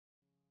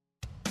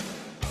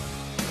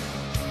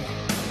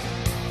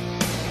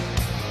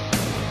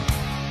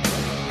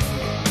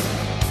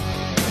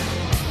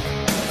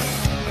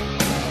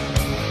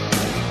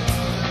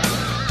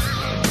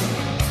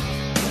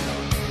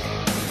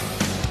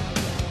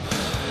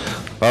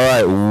All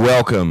right,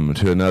 welcome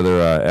to another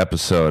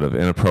episode of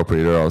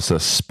Inappropriate Earl. It's a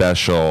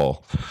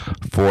special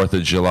 4th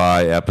of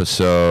July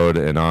episode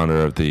in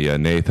honor of the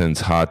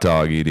Nathan's hot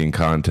dog eating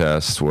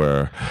contest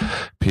where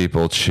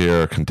people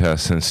cheer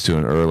contestants to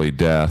an early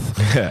death.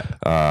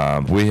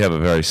 We have a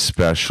very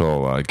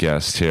special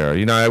guest here.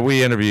 You know,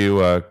 we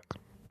interview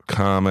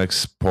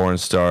comics, porn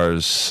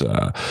stars,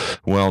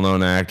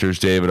 well-known actors,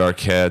 David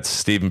Arquette,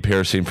 Stephen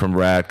Piercy from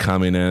Rat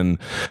coming in,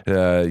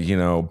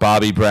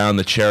 Bobby Brown,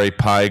 the Cherry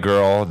Pie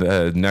Girl,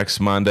 next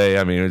Monday.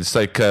 I mean, it's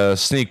like a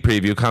sneak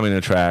preview, coming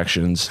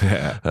attractions.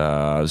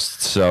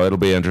 So it'll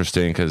be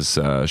interesting because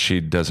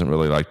she doesn't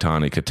really like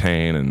Tawny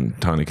Katane,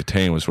 and Tawny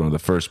Katane was one of the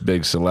first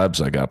big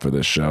celebs I got for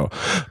this show.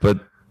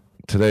 But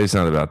today's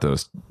not about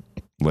those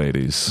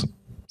ladies.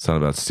 It's not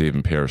about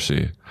Stephen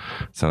Piercy.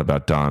 It's not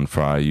about Don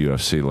Fry,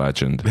 UFC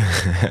legend.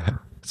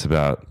 It's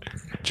about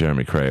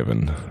Jeremy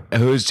Craven.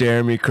 Who's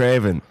Jeremy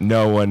Craven?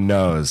 No one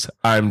knows.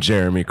 I'm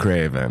Jeremy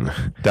Craven.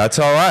 That's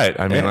all right.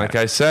 I mean, like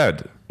I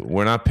said,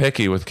 we're not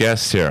picky with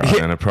guests here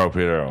on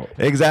Inappropriate Earl.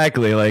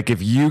 Exactly. Like,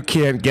 if you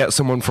can't get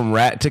someone from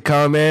Rat to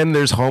come in,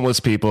 there's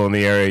homeless people in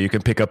the area you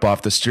can pick up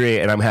off the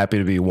street, and I'm happy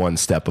to be one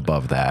step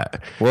above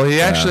that. Well,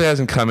 he actually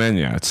hasn't come in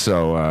yet.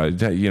 So,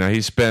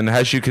 he's been,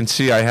 as you can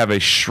see, I have a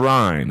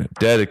shrine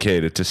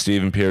dedicated to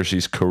Stephen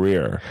Piercy's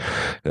career.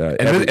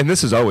 And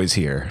this is always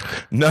here.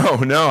 No.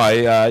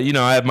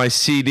 I have my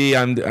CD.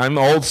 I'm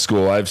old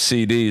school. I have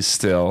CDs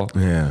still.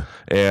 Yeah.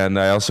 And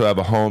I also have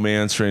a home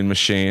answering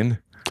machine.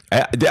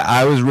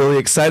 I was really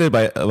excited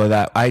by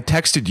that. I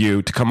texted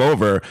you to come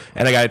over,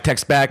 and I got a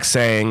text back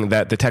saying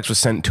that the text was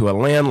sent to a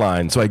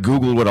landline. So I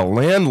Googled what a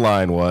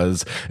landline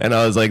was, and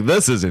I was like,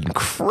 this is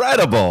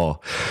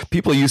incredible.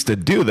 People used to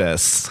do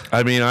this.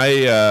 I mean,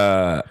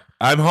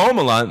 I'm home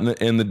a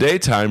lot in the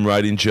daytime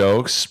writing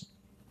jokes,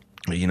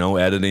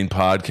 editing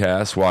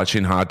podcasts,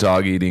 watching hot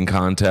dog eating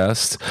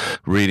contests,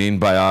 reading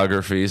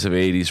biographies of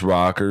 80s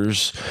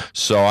rockers.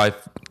 So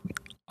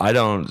I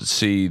don't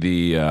see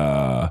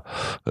the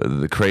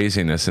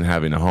craziness in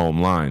having a home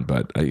line,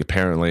 but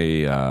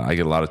apparently I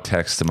get a lot of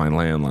texts to my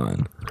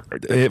landline.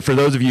 For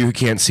those of you who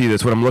can't see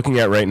this, what I'm looking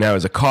at right now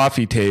is a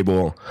coffee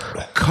table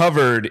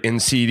covered in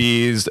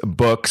CDs,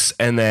 books,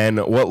 and then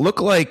what look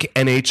like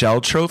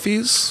NHL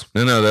trophies.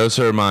 No, those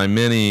are my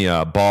mini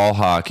ball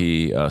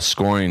hockey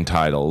scoring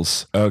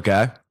titles.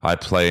 Okay. I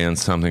play in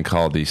something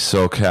called the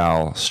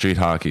SoCal Street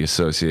Hockey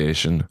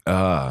Association.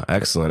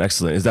 Excellent.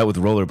 Is that with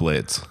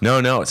rollerblades?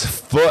 No, it's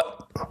foot.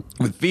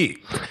 With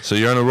feet. So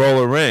you're on a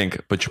roller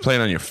rink, but you're playing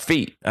on your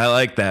feet. I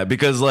like that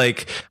because,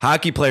 like,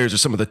 hockey players are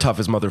some of the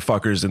toughest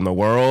motherfuckers in the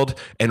world,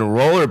 and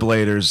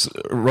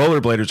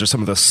rollerbladers are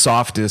some of the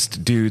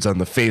softest dudes on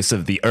the face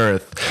of the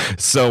earth.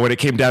 So when it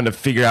came down to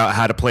figure out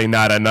how to play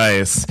not on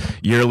ice,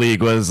 your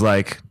league was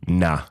like,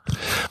 nah.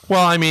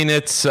 Well, I mean,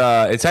 it's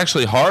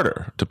actually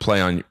harder to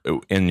play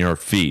in your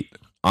feet,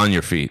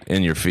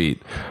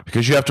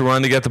 because you have to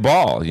run to get the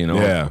ball,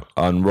 Yeah.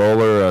 On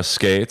roller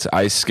skates,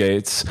 ice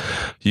skates,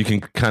 you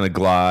can kind of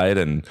glide,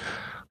 and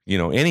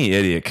any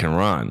idiot can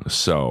run.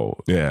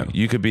 So yeah,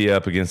 you could be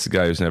up against a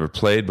guy who's never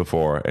played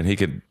before, and he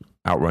could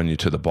outrun you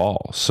to the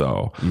ball.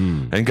 So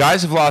and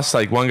guys have lost,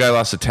 like, one guy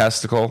lost a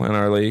testicle in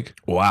our league.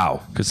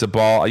 Wow. Because the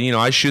ball,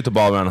 I shoot the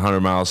ball around 100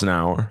 miles an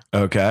hour.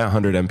 Okay,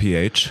 100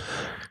 mph.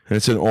 And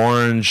it's an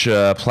orange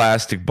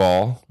plastic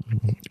ball,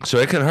 so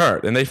it can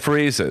hurt, and they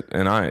freeze it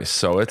in ice,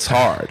 so it's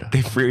hard.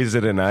 They freeze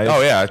it in ice?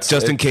 Oh, yeah.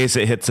 Just in case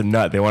it hits a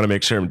nut. They want to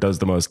make sure it does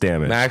the most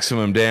damage.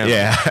 Maximum damage.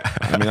 Yeah.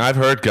 I mean, I've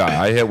hurt guys.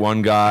 I hit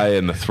one guy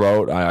in the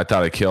throat. I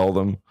thought I killed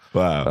him.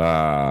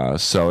 Wow.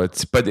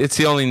 But it's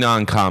the only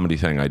non-comedy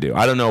thing I do.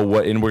 I don't know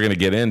what, and we're going to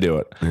get into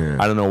it. Yeah.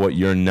 I don't know what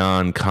your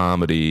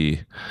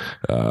non-comedy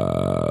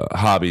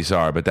hobbies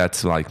are, but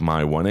that's like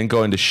my one. And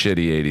going to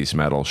shitty 80s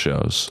metal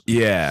shows.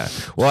 Yeah.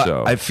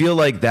 Well, I feel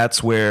like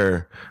that's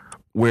where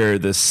we're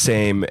the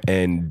same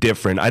and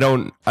different. I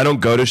don't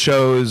go to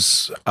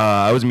shows.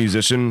 I was a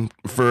musician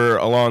for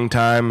a long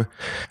time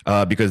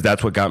because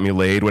that's what got me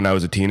laid when I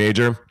was a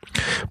teenager.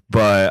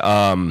 But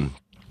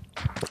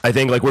I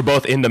think, like, we're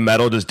both into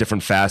metal, just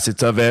different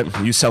facets of it.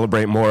 You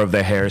celebrate more of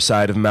the hair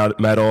side of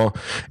metal,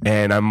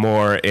 and I'm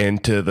more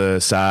into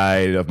the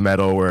side of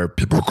metal where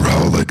people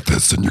growl like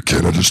this and you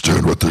can't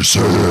understand what they're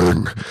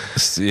saying.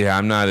 Yeah,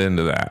 I'm not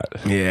into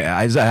that. Yeah,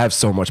 I have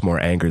so much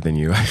more anger than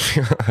you. I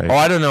feel like.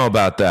 I don't know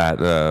about that.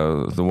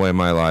 The way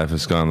my life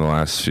has gone the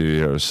last few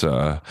years,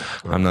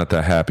 I'm not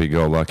that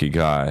happy-go-lucky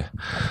guy.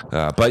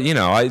 But,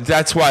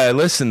 that's why I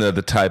listen to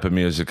the type of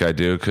music I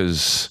do,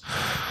 because...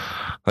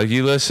 like,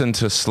 you listen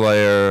to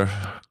Slayer,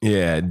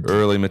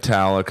 early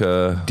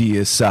Metallica,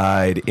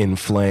 Deicide, In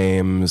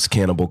Flames,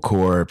 Cannibal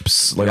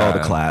Corpse, all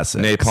the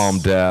classics.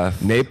 Napalm Death.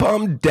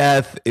 Napalm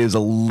Death is a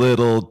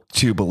little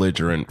too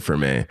belligerent for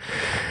me.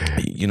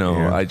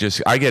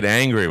 I get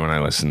angry when I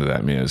listen to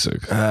that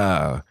music.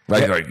 Oh.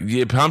 Like,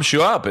 it pumps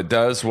you up. It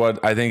does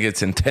what I think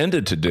it's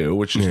intended to do,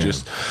 which is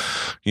just,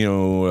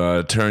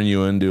 turn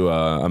you into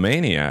a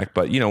maniac.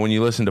 But, when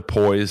you listen to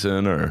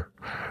Poison or...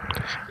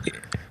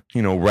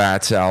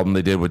 Rats album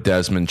they did with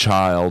Desmond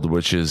Child,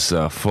 which is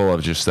full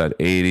of just that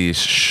 80s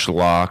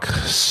schlock,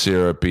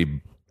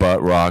 syrupy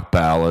butt rock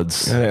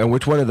ballads. And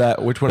which one of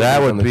that? Which one?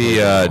 That would be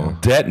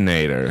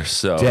Detonator.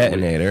 So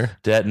Detonator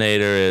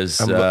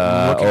is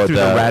looking through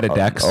the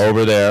Ratadex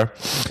over there.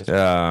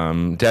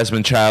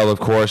 Desmond Child, of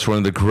course, one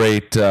of the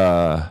great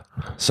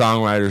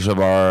songwriters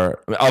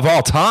of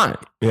all time.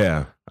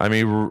 Yeah, I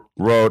mean,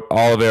 wrote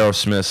all of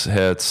Aerosmith's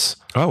hits.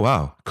 Oh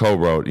wow,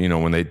 co-wrote.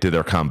 When they did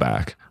their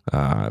comeback.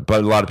 But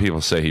a lot of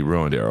people say he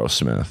ruined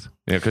Aerosmith.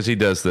 Because he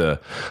does the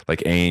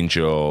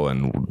Angel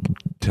and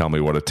Tell Me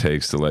What It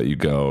Takes to Let You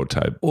Go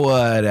type.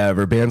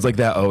 Whatever. Bands like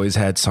that always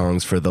had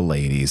songs for the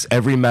ladies.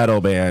 Every metal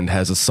band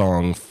has a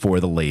song for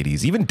the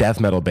ladies. Even death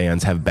metal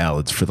bands have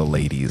ballads for the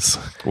ladies.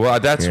 Well,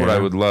 that's what I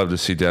would love to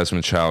see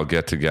Desmond Child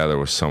get together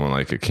with someone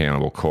like a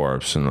Cannibal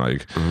Corpse and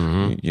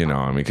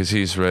because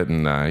he's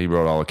written, he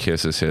wrote all the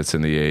Kiss's hits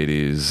in the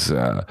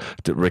 80s,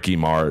 Ricky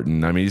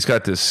Martin. I mean, he's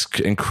got this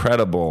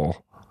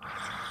incredible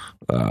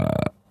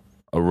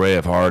array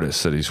of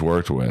artists that he's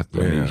worked with.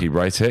 Yeah. He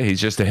writes hits. He's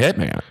just a hit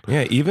man.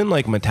 Yeah, even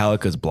like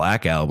Metallica's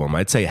Black Album,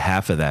 I'd say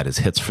half of that is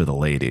hits for the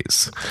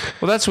ladies.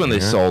 Well, that's when they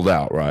sold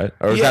out, right?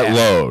 Or is that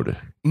Load?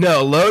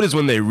 No, Load is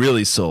when they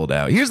really sold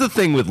out. Here's the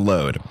thing with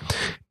Load.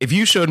 If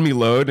you showed me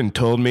Load and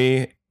told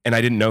me and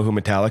I didn't know who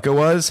Metallica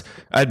was,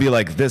 I'd be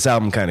like, this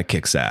album kind of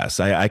kicks ass.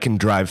 I can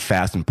drive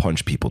fast and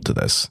punch people to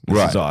this.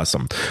 This is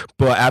awesome.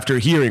 But after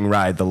hearing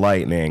Ride the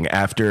Lightning,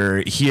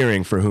 after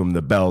hearing For Whom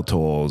the Bell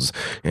Tolls,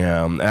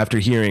 after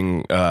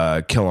hearing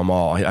Kill 'Em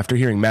All, after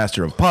hearing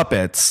Master of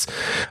Puppets,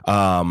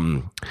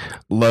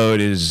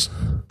 Load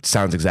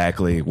sounds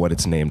exactly what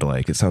it's named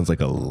like. It sounds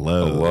like a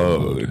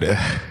load.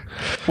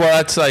 Well,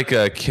 that's like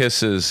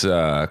Kiss's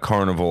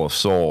Carnival of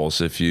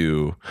Souls. If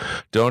you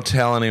don't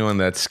tell anyone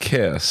that's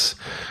Kiss,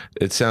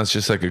 it sounds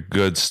just like a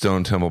good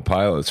Stone Temple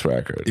Pilots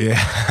record.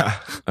 Yeah.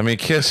 I mean,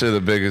 Kiss are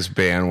the biggest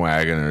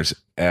bandwagoners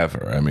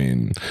ever. I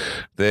mean,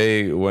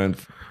 they went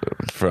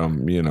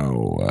from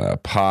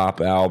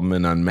pop album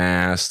and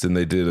Unmasked, and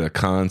they did a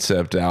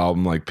concept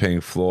album like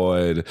Pink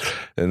Floyd,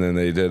 and then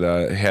they did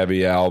a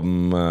heavy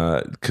album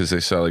because they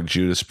saw like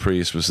Judas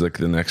Priest was like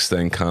the next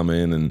thing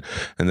coming, and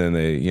then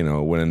they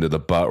went into the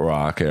butt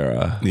rock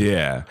era.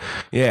 Yeah,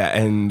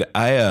 and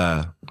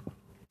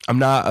I'm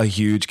not a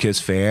huge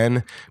Kiss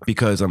fan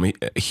because I'm a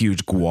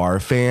huge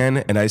Gwar fan,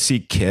 and I see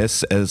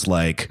Kiss as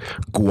like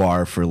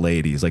Gwar for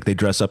ladies. Like they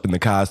dress up in the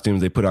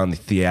costumes, they put on the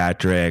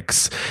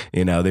theatrics,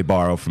 they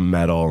borrow from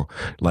metal,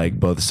 like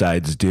both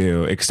sides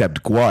do.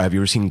 Except Gwar. Have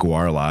you ever seen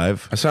Gwar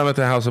live? I saw him at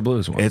the House of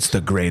Blues once. It's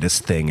the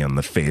greatest thing on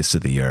the face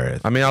of the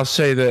earth. I mean, I'll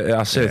say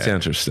it's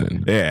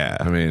interesting. Yeah.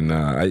 I mean,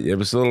 it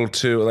was a little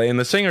too, and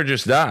the singer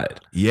just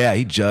died. Yeah,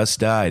 he just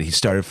died. He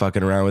started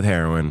fucking around with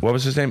heroin. What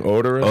was his name?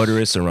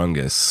 Oderus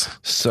Urungus.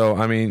 So,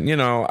 I mean,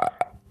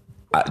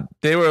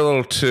 they were a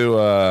little too,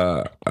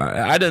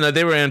 I don't know,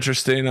 they were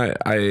interesting.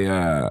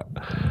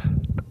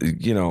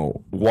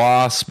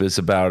 Wasp is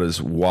about as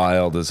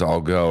wild as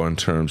I'll go in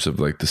terms of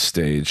like the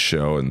stage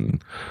show,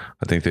 and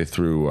I think they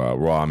threw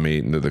raw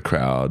meat into the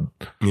crowd.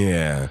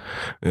 Yeah.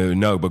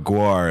 No, but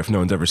Gwar, if no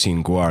one's ever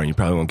seen Gwar, and you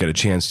probably won't get a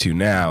chance to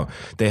now,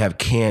 they have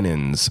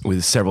cannons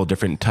with several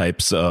different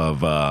types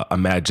of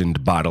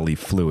imagined bodily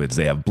fluids.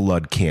 They have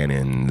blood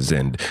cannons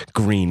and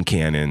green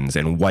cannons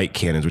and white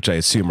cannons, which I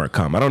assume are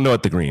cum. I don't know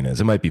what the green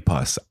is. It might be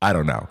pus. I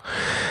don't know.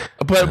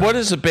 But what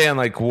is a band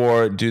like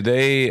Gwar? Do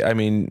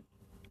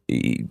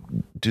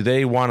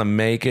they want to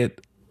make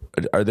it?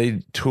 Are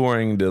they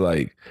touring to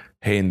like,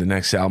 hey, and the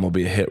next album will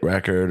be a hit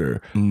record,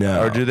 or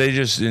no? Or do they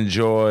just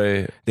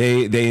enjoy?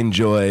 They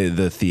enjoy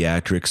the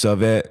theatrics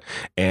of it,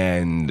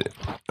 and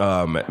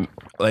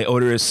like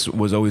Oderus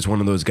was always one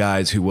of those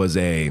guys who was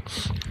a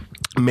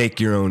make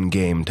your own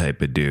game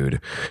type of dude,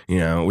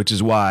 which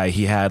is why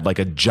he had like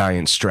a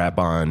giant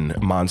strap-on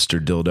monster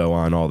dildo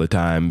on all the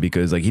time,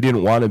 because like he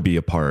didn't want to be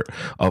a part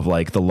of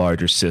like the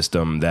larger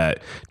system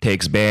that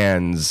takes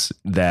bands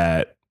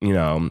that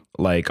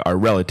like are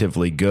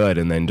relatively good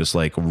and then just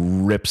like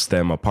rips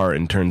them apart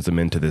and turns them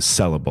into this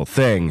sellable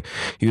thing.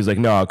 He was like,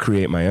 no, I'll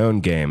create my own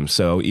game.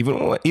 So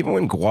even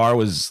when Gwar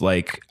was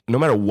like, no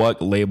matter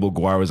what label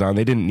Gwar was on,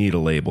 they didn't need a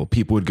label.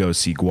 People would go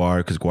see Gwar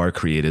because Gwar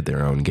created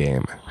their own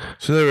game.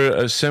 So they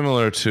were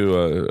similar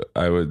to,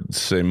 I would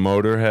say,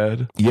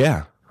 Motorhead.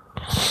 Yeah.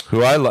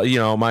 Who I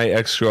love, my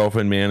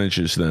ex-girlfriend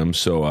manages them,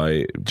 so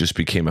I just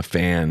became a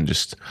fan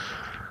just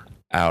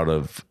out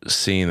of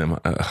seeing them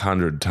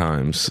 100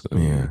 times.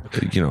 Yeah.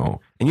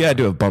 And you had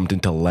to have bumped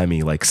into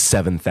Lemmy like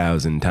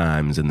 7,000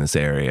 times in this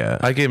area.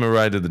 I gave him a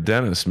ride to the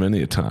dentist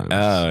many a time.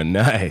 Oh,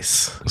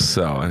 nice.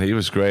 And he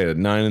was great. At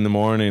 9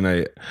 a.m,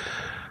 I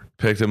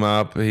picked him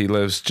up. He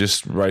lives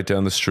just right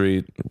down the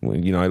street.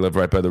 I live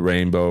right by the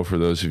Rainbow, for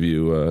those of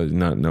you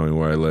not knowing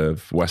where I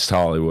live, West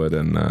Hollywood.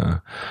 And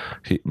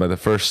by the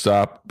first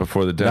stop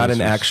before the dentist.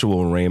 Not an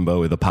actual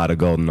rainbow with a pot of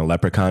gold and a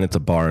leprechaun. It's a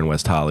bar in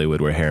West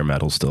Hollywood where hair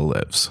metal still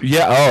lives.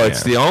 Yeah. Oh,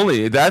 it's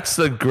that's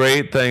the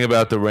great thing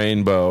about the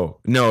Rainbow.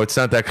 No, it's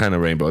not that kind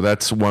of rainbow.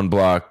 That's one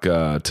block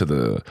to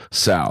the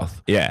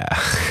south. Yeah.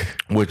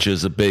 Which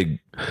is a big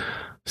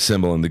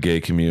symbol in the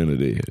gay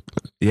community.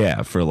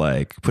 Yeah, for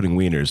like putting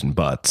wieners in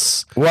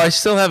butts. Well, I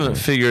still haven't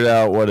figured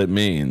out what it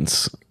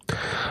means,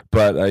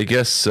 but I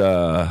guess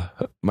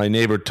my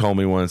neighbor told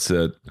me once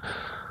that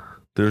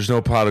there's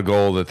no pot of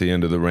gold at the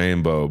end of the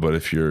rainbow, but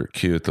if you're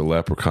cute, the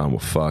leprechaun will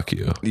fuck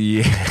you.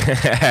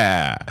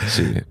 Yeah.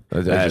 See,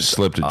 I just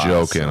slipped a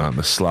joke in on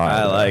the slide.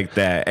 I like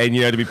that. And,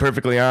 to be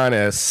perfectly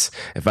honest,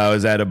 if I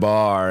was at a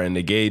bar and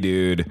a gay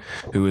dude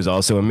who was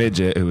also a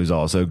midget, who was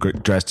also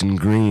dressed in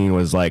green,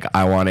 was like,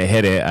 I want to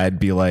hit it, I'd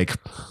be like,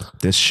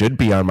 this should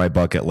be on my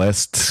bucket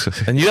list.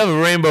 And you have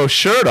a rainbow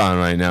shirt on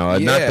right now.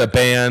 Yeah. Not the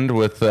band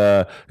with,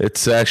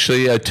 it's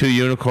actually two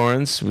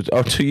unicorns.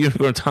 Two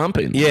unicorns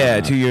humping. Yeah,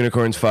 two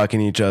unicorns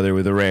fucking each other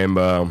with a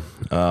rainbow.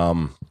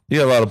 You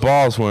got a lot of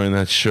balls wearing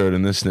that shirt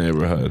in this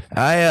neighborhood.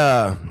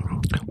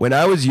 When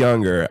I was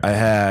younger,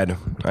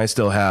 I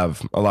still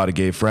have a lot of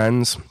gay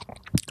friends,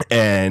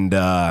 and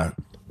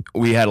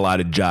we had a lot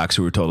of jocks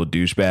who were total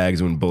douchebags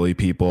and would bully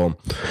people,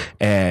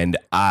 and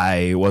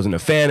I wasn't a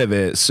fan of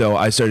it, so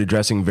I started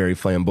dressing very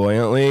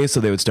flamboyantly, so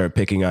they would start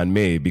picking on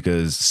me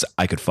because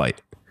I could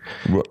fight.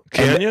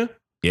 Can you?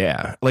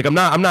 Yeah, like I'm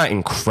not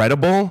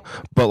incredible,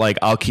 but like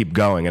I'll keep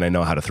going, and I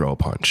know how to throw a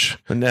punch.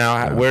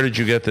 Now, where did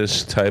you get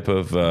this type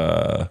of?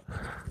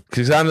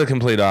 Because I'm the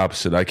complete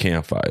opposite. I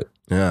can't fight.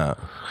 Yeah,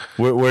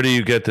 where do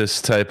you get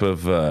this type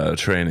of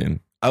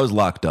training? I was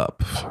locked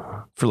up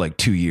for like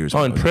 2 years.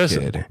 Oh, in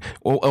prison?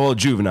 Well,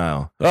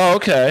 juvenile. Oh,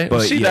 okay.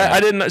 But see, yeah.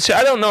 I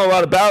don't know a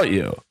lot about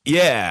you.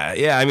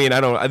 Yeah. I mean,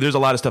 there's a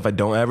lot of stuff I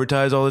don't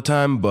advertise all the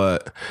time,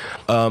 but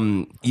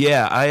I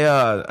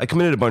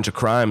committed a bunch of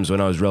crimes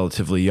when I was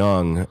relatively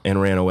young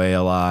and ran away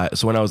a lot.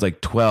 So when I was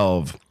like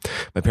 12,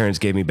 my parents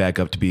gave me back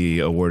up to be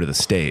a ward of the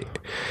state.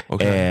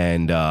 Okay.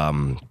 And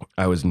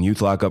I was in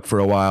youth lockup for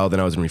a while. Then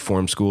I was in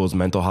reform schools,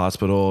 mental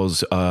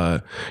hospitals,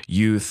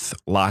 youth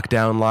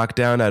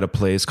lockdown at a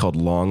place called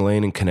Long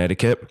Lane in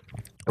Connecticut,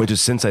 which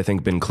has since I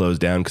think been closed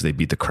down because they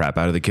beat the crap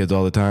out of the kids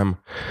all the time.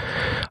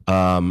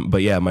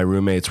 But yeah, my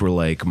roommates were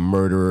like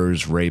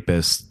murderers,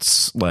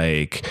 rapists.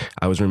 Like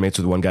I was roommates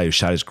with one guy who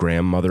shot his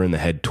grandmother in the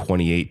head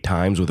 28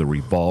 times with a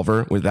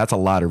revolver. That's a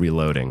lot of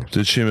reloading.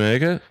 Did she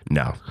make it?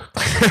 No.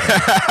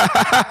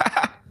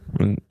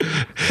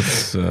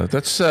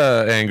 That's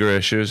anger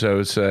issues, I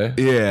would say.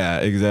 Yeah,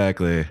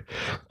 exactly.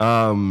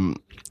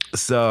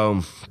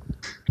 So,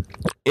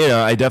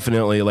 I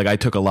definitely, I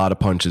took a lot of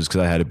punches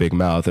because I had a big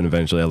mouth, and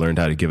eventually I learned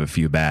how to give a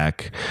few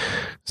back.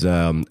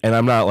 So, and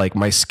I'm not,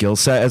 my skill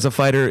set as a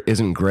fighter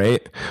isn't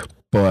great,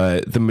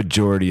 but the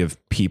majority of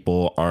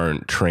people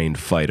aren't trained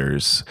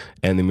fighters,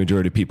 and the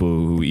majority of people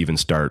who even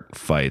start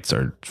fights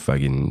are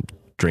fucking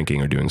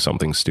drinking or doing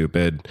something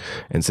stupid.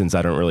 And since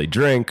I don't really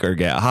drink or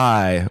get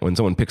high, when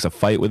someone picks a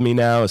fight with me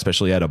now,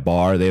 especially at a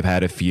bar, they've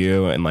had a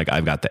few, and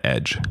I've got the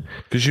edge.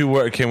 Because you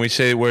work, can we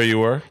say where you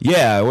work?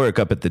 Yeah, I work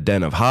up at the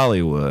Den of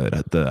Hollywood,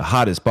 at the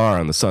hottest bar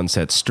on the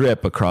Sunset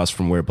Strip across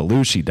from where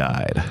Belushi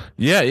died.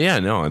 Yeah,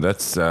 no,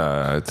 that's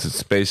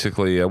it's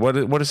basically what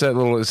is that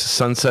little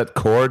Sunset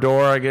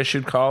Corridor, I guess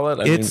you'd call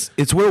it.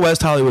 It's where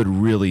West Hollywood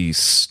really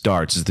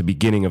starts. It's the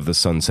beginning of the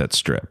Sunset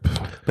Strip.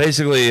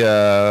 Basically,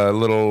 a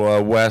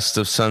little west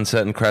of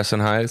Sunset and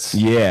Crescent Heights.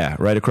 Yeah,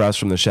 right across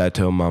from the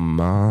Chateau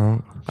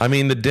Marmont. I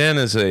mean, the Den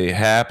is a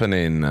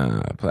happening.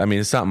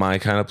 It's not my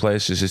kind of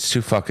place. It's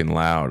too fucking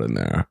loud in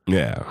there.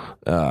 Yeah,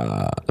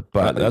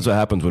 but that's what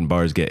happens when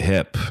bars get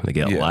hip. They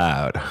get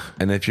loud.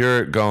 And if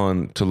you're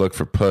going to look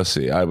for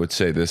pussy, I would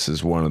say this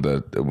is one of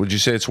the. Would you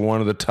say it's one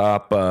of the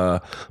top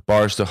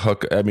bars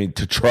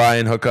to try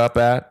and hook up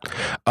at?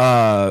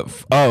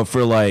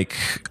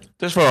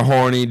 Just for a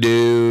horny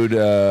dude.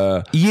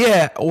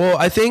 Yeah. Well,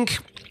 I think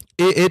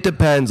it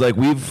depends.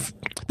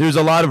 There's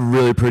a lot of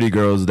really pretty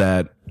girls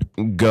that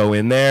go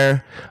in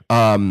there.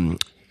 We're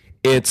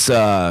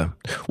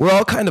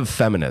all kind of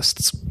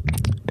feminists,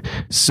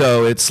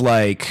 so it's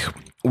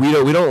we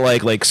don't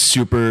like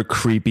super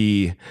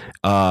creepy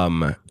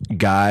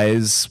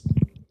guys.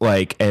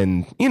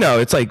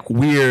 It's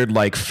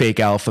weird,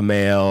 fake alpha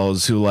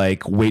males who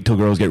wait till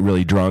girls get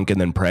really drunk and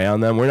then prey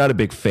on them. We're not a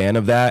big fan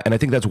of that. And I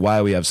think that's why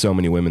we have so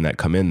many women that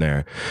come in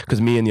there. Because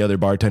me and the other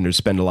bartenders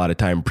spend a lot of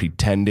time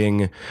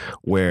pretending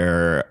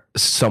we're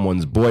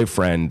someone's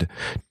boyfriend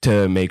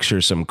to make sure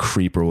some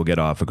creeper will get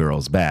off a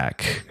girl's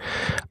back.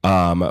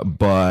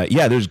 But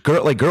yeah, there's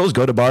girls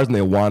go to bars and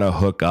they want to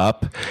hook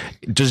up.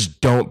 Just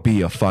don't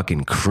be a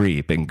fucking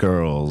creep, and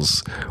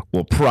girls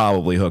will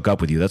probably hook up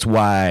with you. That's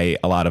why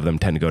a lot of them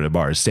tend to go to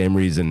bars. Same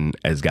reason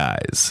as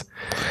guys.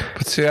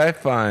 But see, I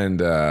find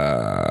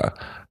for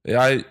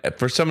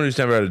someone who's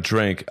never had a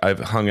drink, I've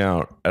hung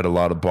out at a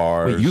lot of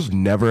bars. Wait, you've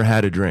never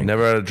had a drink?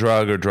 Never had a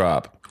drug or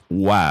drop.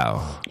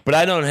 Wow. But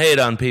I don't hate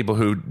on people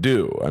who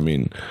do. I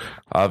mean,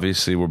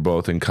 obviously we're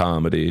both in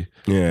comedy.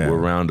 Yeah. I'm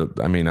around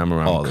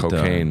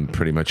cocaine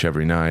pretty much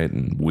every night,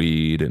 and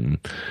weed and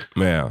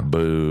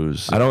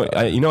booze. I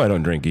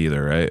don't drink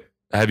either, right?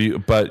 Have you?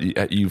 But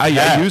I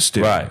used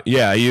to. Right.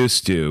 Yeah, I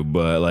used to,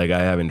 but I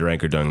haven't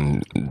drank or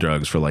done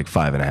drugs for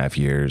 5.5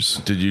 years.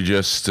 Did you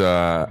just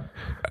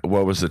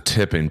what was the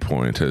tipping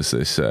point, as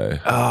they say?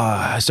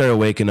 I started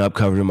waking up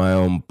covered in my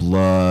own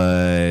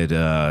blood.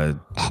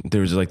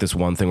 There was like this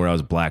one thing where I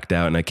was blacked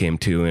out and I came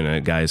to in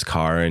a guy's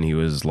car and he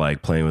was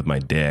like playing with my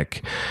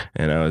dick.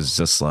 And I was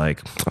just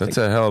like... That's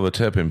a hell of a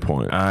tipping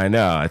point. I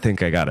know. I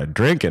think I got a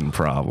drinking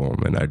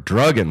problem and a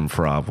drugging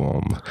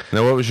problem.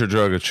 Now, what was your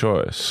drug of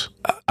choice?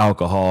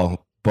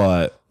 Alcohol,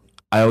 but...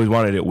 I always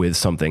wanted it with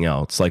something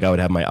else. Like I would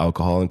have my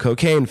alcohol and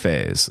cocaine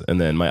phase,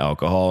 and then my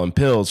alcohol and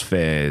pills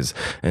phase,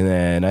 and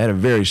then I had a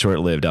very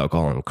short-lived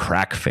alcohol and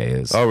crack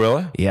phase. Oh,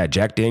 really? Yeah,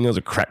 Jack Daniels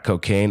and crack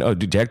cocaine. Oh,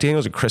 dude, Jack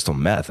Daniels and crystal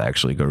meth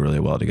actually go really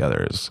well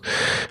together.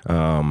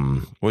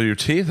 Well, your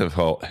teeth have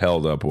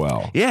held up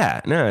well.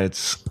 Yeah, no,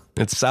 it's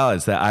solid.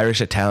 It's that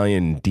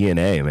Irish-Italian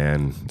DNA,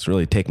 man. It's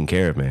really taking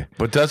care of me.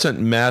 But doesn't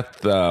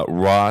meth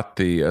rot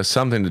the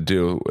something to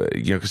do?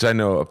 Because I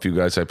know a few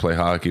guys I play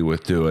hockey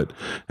with do it,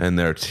 and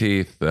their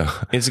teeth.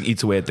 It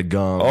eats away at the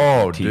gum.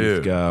 Oh, teeth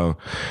dude. Go.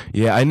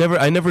 Yeah, I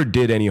never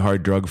did any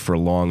hard drug for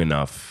long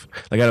enough.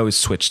 Like I'd always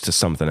switch to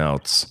something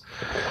else.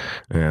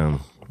 Yeah.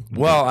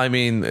 Well, I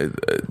mean,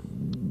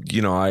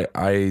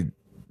 I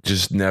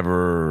just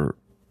never.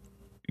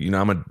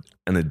 I'm an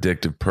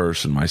addictive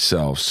person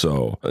myself,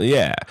 so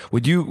yeah.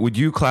 Would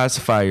you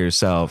classify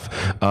yourself?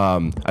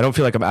 I don't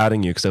feel like I'm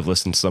outing you because I've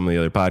listened to some of the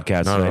other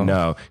podcasts. No. I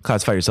know.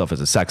 Classify yourself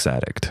as a sex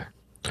addict.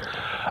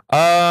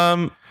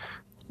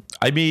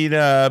 I mean,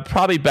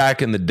 probably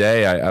back in the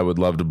day, I would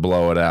love to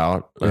blow it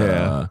out.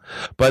 Yeah.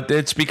 But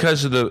it's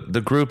because of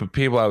the group of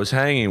people I was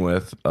hanging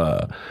with.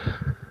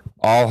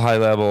 All high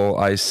level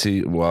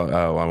IC. Well,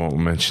 I won't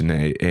mention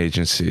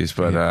agencies,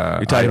 but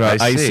you're talking about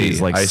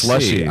ices, like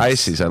slushy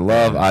ices. I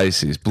love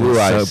ices. Blue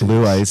ices. So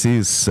blue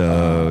ices,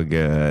 so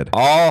good.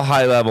 All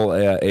high level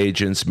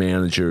agents,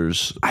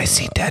 managers. I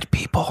see dead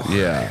people.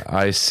 Yeah,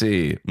 I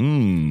see.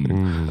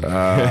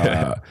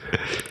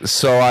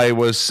 So I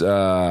was.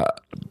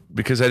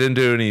 Because I didn't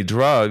do any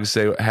drugs,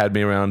 they had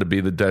me around to be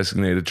the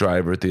designated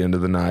driver at the end of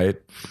the night.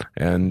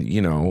 And,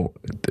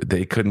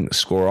 they couldn't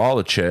score all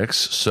the chicks.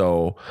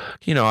 So,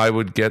 I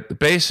would get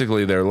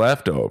basically their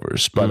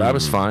leftovers. But I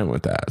was fine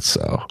with that.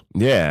 So,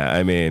 yeah,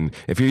 I mean,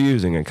 if you're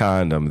using a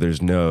condom,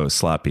 there's no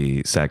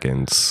sloppy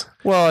seconds.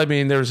 Well, I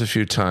mean, there was a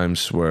few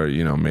times where,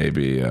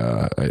 maybe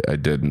I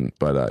didn't.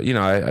 But,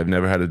 I've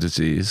never had a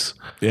disease.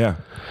 Yeah.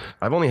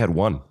 I've only had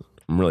one.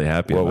 I'm really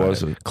happy. What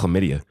was it?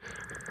 Chlamydia.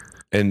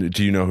 And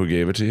do you know who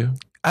gave it to you?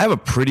 I have a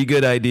pretty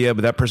good idea,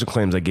 but that person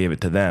claims I gave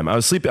it to them. I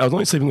was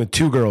only sleeping with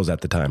 2 girls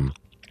at the time.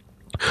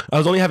 I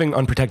was only having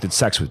unprotected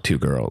sex with 2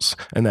 girls.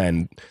 And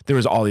then there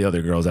was all the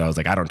other girls that I was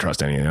like, I don't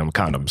trust any of them,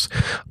 condoms.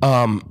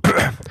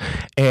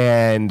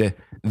 And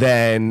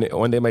then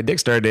one day my dick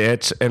started to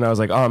itch and I was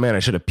like, oh man, I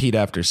should have peed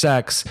after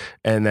sex.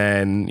 And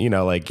then,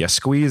 you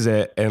squeeze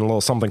it and a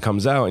little something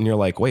comes out and you're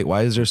like, wait,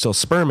 why is there still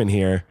sperm in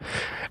here?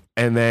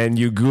 And then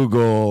you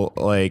Google,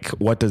 like,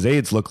 what does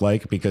AIDS look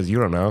like? Because you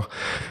don't know.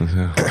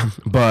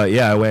 But,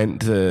 yeah, I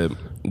went to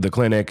the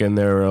clinic, and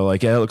they were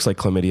like, yeah, it looks like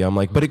chlamydia. I'm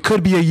like, but it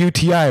could be a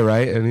UTI,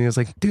 right? And he was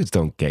like, dudes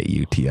don't get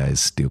UTIs,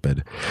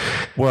 stupid.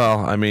 Well,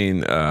 I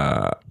mean,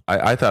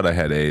 I thought I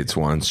had AIDS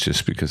once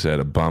just because I had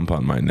a bump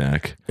on my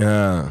neck.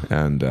 Yeah.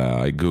 And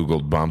I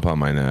Googled bump on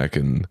my neck,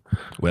 and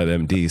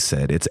WebMD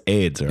said it's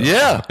AIDS.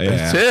 Yeah,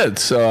 it's it.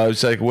 So I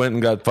was like, went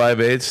and got 5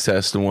 AIDS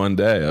tests in one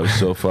day. I was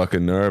so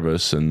fucking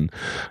nervous. And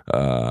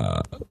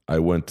I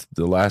went,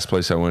 the last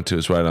place I went to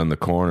is right on the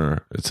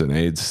corner. It's an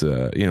AIDS,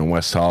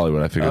 West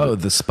Hollywood. I figured. Oh,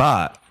 the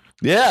spot.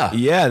 Yeah.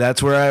 Yeah,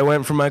 that's where I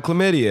went for my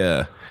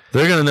chlamydia.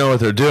 They're going to know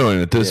what they're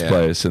doing at this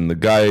place. And the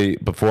guy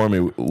before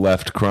me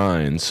left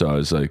crying. So I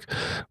was like,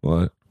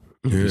 what?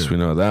 I guess we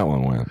know how that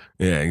one went.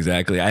 Yeah,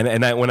 exactly. And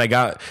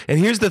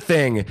here's the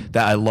thing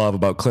that I love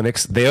about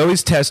clinics. They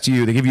always test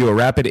you. They give you a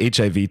rapid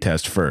HIV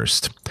test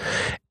first.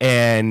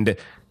 And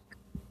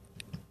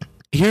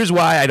here's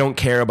why I don't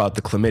care about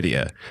the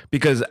chlamydia.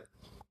 Because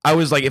I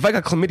was like, if I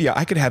got chlamydia,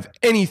 I could have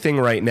anything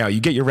right now.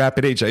 You get your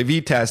rapid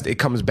HIV test, it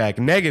comes back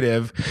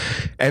negative,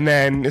 and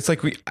then it's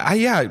like,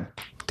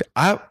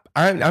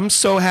 I'm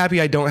so happy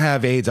I don't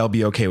have AIDS. I'll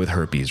be okay with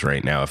herpes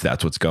right now if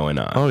that's what's going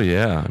on. Oh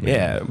yeah,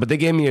 yeah. But they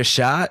gave me a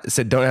shot. It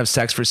said don't have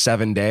sex for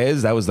 7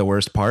 days. That was the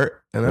worst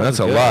part. And that's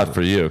a lot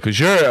for you because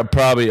you're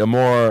probably a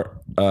more.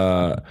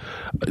 At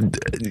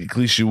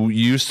least you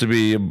used to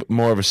be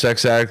more of a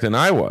sex addict than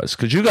I was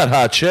because you got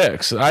hot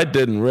chicks. I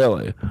didn't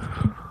really.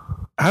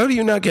 How do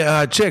you not get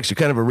hot chicks? You're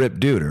kind of a ripped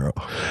dude, Earl.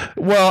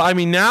 Well, I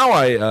mean, now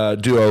I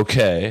do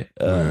okay.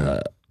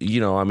 I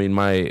mean,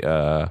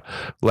 my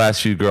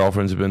last few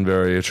girlfriends have been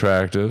very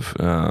attractive.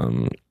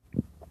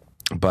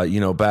 But,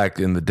 back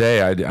in the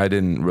day, I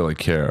didn't really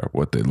care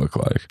what they look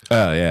like.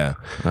 Oh, yeah.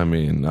 I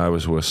mean, I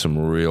was with some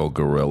real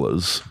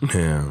gorillas.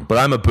 Yeah. But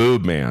I'm a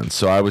boob man,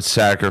 so I would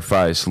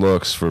sacrifice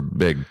looks for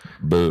big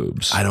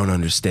boobs. I don't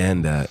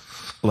understand that.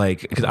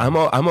 Like, because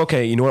I'm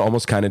okay. You know what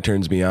almost kind of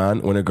turns me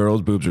on? When a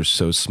girl's boobs are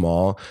so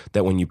small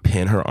that when you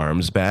pin her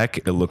arms back,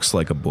 it looks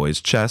like a boy's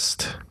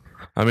chest.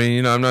 I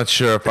mean, I'm not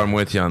sure if I'm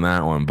with you on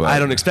that one, but I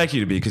don't expect you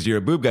to be because you're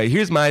a boob guy.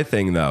 Here's my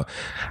thing, though.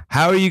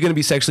 How are you going to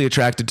be sexually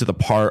attracted to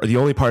the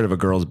only part of a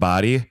girl's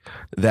body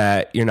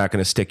that you're not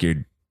going to stick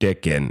your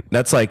dick in.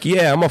 That's like,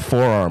 yeah, I'm a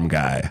forearm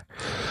guy.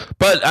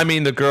 But I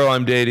mean, the girl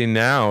I'm dating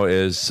now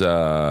is,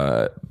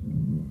 I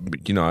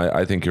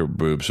think your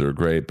boobs are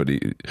great, but I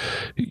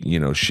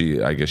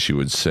guess you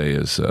would say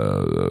is,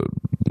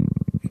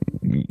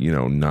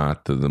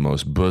 not the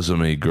most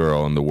bosomy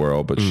girl in the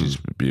world, but she's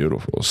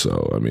beautiful.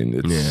 So I mean,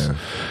 it's,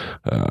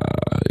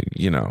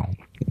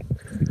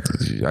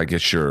 I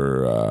guess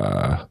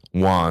your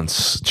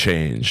wants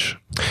change.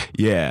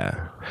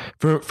 Yeah.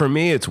 For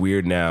me, it's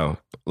weird now.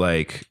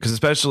 Like, because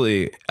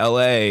especially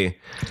LA,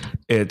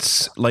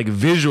 it's like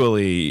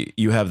visually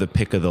you have the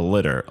pick of the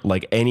litter.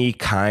 Like any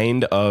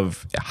kind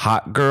of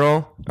hot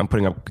girl, I'm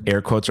putting up air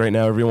quotes right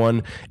now,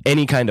 everyone.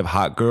 Any kind of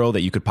hot girl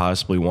that you could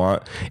possibly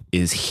want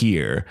is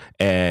here.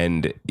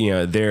 And,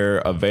 they're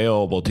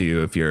available to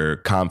you if you're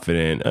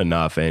confident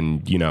enough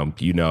and, you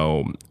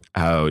know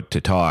how to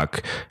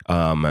talk.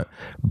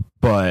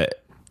 But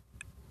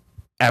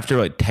after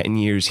like 10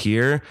 years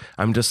here,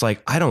 I'm just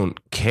like, I don't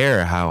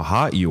care how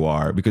hot you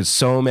are, because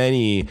so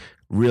many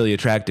really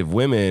attractive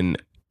women,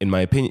 in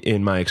my opinion,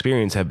 in my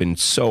experience, have been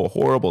so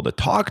horrible to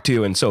talk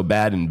to and so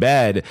bad in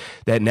bed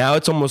that now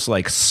it's almost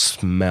like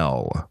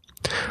smell.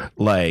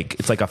 Like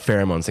it's like a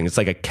pheromone thing. It's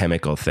like a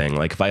chemical thing.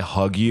 Like if I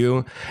hug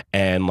you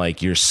and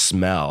like your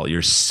smell,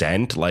 your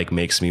scent like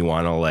makes me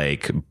want to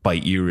like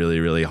bite you really,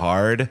 really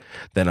hard,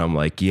 then I'm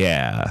like,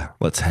 yeah,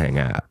 let's hang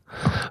out.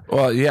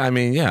 Well, yeah, I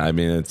mean,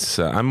 it's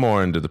I'm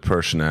more into the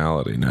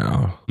personality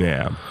now.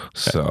 Yeah.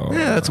 So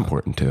yeah, that's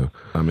important too.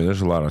 I mean,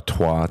 there's a lot of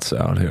twats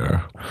out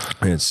here.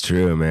 It's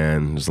true,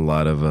 man. There's a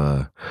lot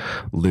of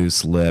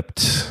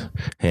loose-lipped,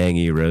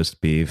 hangy roast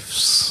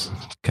beefs,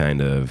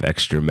 kind of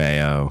extra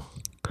mayo.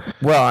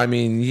 Well, I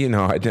mean,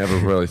 I never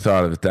really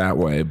thought of it that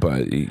way,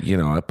 but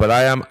but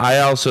I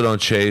also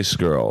don't chase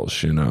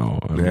girls, I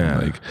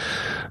mean,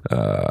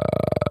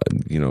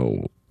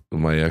 like,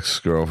 my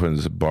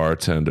ex-girlfriend's a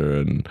bartender,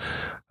 and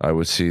I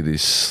would see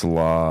these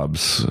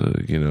slobs,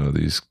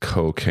 these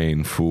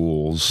cocaine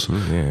fools,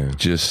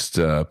 just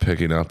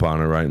picking up on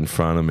her right in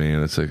front of me,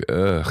 and it's like,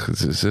 ugh,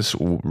 is this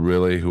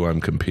really who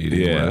I'm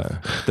competing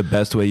with? The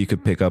best way you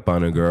could pick up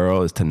on a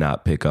girl is to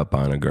not pick up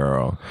on a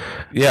girl.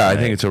 Yeah, I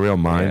think it's a real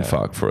mind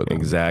fuck for them.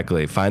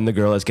 Exactly. Find the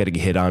girl that's getting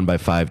hit on by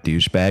 5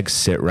 douchebags,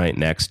 sit right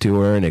next to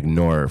her, and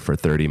ignore her for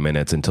 30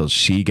 minutes until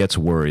she gets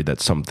worried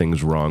that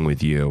something's wrong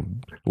with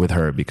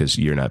her because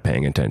you're not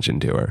paying attention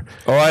to her.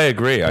 Oh, I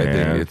agree. I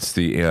think it's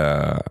the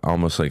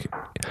almost like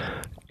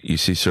you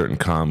see certain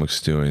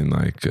comics doing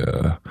like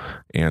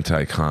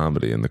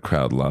anti-comedy and the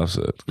crowd loves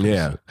it.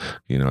 Yeah.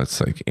 It's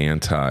like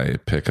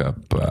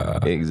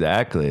anti-pickup.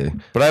 Exactly.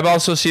 But I've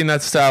also seen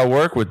that style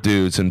work with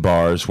dudes in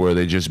bars where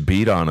they just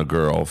beat on a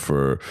girl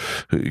for,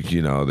 they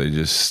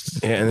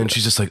just... Yeah, and then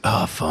she's just like,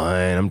 oh,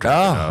 fine, I'm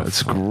drunk enough.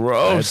 It's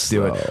gross. Let's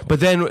do it.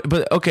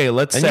 But okay,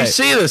 let's say... And you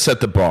see this at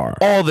the bar.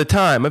 All the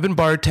time. I've been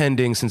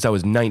bartending since I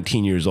was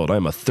 19 years old.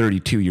 I'm a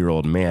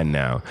 32-year-old man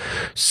now.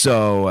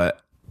 So...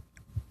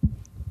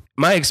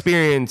 my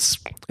experience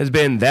has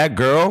been that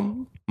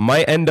girl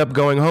might end up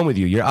going home with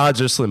you. Your odds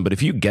are slim, but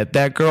if you get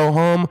that girl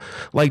home,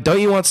 like, don't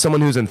you want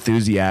someone who's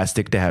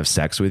enthusiastic to have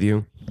sex with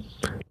you?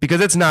 Because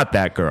it's not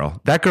that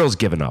girl. That girl's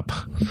given up.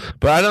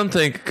 But I don't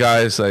think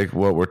guys like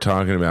what we're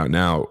talking about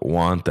now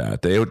want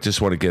that. They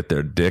just want to get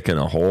their dick in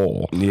a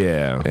hole.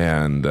 Yeah.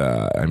 And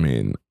I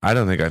mean, I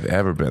don't think I've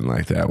ever been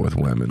like that with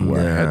women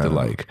where I had to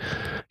like,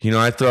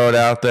 I throw it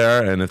out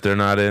there, and if they're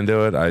not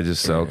into it, I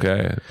just say,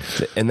 okay.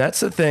 And that's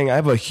the thing. I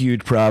have a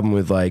huge problem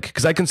with like,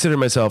 because I consider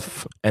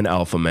myself an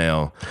alpha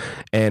male,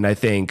 and I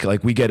think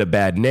like we get a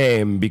bad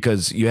name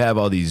because you have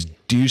all these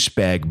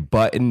douchebag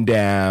button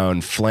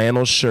down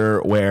flannel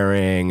shirt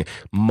wearing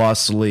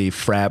muscly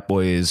frat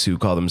boys who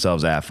call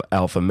themselves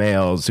alpha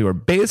males, who are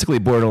basically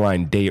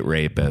borderline date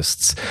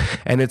rapists.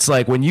 And it's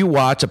like when you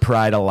watch a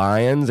Pride of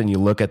Lions and you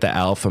look at the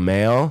alpha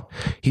male,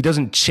 he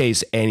doesn't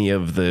chase any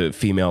of the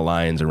female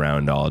lions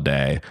around all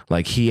day.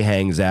 Like he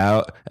hangs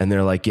out and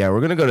they're like, yeah,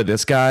 we're gonna go to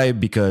this guy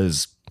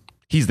because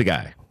he's the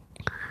guy,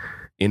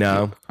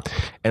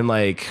 and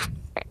like,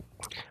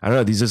 I don't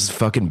know. These are just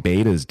fucking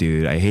betas,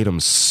 dude. I hate them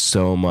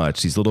so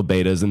much. These little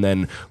betas. And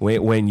then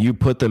when you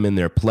put them in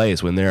their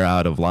place, when they're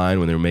out of line,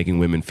 when they're making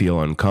women feel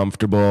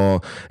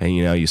uncomfortable, and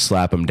you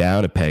slap them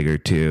down a peg or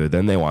two,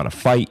 then they want to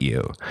fight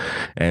you.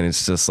 And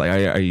it's just like,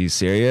 are you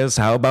serious?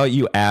 How about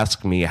you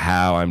ask me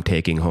how I'm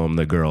taking home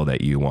the girl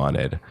that you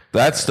wanted?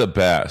 That's the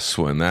best,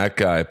 when that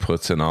guy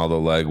puts in all the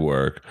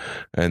legwork,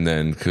 and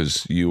then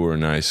because you were a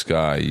nice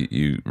guy,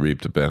 you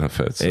reap the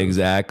benefits.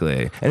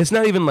 Exactly. And it's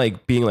not even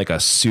like being like a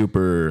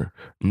super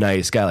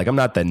nice guy. Like I'm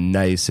not the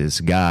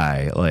nicest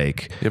guy.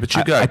 Like, yeah, but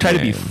I try to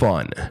be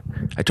fun.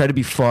 I try to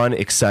be fun,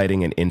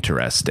 exciting, and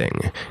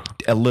interesting.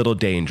 A little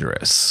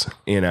dangerous,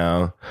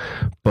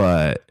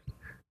 But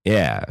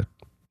yeah.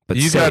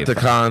 but you safe. got the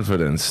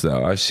confidence,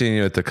 though. I've seen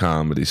you at the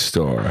Comedy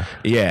Store.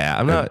 Yeah,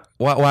 I'm not.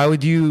 Why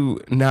would you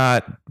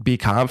not be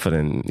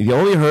confident? The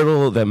only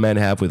hurdle that men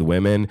have with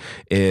women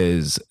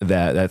is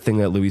that thing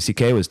that Louis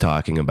C.K. was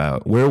talking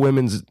about. We're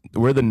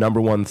the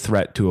number one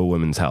threat to a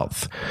woman's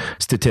health,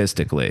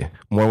 statistically.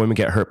 More women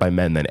get hurt by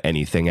men than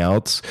anything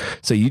else.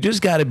 So you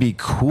just got to be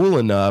cool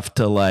enough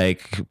to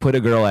like put a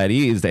girl at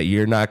ease that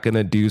you're not going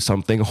to do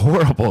something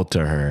horrible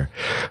to her.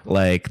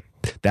 Like,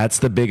 that's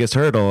the biggest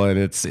hurdle, and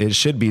it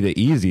should be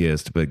the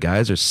easiest. But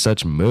guys are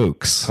such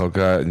mooks. Oh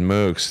God,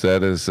 mooks!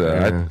 That is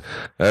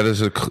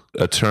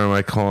a term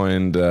I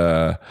coined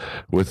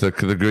with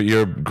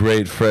your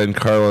great friend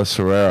Carlos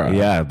Herrera.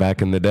 Yeah,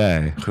 back in the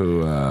day.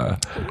 Who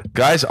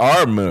guys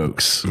are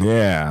mooks?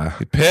 Yeah,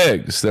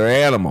 pigs. They're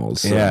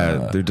animals.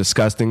 Yeah, they're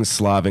disgusting,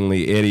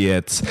 slovenly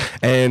idiots.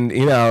 And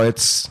you know,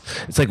 it's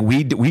like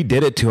we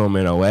did it to them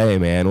in a way,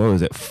 man. What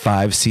was it?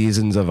 5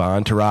 seasons of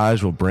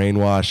Entourage will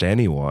brainwash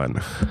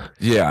anyone.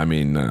 Yeah, I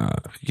mean,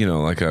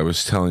 like I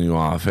was telling you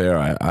off air,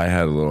 I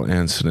had a little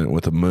incident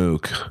with a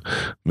mook,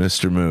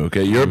 Mr. Mook,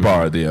 at your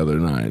bar the other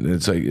night. And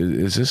it's like,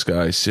 is this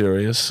guy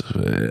serious?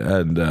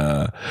 And,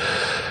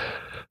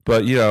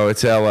 but,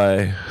 it's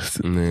LA.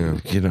 Yeah.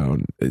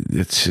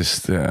 It's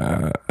just,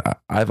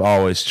 I've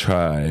always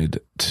tried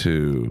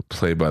to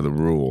play by the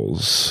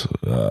rules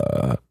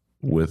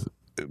with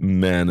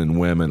men and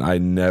women. I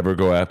never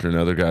go after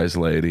another guy's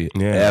lady,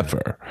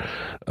 ever.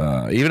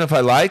 Even if I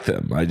like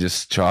them, I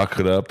just chalk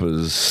it up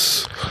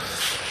as,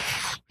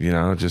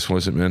 it just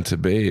wasn't meant to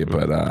be.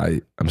 But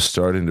I'm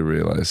starting to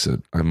realize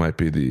that I might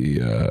be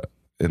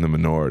in the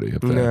minority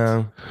of that.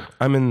 No,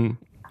 I'm in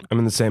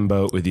the same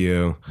boat with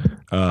you.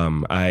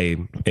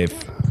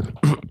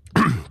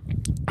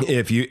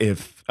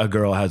 If a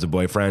girl has a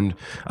boyfriend,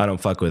 I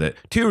don't fuck with it.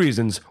 2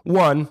 reasons.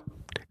 1,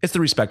 it's the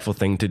respectful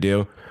thing to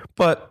do,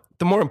 but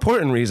the more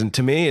important reason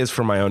to me is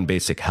for my own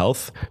basic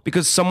health,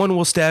 because someone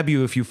will stab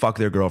you if you fuck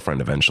their girlfriend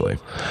eventually.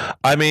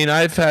 I mean,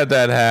 I've had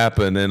that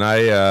happen, and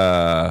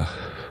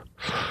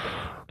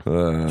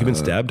You've been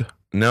stabbed?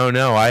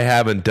 No, I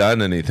haven't done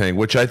anything,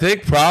 which I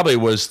think probably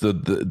was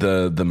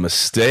the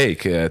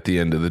mistake at the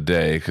end of the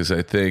day, because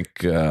I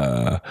think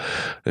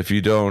if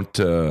you don't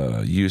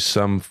use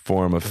some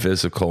form of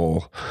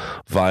physical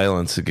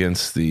violence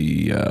against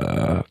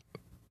the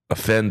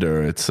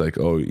offender, it's like,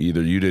 oh,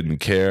 either you didn't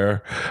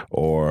care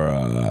or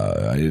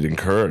it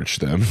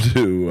encouraged them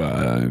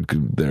to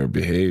their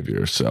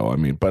behavior. So I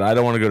mean, but I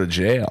don't want to go to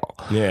jail.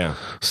 Yeah.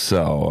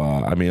 So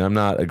I mean, I'm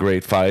not a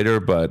great fighter,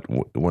 but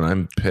when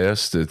I'm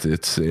pissed, it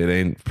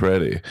ain't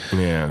pretty.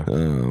 Yeah.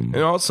 And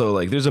also,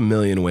 like, there's a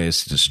million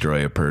ways to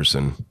destroy a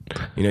person.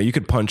 You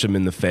could punch them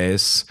in the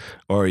face,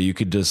 or you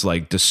could just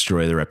like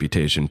destroy their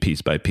reputation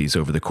piece by piece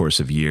over the course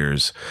of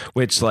years.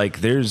 Which,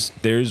 like, there's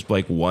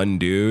like one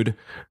dude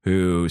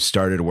who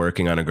started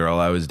working on a girl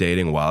I was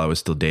dating while I was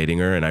still dating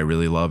her, and I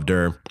really loved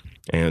her.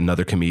 And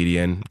another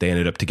comedian. They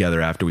ended up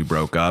together after we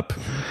broke up,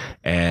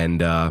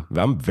 and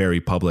I'm very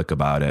public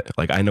about it.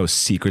 Like, I know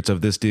secrets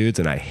of this dude's,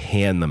 and I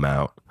hand them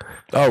out.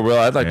 Oh, really?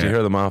 I'd like to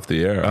hear them off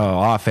the air. Oh,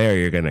 off air,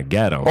 you're gonna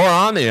get them, or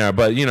on the air.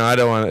 But I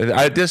don't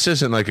want. This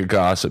isn't like a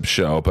gossip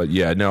show. But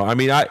yeah, no. I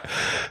mean,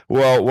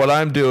 what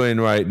I'm doing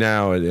right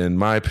now in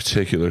my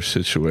particular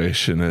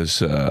situation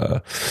is,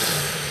 and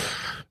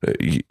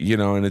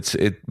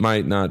it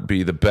might not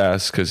be the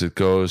best because it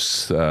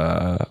goes.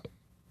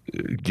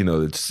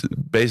 It's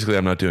basically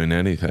I'm not doing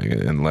anything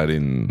and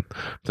letting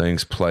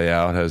things play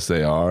out as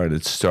they are, and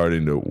it's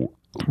starting to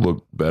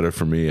look better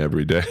for me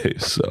every day.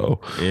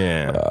 So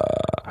yeah,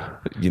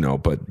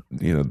 But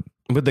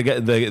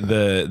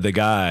the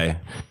guy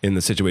in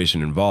the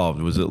situation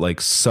involved, was it like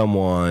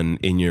someone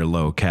in your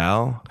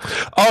locale?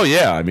 Oh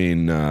yeah, I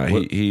mean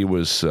he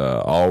was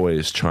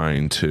always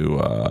trying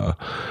to.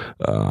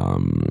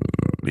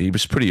 He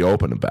was pretty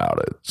open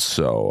about it.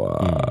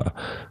 So.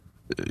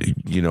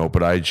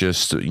 But I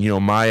just,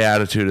 my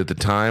attitude at the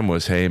time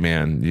was, hey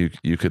man,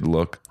 you could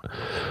look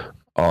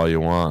all you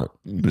want,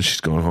 but she's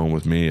going home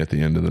with me at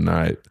the end of the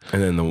night.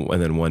 And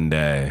then one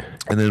day,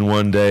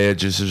 it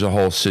just, there's a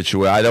whole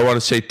situation. I don't want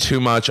to say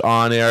too much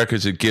on air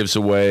because it gives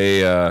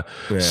away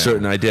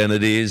certain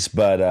identities,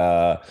 but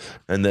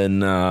and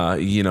then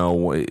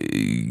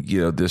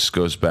this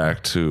goes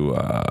back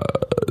to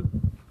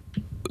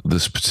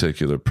this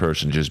particular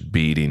person just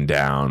beating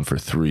down for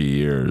 3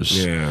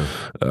 years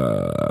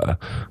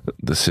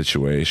the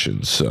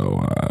situation.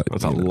 So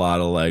that's a lot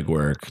of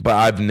legwork. But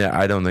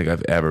I don't think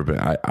I've ever been.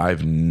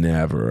 I've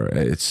never.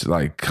 It's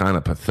like kind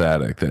of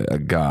pathetic that a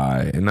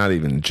guy, and not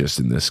even just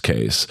in this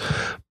case,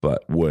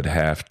 but would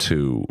have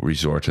to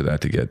resort to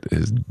that to get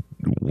his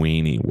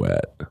weenie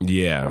wet.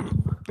 Yeah,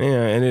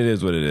 and it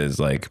is what it is.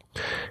 Like,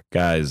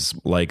 guys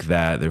like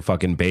that, they're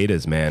fucking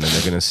betas, man, and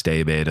they're gonna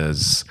stay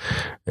betas.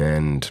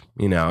 And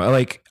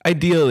like,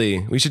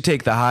 ideally, we should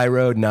take the high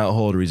road, not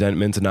hold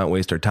resentments, and not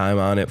waste our time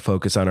on it.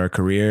 Focus on our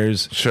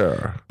careers.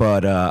 Sure.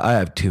 But I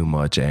have too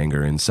much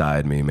anger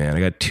inside me, man. I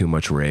got too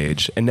much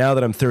rage. And now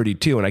that I'm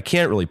 32 and I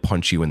can't really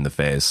punch you in the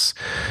face,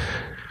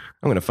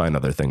 I'm going to find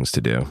other things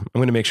to do. I'm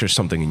going to make sure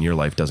something in your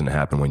life doesn't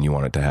happen when you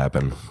want it to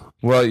happen.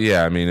 Well,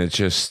 yeah, I mean, it's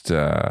just,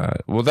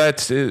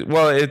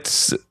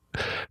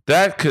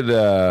 that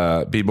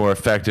could be more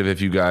effective if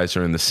you guys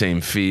are in the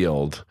same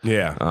field.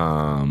 Yeah.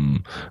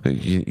 And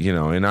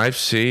I've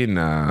seen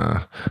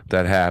that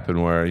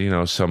happen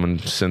where, someone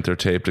sent their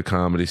tape to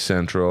Comedy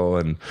Central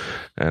and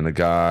a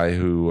guy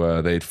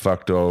who they'd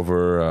fucked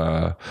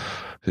over,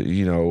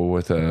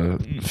 with a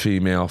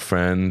female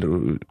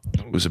friend.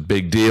 It was a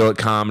big deal at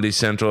Comedy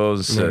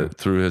Central.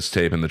 Threw his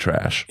tape in the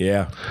trash.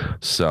 Yeah.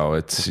 So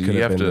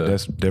you have to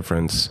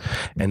difference.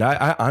 And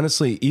I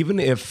honestly, even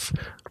if,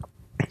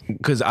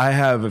 because I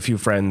have a few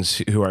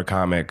friends who are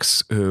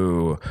comics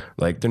who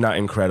they're not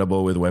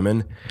incredible with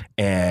women,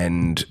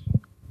 and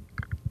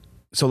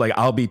so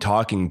I'll be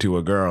talking to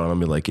a girl and I'll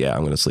be like, yeah,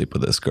 I'm gonna sleep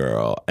with this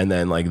girl, and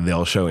then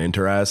they'll show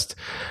interest,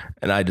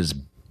 and I just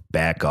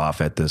back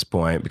off at this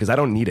point because I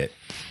don't need it,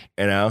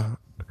 I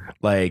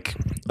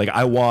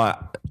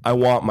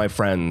want my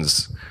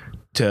friends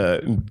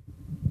to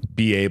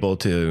be able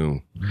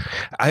to.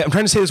 I'm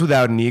trying to say this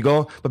without an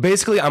ego, but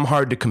basically I'm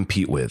hard to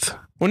compete with.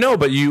 Well, no,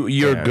 but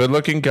you're a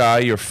good-looking guy.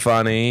 You're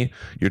funny.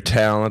 You're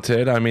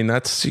talented. I mean,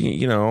 that's,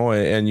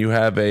 and you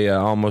have a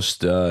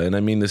almost, and I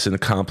mean this in a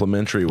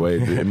complimentary way.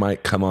 It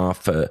might come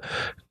off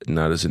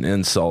not as an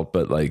insult,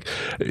 but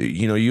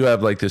you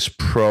have this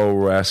pro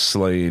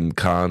wrestling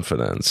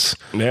confidence.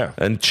 Yeah.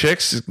 And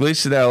chicks, at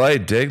least in LA,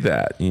 dig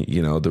that.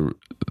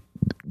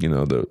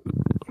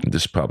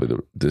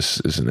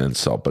 This is an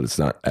insult, but it's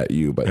not at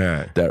you, but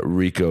that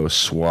Rico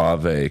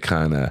Suave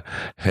kind of,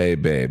 hey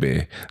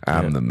baby,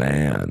 I'm the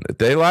man.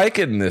 They like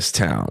it in this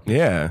town.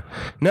 Yeah.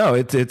 No,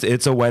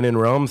 it's a when in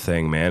Rome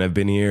thing, man. I've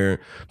been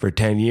here for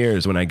 10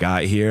 years. When I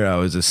got here, I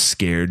was a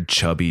scared,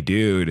 chubby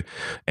dude.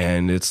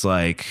 And it's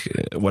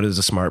what does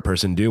a smart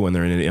person do when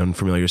they're in an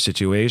unfamiliar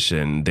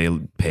situation? They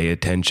pay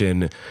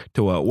attention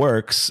to what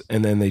works,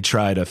 and then they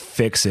try to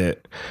fix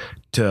it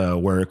to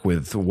work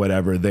with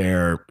whatever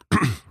their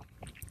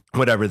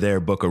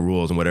book of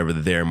rules and whatever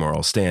their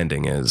moral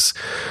standing is.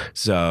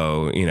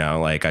 So,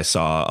 I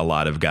saw a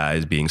lot of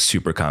guys being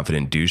super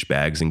confident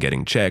douchebags and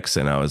getting chicks,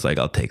 and I was like,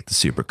 I'll take the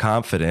super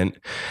confident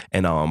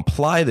and I'll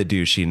imply the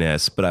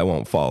douchiness, but I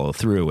won't follow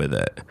through with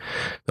it.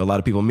 A lot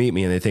of people meet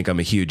me and they think I'm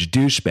a huge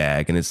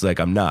douchebag, and it's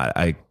I'm not.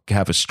 I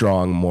have a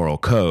strong moral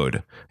code.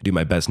 I do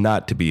my best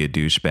not to be a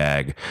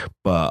douchebag,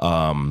 but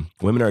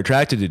women are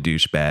attracted to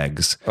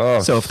douchebags.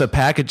 Oh. So if the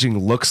packaging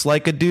looks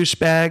like a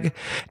douchebag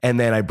and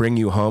then I bring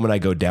you home and I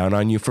go down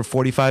on you for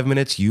 45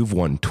 minutes, you've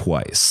won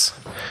twice.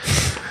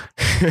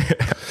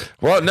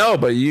 Well, no,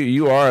 but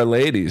you are a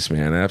ladies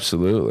man.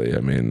 Absolutely.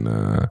 I mean,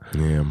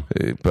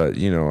 but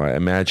I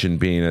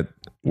imagine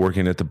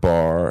working at the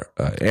bar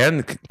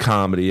and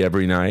comedy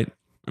every night.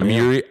 I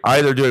mean, you're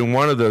either doing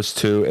one of those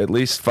two at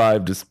least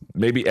 5 to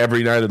maybe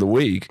every night of the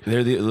week.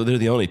 They're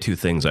the only two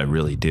things I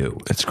really do.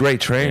 It's great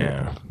training.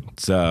 Yeah.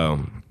 So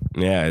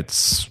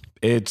it's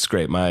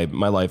great. My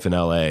life in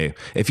LA.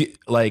 If you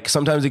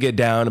sometimes I get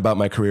down about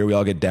my career. We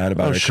all get down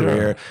about our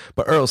career.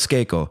 But Earl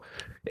Skakel,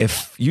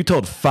 if you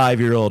told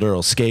 5-year-old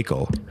Earl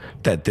Skakel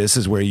that this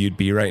is where you'd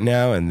be right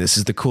now and this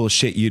is the cool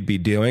shit you'd be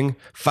doing,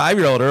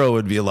 5-year-old Earl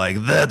would be like,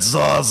 that's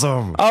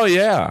awesome. Oh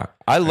yeah.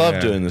 I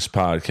love doing this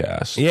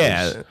podcast.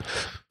 Yeah.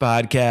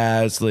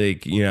 Podcasts,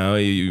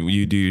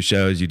 you do your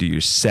shows, you do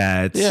your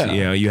sets,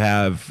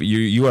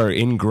 you are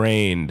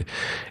ingrained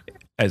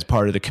as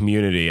part of the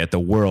community at the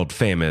world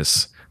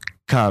famous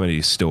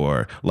Comedy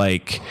Store.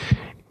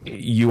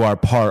 You are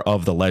part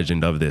of the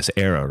legend of this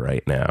era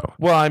right now.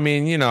 Well, I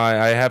mean,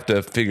 I have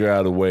to figure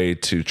out a way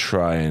to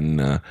try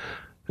and I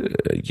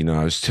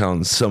was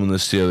telling someone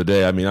this the other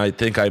day. I mean, I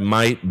think I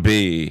might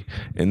be,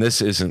 and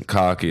this isn't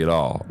cocky at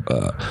all,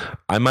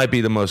 I might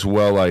be the most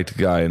well-liked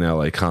guy in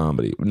LA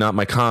comedy. Not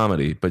my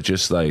comedy, but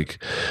just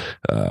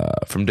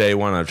from day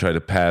one, I've tried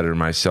to pattern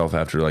myself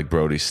after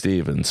Brody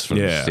Stevens from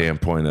the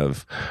standpoint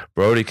of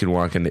Brody can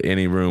walk into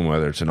any room,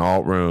 whether it's an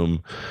alt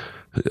room,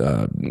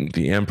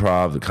 the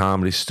Improv, the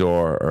Comedy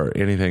Store, or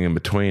anything in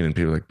between, and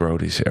people are like,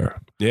 Brody's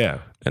here. Yeah.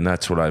 And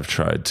that's what I've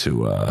tried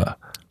to...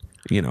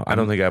 I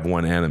don't think I have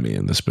one enemy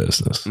in this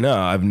business. No,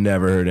 I've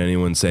never heard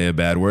anyone say a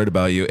bad word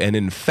about you. And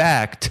in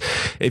fact,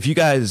 if you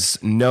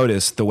guys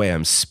notice the way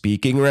I'm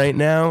speaking right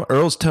now,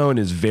 Earl's tone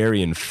is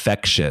very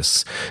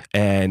infectious.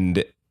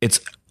 And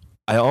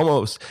you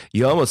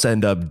almost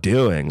end up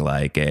doing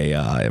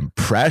a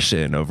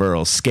impression of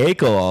Earl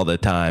Skakel all the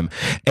time.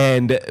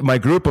 And my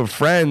group of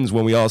friends,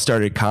 when we all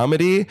started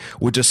comedy,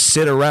 would just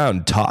sit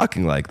around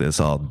talking like this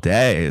all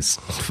day. It's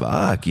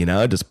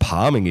just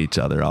palming each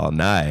other all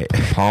night.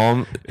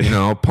 Palming,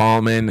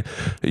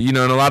 and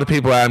a lot of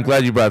people, I'm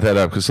glad you brought that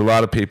up because a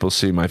lot of people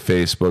see my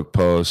Facebook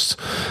posts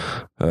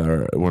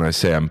when I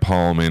say I'm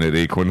palming at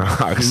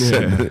Equinox,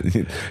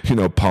 and,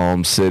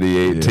 Palm City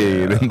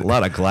 18. A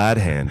lot of glad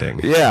handing.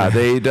 Yeah,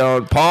 they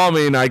don't.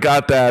 Palming, I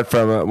got that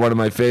from one of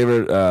my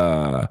favorite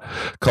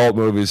cult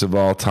movies of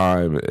all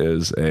time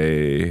is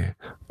a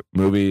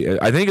movie.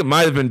 I think it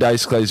might have been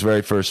Dice Clay's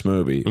very first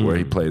movie where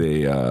he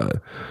played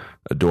a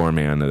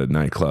doorman at a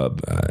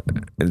nightclub.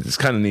 And it's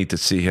kind of neat to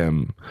see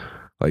him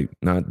like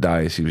not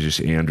Dice. He was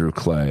just Andrew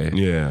Clay.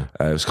 Yeah.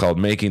 It was called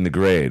Making the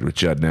Grade with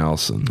Judd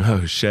Nelson.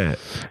 Oh shit!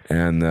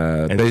 And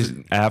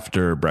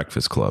after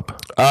Breakfast Club.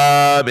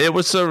 It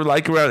was sort of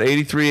like around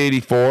 83,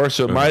 84.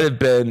 So it might have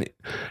been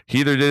he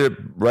either did it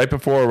right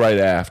before or right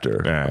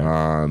after. Right.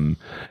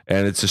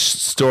 And it's a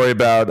story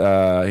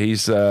about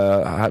he's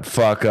a hot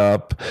fuck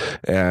up,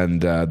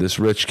 and this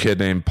rich kid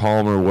named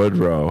Palmer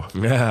Woodrow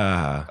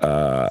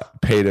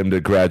paid him to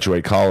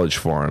graduate college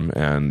for him,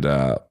 and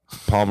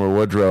Palmer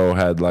Woodrow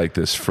had like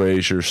this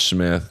Fraser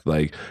Smith,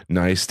 like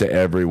nice to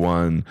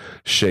everyone,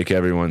 shake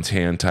everyone's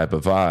hand type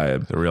of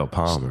vibe. The real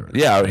Palmer.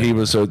 Yeah, he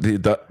was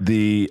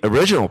the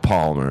original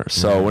Palmer.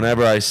 So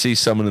whenever I see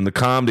someone in the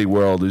comedy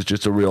world who's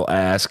just a real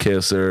ass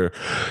kisser,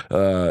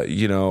 there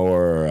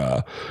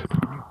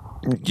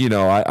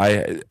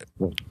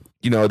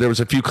was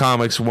a few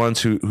comics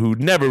once who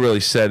never really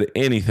said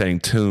anything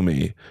to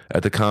me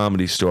at the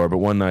Comedy Store, but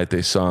one night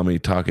they saw me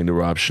talking to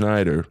Rob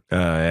Schneider. Oh,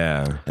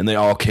 yeah. And they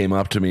all came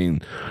up to me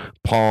and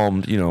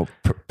palmed,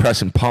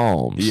 pressing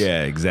palms.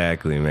 Yeah,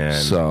 exactly,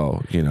 man.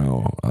 So,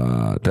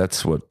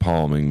 that's what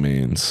palming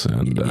means.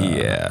 And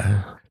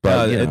yeah.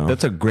 But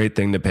that's a great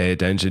thing to pay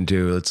attention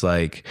to. It's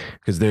like,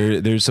 because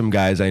there's some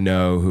guys I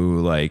know who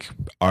like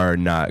are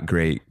not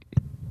great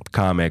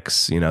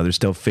comics, they're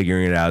still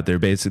figuring it out. They're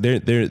basically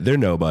they're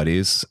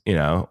nobodies,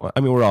 I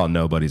mean, we're all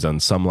nobodies on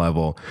some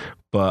level,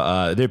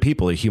 but they're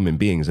people, they're human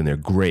beings, and they're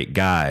great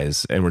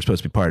guys, and we're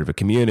supposed to be part of a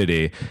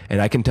community,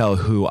 and I can tell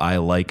who I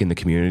like in the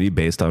community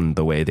based on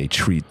the way they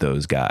treat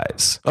those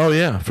guys. Oh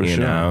yeah, for you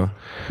sure. know?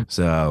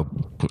 So,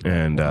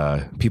 and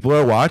people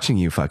are watching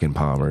you, fucking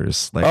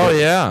Palmers. Like, oh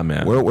yeah,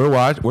 man.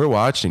 We're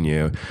watching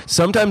you.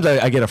 Sometimes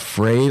I get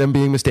afraid I'm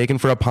being mistaken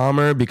for a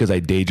Palmer because I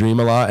daydream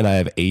a lot and I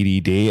have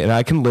ADD, and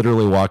I can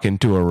literally walk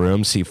into a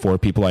room, see 4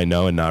 people I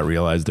know, and not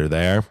realize they're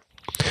there.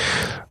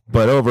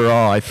 But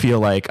overall, I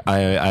feel like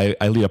I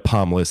lead a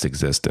palmless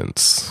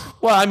existence.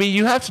 Well, I mean,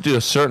 you have to do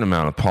a certain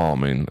amount of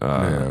palming.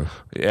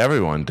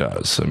 Everyone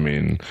does. I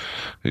mean,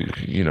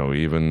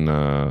 even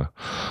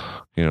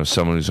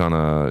someone who's on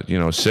a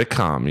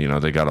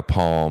sitcom, they got to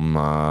palm,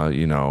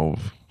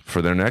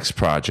 for their next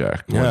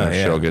project when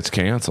their show gets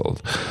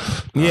canceled.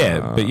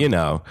 Yeah, but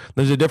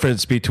there's a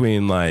difference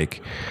between like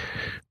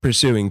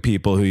pursuing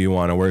people who you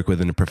want to work with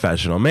in a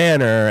professional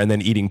manner and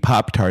then eating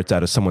Pop-Tarts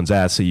out of someone's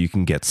ass so you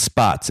can get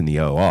spots in the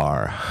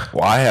OR.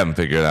 Well, I haven't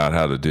figured out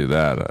how to do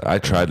that. I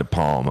tried to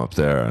palm up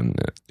there, and,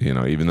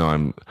 even though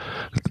I'm,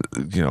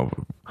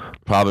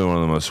 probably one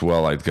of the most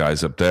well-liked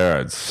guys up there,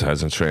 it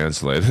hasn't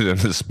translated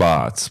into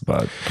spots,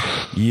 but...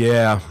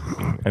 Yeah.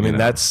 I mean,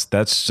 that's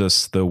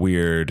just the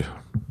weird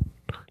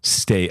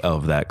state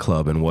of that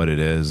club and what it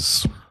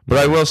is. But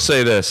I will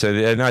say this,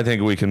 and I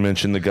think we can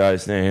mention the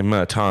guy's name,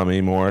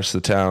 Tommy Morris, the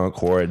talent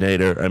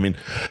coordinator. I mean,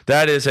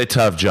 that is a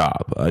tough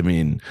job. I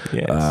mean...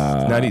 Yeah,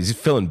 it's not easy. He's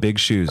filling big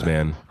shoes,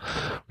 man.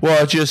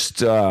 Well,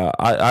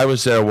 I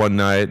was there one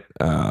night,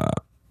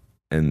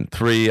 and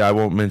 3, I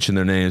won't mention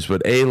their names,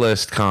 but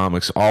A-list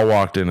comics all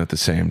walked in at the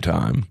same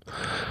time.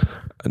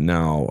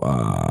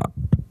 Now...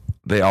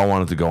 they all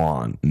wanted to go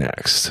on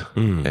next,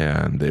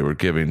 and they were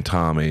giving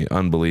Tommy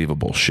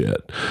unbelievable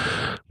shit.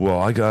 Well,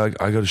 I got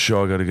a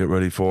show I got to get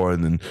ready for,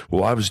 and then,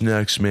 I was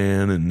next,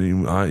 man,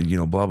 and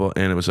blah blah.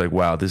 And it was like,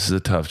 wow, this is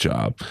a tough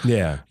job.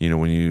 Yeah,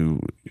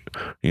 when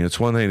it's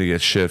one thing to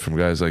get shit from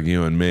guys like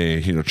you and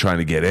me, trying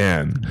to get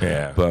in.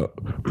 Yeah, but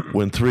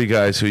when 3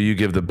 guys who you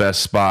give the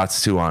best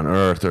spots to on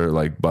earth are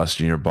like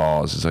busting your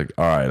balls, it's like,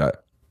 all right,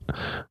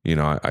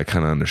 I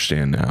kind of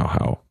understand now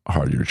how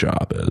hard your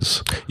job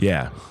is.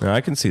 Yeah, I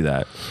can see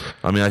that.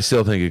 I mean, I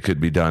still think it could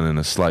be done in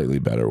a slightly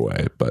better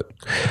way, but...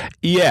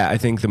 Yeah, I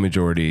think the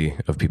majority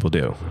of people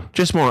do.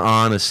 Just more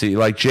honesty.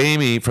 Like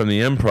Jamie from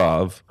the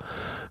Improv,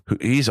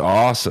 he's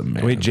awesome,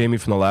 man. Wait, Jamie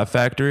from the Laugh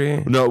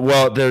Factory? No,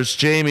 well, there's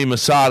Jamie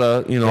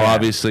Masada,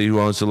 obviously, who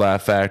owns the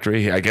Laugh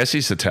Factory. I guess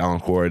he's the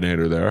talent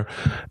coordinator there.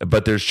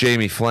 But there's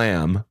Jamie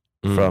Flam,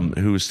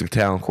 who's the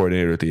talent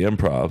coordinator at the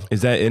Improv.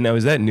 Is that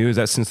new? Is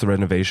that since the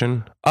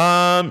renovation?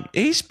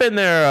 He's been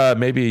there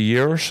maybe a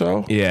year or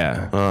so.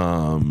 Yeah.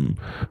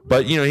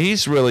 But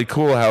he's really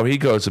cool how he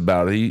goes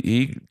about it.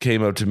 He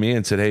came up to me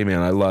and said, "Hey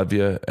man, I love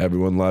you.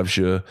 Everyone loves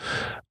you.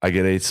 I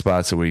get 8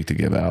 spots a week to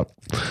give out."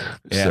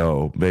 Yeah.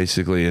 So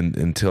basically,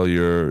 until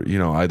you're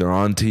either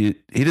on TV.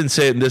 He didn't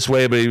say it in this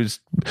way, but he was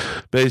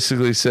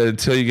basically said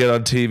until you get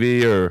on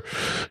TV or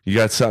you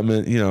got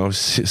something,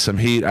 some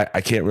heat. I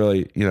can't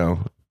really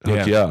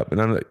hook you up.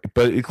 And I'm like,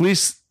 but at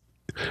least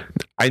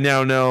I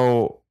now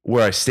know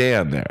where I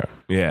stand there.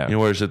 Yeah.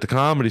 Whereas at the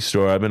Comedy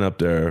Store, I've been up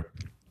there,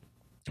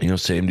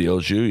 same deal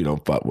as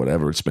you, but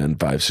whatever, it's been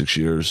 5-6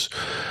 years,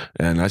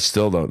 and I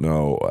still don't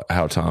know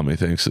how Tommy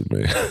thinks of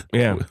me.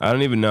 Yeah. I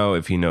don't even know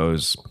if he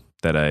knows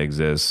that I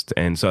exist.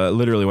 And so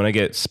literally when I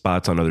get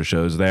spots on other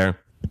shows there,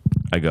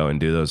 I go and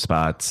do those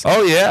spots.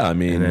 Oh yeah, I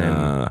mean,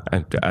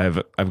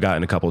 I've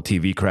gotten a couple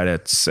TV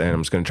credits, and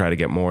I'm just going to try to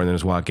get more, and then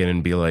just walk in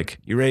and be like,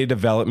 "You ready to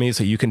develop me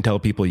so you can tell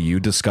people you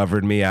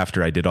discovered me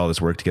after I did all this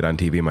work to get on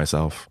TV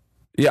myself?"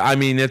 Yeah, I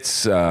mean,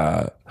 it's.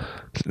 I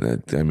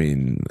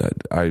mean,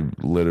 I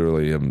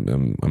literally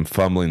I'm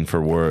fumbling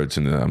for words,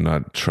 and I'm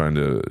not trying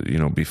to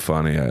be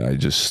funny. I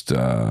just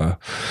like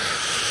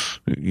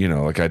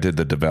I did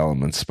the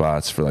development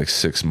spots for like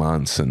 6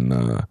 months, and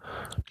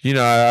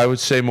I would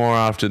say more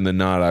often than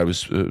not I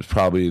was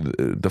probably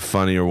the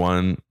funnier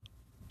one,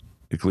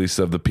 at least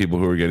of the people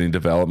who were getting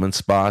development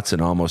spots,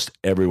 and almost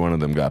every one of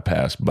them got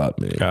passed but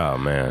me. Oh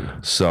man!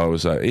 So it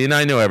was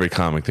I know every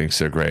comic thinks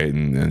they're great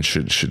and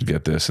should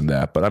get this and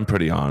that, but I'm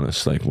pretty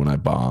honest. Like when I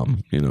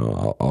bomb,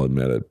 I'll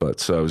admit it. But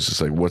so I was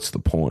just like, what's the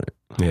point?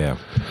 Yeah.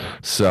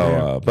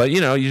 So, but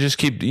you just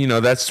keep,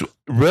 that's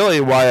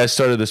really why I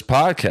started this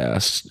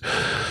podcast,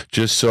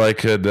 just so I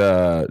could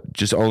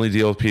just only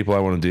deal with people I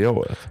want to deal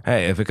with.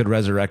 Hey, if it could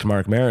resurrect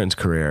Marc Maron's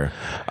career.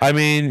 I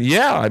mean,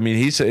 yeah. I mean,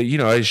 he's,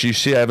 as you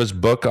see, I have his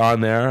book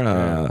on there.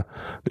 A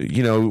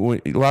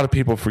lot of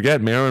people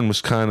forget Maron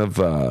was kind of,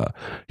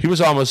 he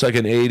was almost like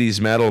an 80s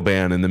metal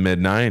band in the mid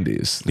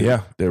 90s.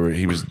 Yeah.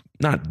 He was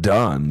not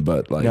done,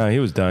 but like. No, he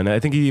was done. I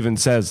think he even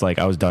says like,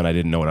 I was done. I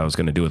didn't know what I was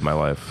going to do with my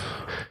life.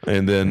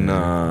 And then,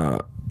 bam,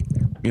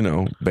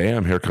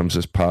 here comes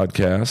this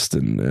podcast,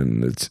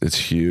 and it's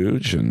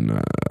huge,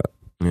 and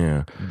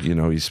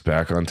he's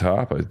back on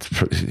top.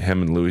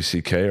 Him and Louis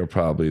C.K. are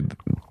probably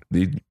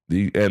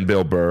and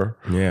Bill Burr,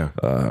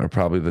 are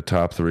probably the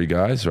top 3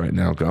 guys right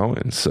now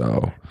going.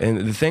 So, and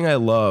the thing I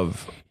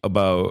love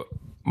about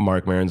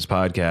Marc Maron's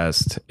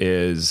podcast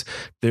is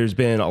there's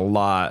been a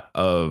lot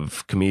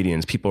of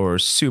comedians, people who are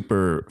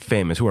super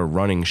famous, who are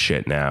running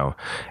shit now,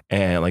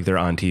 and like they're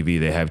on TV,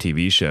 they have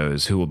TV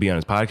shows, who will be on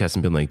his podcast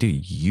and be like,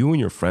 dude, you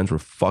and your friends were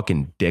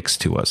fucking dicks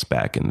to us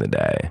back in the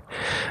day.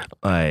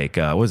 Like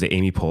what was it,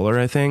 Amy Poehler,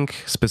 I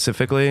think,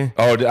 specifically?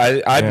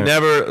 I've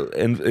never,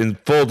 in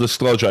full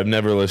disclosure, I've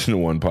never listened to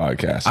one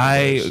podcast.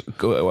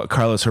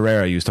 Carlos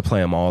Herrera used to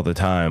play him all the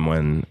time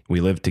when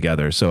we lived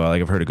together, so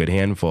I've heard a good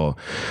handful.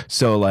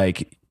 So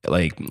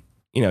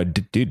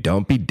dude,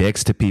 don't be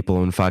dicks to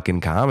people in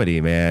fucking comedy,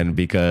 man,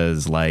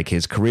 because like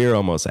his career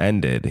almost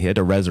ended. He had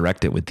to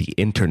resurrect it with the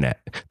internet,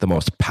 the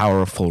most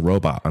powerful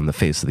robot on the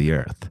face of the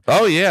earth.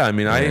 Oh yeah. I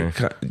mean,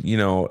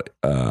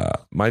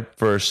 my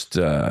first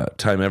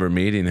time ever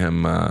meeting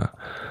him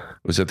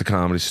was at the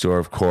Comedy Store,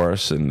 of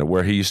course, and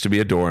where he used to be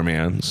a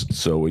doorman.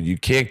 So you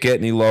can't get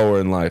any lower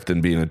in life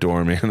than being a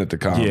doorman at the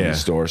Comedy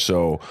Store.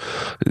 So,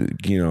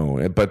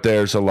 but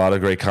there's a lot of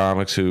great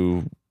comics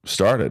who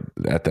started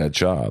at that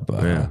job.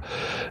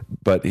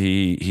 But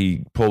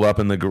he pulled up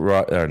in the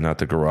garage, or not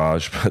the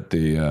garage, but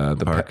the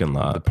parking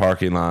lot. The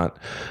parking lot.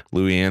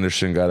 Louis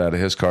Anderson got out of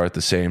his car at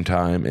the same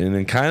time, and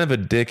in kind of a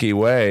dicky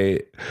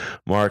way,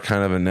 Mark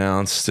kind of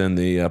announced in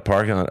the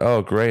parking lot,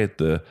 "Oh, great,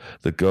 the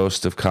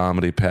ghost of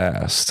comedy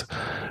passed,"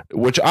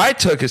 which I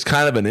took as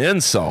kind of an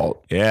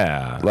insult.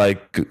 Yeah,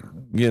 like.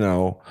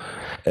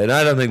 And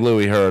I don't think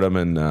Louis heard him.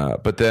 And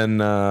but then,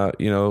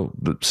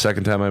 the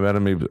second time I met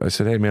him, I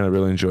said, "Hey, man, I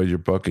really enjoyed your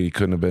book. He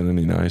couldn't have been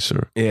any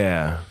nicer."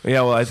 Yeah.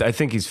 Well, I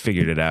think he's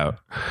figured it out.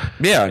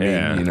 Yeah,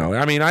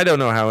 I mean, I don't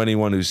know how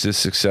anyone who's this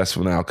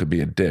successful now could be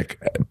a dick,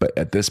 but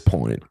at this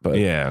point. But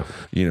I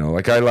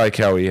like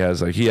how he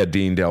had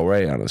Dean Del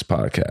Rey on his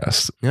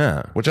podcast.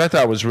 Yeah, which I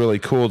thought was really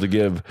cool to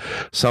give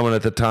someone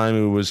at the time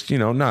who was,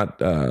 not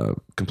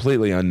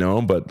completely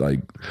unknown, but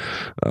like.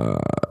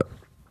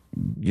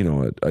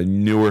 A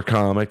newer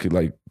comic,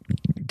 like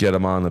get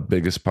him on the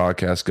biggest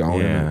podcast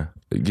going. Yeah.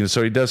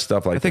 So he does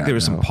stuff like that. I think there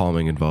was some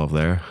palming involved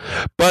there.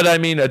 But I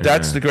mean,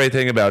 that's the great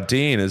thing about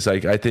Dean is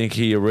like, I think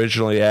he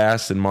originally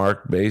asked, and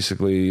Mark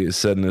basically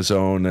said in his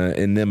own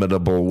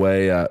inimitable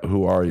way,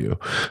 "Who are you?"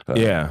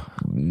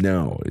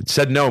 No, it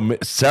said no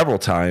several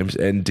times,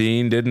 and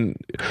Dean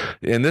didn't.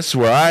 And this is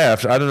where I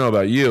don't know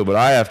about you, but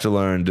I have to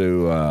learn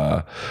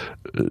to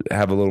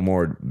have a little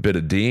more bit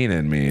of Dean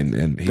in me,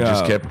 and he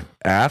just kept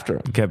after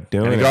him, kept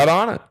doing it. He got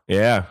on it.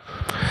 Yeah.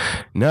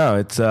 No,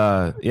 it's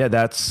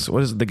that's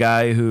what is it, the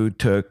guy who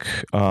took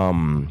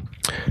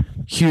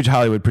huge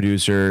Hollywood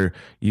producer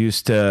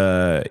used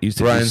to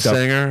Bryan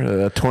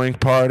Singer, Twink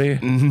Party.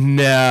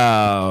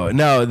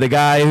 No, the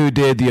guy who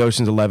did the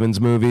Ocean's 11's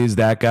movies,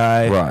 that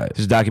guy. Right.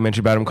 There's a documentary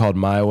about him called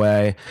My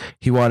Way.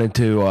 He wanted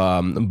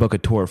to book a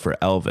tour for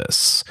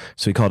Elvis,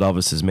 so he called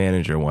Elvis's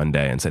manager one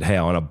day and said, "Hey,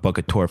 I want to book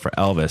a tour for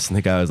Elvis." And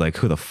the guy was like,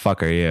 "Who the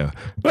fuck are you?"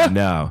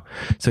 No.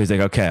 So he's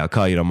like, "Okay, I'll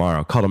call you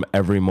tomorrow." Called him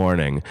every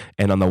morning,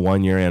 and on the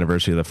 1-year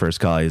anniversary of the first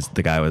call,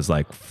 the guy was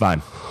like,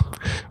 "Fine,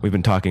 we've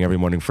been talking every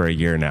morning for a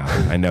year now.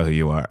 I know who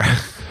you are."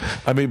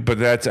 I mean, but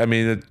you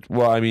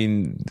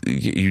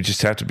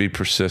just have to be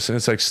persistent.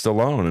 It's like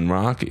Stallone and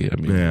Rocky. I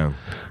mean,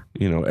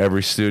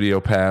 every studio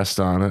passed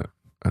on it.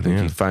 I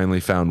think he finally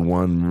found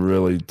one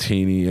really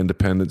teeny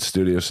independent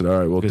studio. Said, "All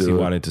right, we'll do it." Because he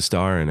wanted to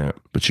star in it.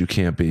 But you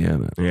can't be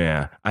in it.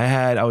 Yeah.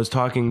 I was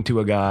talking to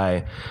a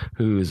guy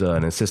who's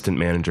an assistant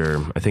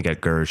manager, I think at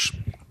Gersh.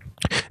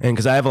 And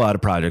because I have a lot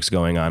of projects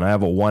going on, I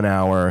have a 1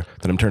 hour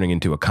that I'm turning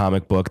into a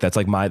comic book. That's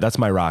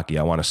my Rocky.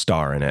 I want to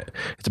star in it.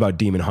 It's about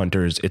demon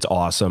hunters. It's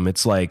awesome.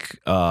 It's like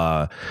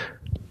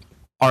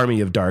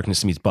Army of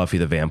Darkness meets Buffy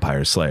the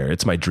Vampire Slayer.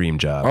 It's my dream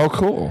job. Oh,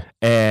 cool.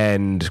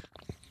 And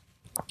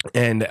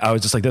And I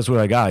was just like, that's what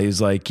I got.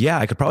 He's like, yeah,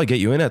 I could probably get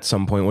you in at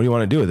some point. What do you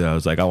want to do with it? I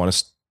was like, I want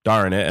to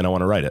star in it and I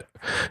want to write it.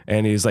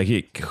 And he's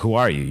like, who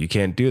are you? You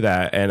can't do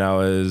that. And I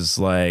was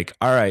like,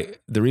 all right,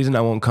 the reason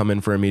I won't come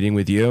in for a meeting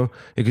with you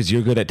is because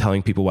you're good at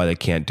telling people why they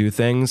can't do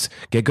things.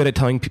 Get good at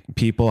telling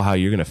people how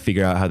you're going to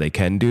figure out how they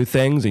can do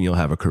things and you'll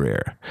have a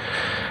career.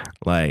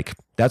 Like,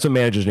 that's what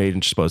managers and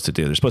agents are supposed to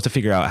do. They're supposed to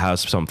figure out how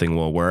something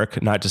will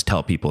work, not just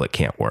tell people it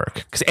can't work.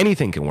 Because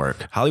anything can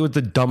work. Hollywood's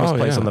the dumbest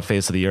place on the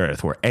face of the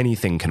earth where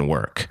anything can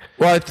work.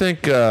 Well, I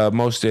think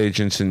most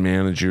agents and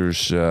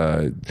managers,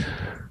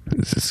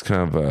 it's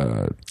kind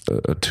of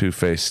a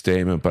two-faced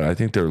statement, but I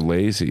think they're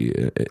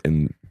lazy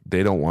and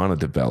they don't want to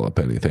develop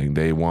anything.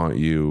 They want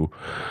you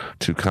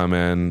to come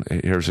in,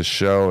 here's a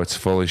show, it's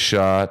fully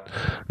shot,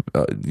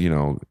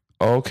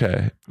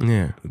 okay.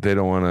 Yeah. They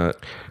don't want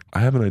to... I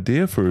have an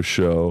idea for a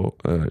show.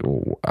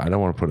 I don't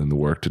want to put in the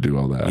work to do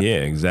all that. Yeah,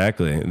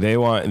 exactly. They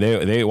want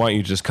you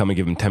to just come and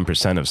give them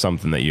 10% of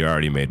something that you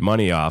already made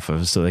money off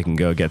of, so they can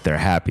go get their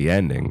happy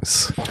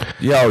endings.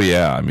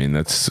 Yeah, I mean,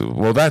 that's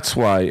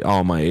why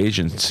all my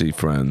agency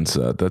friends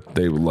that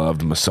they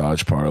loved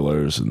massage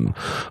parlors and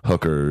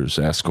hookers,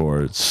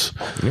 escorts.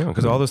 Yeah,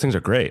 because all those things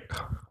are great.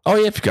 Oh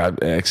yeah, if you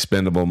got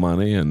expendable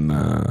money, and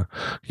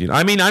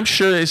I mean, I'm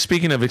sure.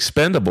 Speaking of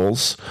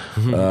expendables.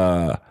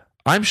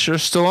 I'm sure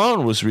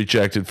Stallone was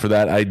rejected for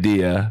that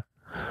idea.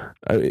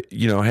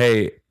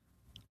 Hey,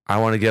 I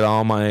want to get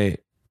all my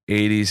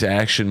 80s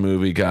action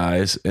movie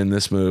guys in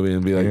this movie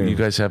and be like, you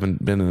guys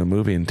haven't been in a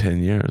movie in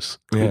 10 years.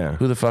 Yeah.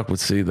 Who the fuck would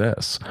see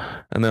this?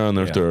 And they're on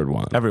their third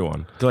one.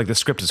 Everyone. They're like, the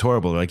script is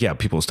horrible. They're like, yeah,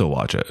 people still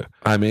watch it.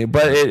 I mean,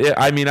 but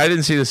I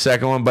didn't see the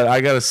second one, but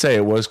I got to say,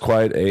 it was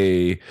quite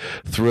a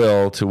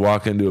thrill to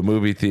walk into a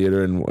movie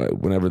theater and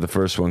whenever the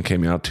first one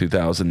came out,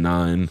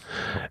 2009,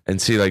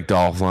 and see like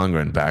Dolph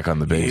Lundgren back on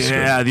the big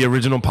screen. Yeah, the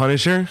original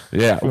Punisher.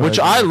 Yeah, which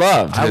I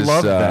loved. I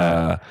loved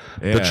that.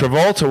 The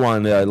Travolta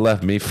one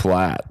left me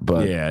flat,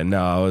 but yeah,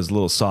 no, I was a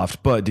little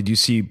soft. But did you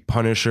see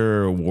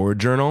Punisher War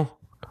Journal?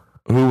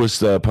 Who was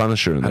the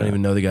Punisher in that? I don't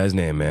even know the guy's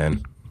name,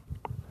 man.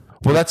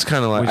 Well, that's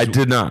kind of like... I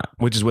did not.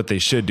 Which is what they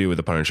should do with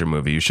the Punisher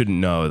movie. You shouldn't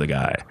know the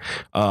guy.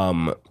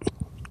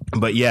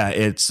 But yeah,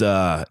 it's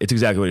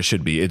exactly what it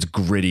should be. It's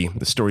gritty.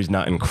 The story's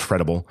not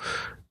incredible.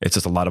 It's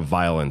just a lot of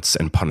violence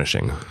and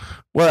punishing.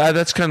 Well,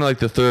 that's kind of like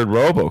the third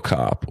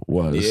RoboCop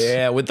was.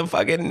 Yeah, with the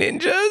fucking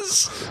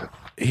ninjas.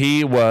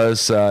 He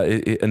was...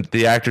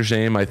 the actor's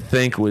name, I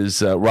think,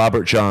 was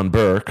Robert John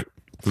Burke,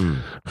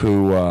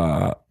 who...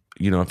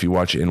 if you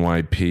watch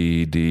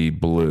NYPD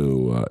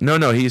Blue,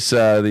 he's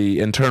the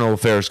internal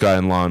affairs guy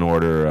in Law and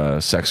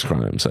Order, Sex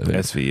Crimes. I think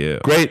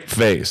SVU. Great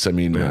face. I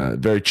mean,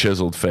 very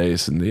chiseled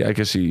face, and I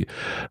guess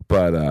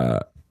but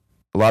a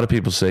lot of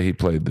people say he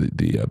played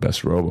the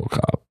best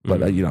RoboCop.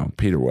 But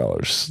Peter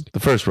Weller's the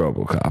first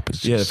RoboCop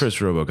is the first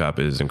RoboCop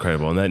is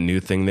incredible, and that new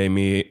thing they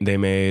made.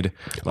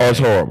 It's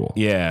horrible.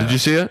 Yeah, did you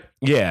see it?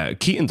 Yeah,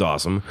 Keaton's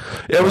awesome.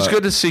 Yeah, it was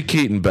good to see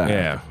Keaton back.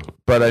 Yeah,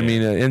 but I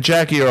mean, and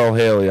Jackie Earle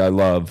Haley, I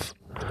love.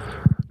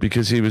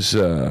 Because he was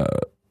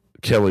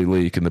Kelly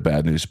Leak in the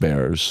Bad News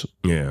Bears.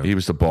 Yeah. He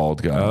was the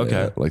bald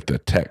guy, like the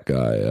tech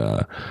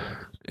guy.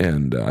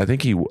 And I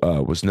think he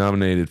was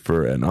nominated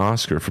for an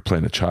Oscar for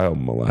playing a child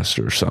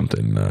molester or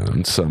something.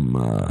 And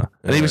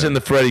he was in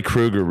the Freddy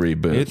Krueger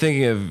reboot. You're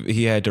thinking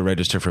he had to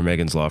register for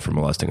Megan's Law for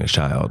molesting a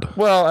child.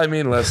 Well, I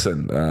mean,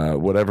 listen,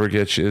 whatever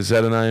gets you. Is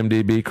that an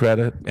IMDb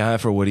credit?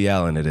 For Woody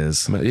Allen it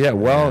is.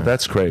 Yeah,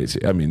 that's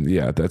crazy. I mean,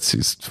 that's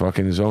he's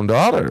fucking his own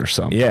daughter or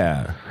something.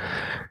 Yeah.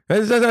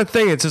 That's that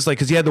thing. It's just like,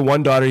 because he had the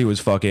one daughter he was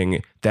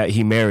fucking that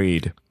he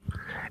married,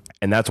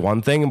 and that's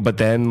one thing. But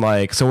then,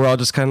 so we're all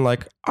just kind of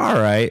like, all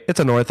right, it's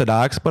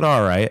unorthodox, but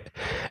all right.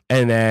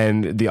 And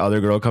then the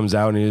other girl comes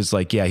out and is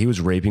like, yeah, he was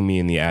raping me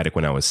in the attic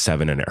when I was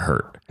 7 and it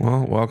hurt.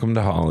 Well, welcome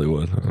to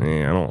Hollywood.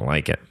 Yeah, I don't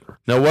like it.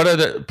 Now, what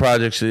other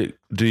projects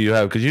do you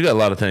have? Because you got a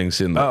lot of things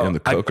in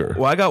the cooker.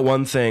 I got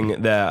one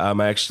thing that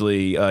I'm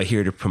actually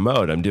here to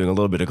promote. I'm doing a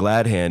little bit of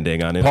glad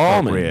handing on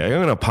Inappropriate. I'm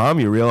going to palm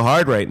you real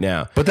hard right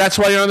now. But that's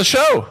why you're on the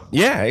show.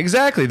 Yeah,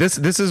 exactly. This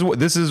is why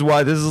this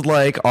is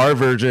like our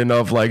version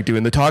of like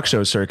doing the talk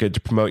show circuit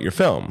to promote your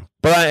film.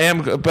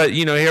 But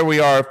here we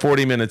are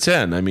 40 minutes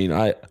in. I mean,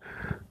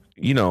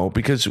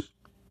 because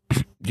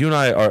you and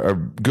I are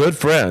good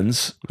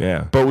friends,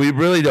 but we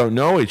really don't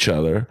know each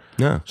other.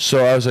 Yeah.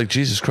 So I was like,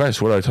 Jesus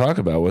Christ, what do I talk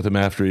about with him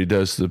after he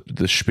does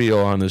the spiel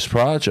on this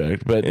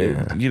project? But,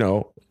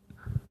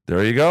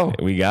 there you go.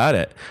 We got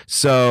it.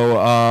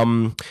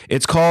 So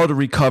it's called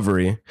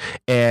Recovery,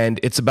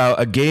 and it's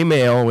about a gay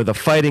male with a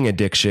fighting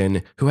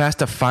addiction who has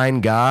to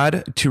find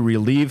God to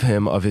relieve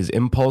him of his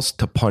impulse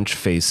to punch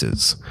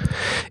faces.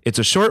 It's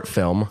a short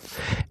film,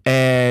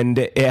 and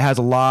it has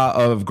a lot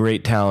of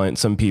great talent.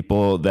 Some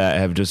people that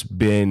have just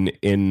been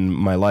in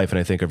my life and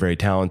I think are very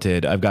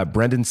talented. I've got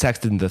Brendan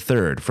Sexton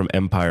III from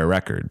Empire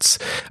Records.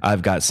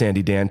 I've got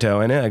Sandy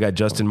Danto in it. I got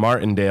Justin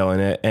Martindale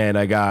in it, and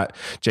I got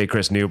J.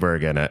 Chris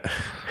Newberg in it.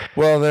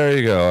 Well, there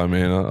you go. I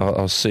mean,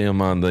 I'll see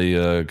him on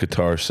the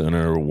Guitar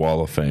Center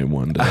Wall of Fame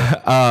one day.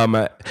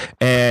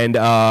 And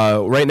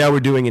right now we're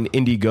doing an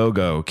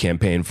Indiegogo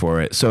campaign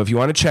for it. So if you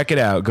want to check it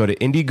out, go to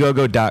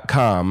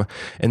Indiegogo.com,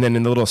 and then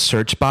in the little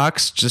search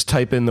box, just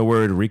type in the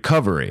word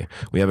recovery.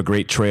 We have a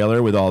great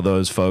trailer with all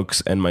those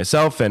folks and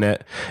myself in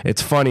it.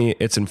 It's funny,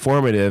 it's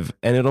informative,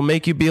 and it'll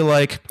make you be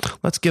like,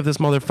 let's give this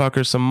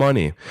motherfucker some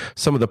money.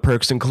 Some of the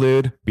perks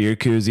include beer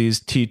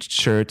koozies,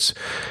 t-shirts,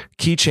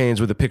 keychains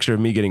with a picture of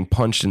me getting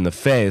punched in the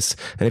face,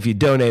 and if you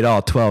donate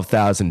all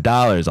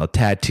 $12,000, I'll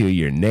tattoo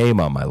your name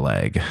on my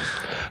leg.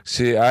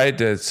 See, I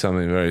did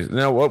something very...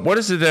 Now, what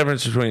is the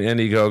difference between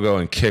Indiegogo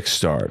and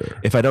Kickstarter?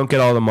 If I don't get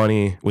all the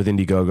money with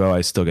Indiegogo,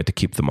 I still get to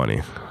keep the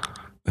money.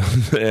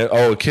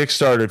 Oh,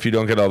 Kickstarter, if you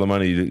don't get all the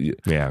money...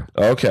 Yeah.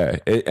 Okay.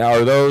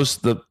 Are those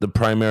the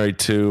primary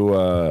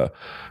two...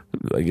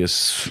 I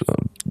guess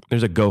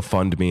there's a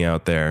GoFundMe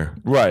out there.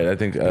 Right. I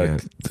think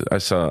I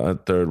saw a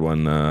third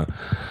one. Well,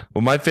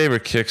 my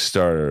favorite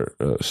Kickstarter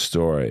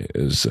story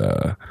is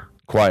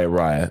Quiet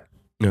Riot.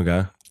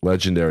 Okay.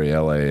 Legendary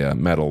LA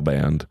metal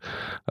band.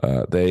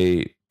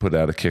 They put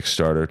out a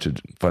Kickstarter to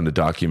fund a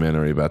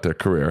documentary about their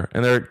career.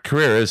 And their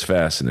career is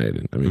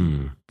fascinating. I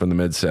mean, from the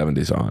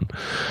mid-'70s on.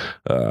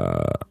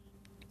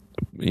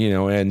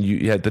 And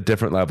you had the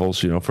different levels.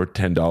 For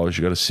 $10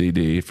 you got a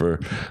CD, for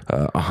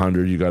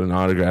 $100 you got an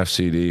autographed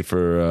CD,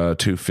 for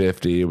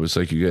 $250 it was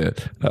like you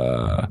get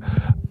a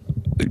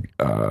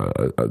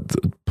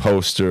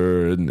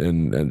poster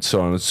and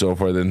so on and so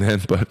forth. And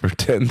then, but for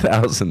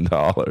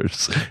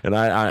 $10,000, and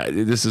I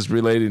this is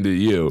relating to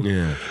you.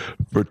 Yeah.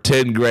 For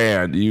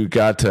 $10,000 you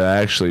got to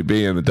actually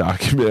be in the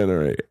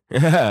documentary.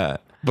 Yeah.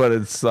 But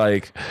it's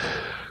like.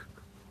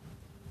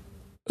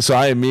 So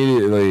I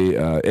immediately,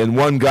 and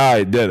one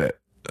guy did it.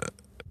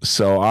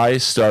 So I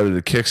started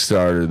a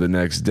Kickstarter the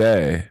next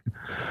day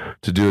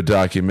to do a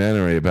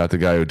documentary about the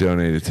guy who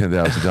donated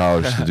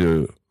 $10,000 to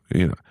do,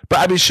 But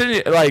I mean,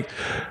 shouldn't you, like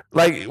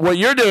what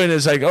you're doing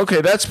is like,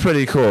 okay, that's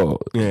pretty cool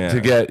to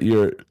get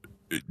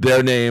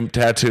their name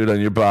tattooed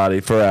on your body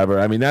forever.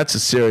 I mean, that's a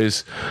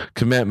serious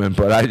commitment.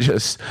 But I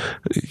just,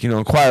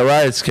 in Quiet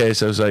Riot's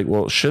case, I was like,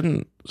 well,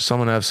 shouldn't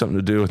someone have something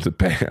to do with the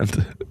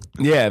band?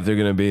 Yeah, if they're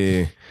gonna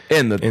be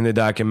in the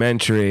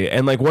documentary.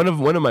 And like one of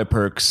my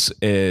perks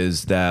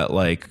is that,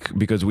 like,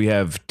 because we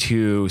have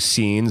two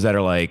scenes that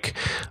are like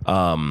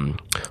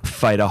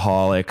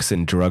fightaholics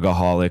and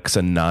drugaholics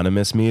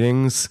anonymous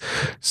meetings.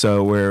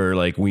 So we're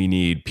like, we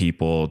need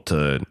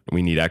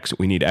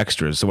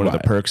extras. So one of the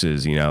perks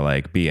is,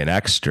 like, be an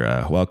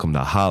extra. Welcome to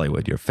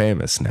Hollywood. You're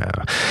famous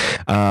now.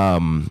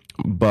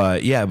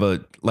 But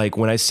like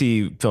when I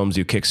see films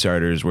do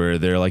Kickstarters where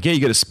they're like, yeah, you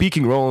get a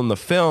speaking role in the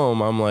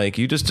film, I'm like,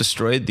 you just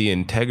destroyed the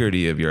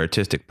integrity of your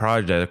artistic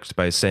project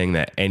by saying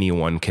that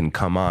anyone can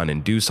come on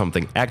and do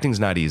something. Acting's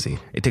not easy.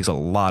 It takes a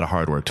lot of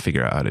hard work to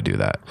figure out how to do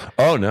that.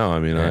 Oh no, I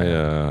mean,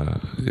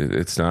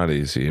 it's not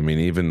easy. I mean,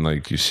 even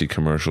like you see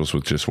commercials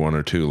with just one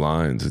or two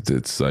lines,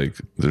 it's like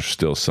there's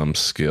still some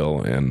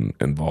skill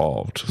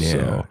involved. Yeah.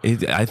 So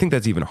I think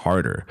that's even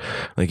harder.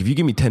 Like if you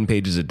give me 10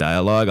 pages of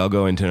dialogue, I'll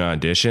go into an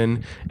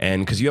audition,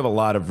 and because you have a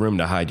lot of room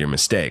to hide your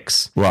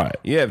mistakes. Right.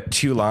 You have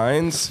 2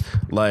 lines,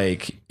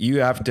 like you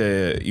have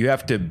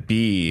to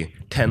be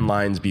 10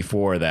 lines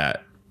before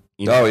that.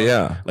 Oh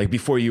yeah. Like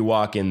before you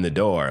walk in the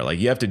door, like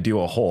you have to do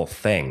a whole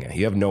thing.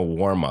 You have no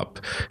warm up.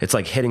 It's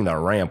like hitting the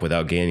ramp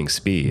without gaining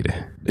speed.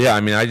 Yeah,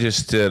 I mean, I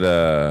just did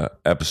a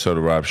episode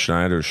of Rob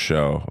Schneider's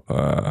show,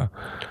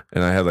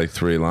 and I had like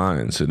 3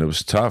 lines, and it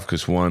was tough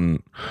because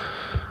one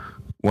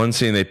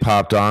scene they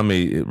popped on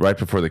me right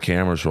before the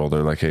cameras rolled.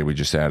 They're like, hey, we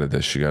just added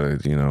this. You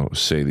got to,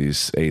 say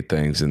these 8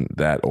 things in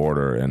that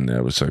order. And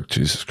it was like,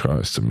 Jesus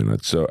Christ. I mean,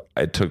 so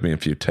it took me a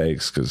few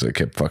takes because I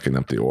kept fucking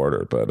up the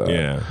order. But,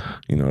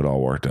 it all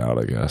worked out,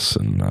 I guess.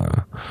 And,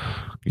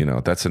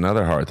 that's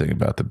another hard thing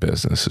about the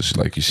business is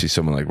like you see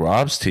someone like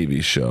Rob's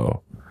TV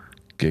show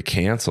get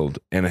canceled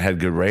and it had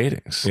good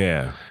ratings.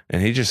 Yeah.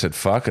 And he just said,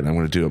 fuck it, I'm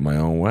going to do it my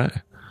own way.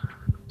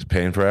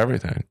 Paying for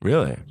everything.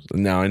 Really?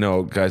 Now I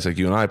know guys like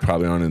you and I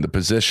probably aren't in the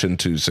position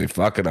to say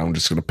fuck it, I'm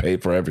just going to pay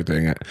for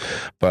everything,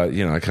 but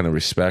I kind of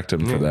respect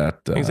him for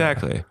that.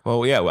 Exactly.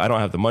 Well, yeah, I don't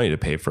have the money to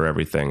pay for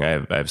everything.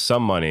 I have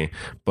some money,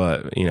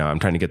 but I'm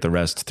trying to get the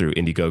rest through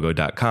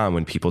Indiegogo.com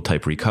when people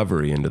type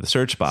recovery into the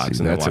search box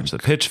and then watch the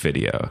pitch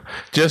video.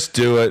 Just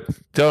do it.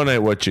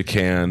 Donate what you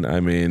can. I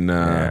mean,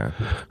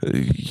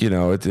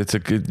 it's a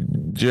good.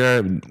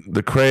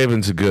 The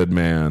Craven's a good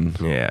man.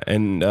 Yeah,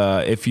 and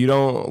if you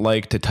don't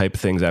like to type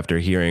things after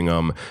hearing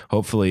them,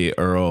 hopefully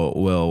Earl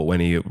will, when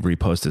he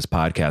reposts this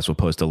podcast, will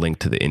post a link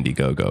to the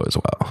Indiegogo as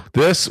well.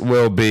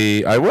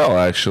 I will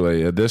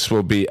actually. This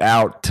will be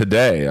out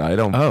today. I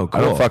don't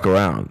fuck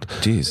around.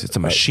 Jeez, it's a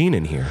machine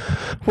in here.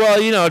 Well,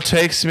 it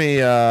takes me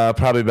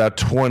probably about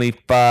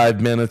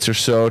 25 minutes or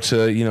so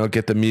to,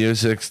 get the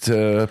music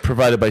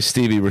provided by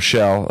Stevie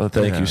Rochelle.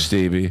 Thank you,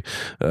 Stevie.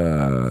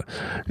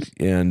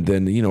 And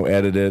then,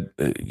 edit it.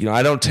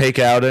 I don't take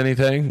out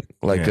anything.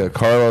 Like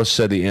Carlos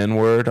said the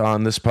N-word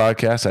on this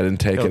podcast. I didn't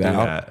take it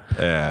out.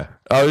 Yeah.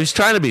 Oh, he's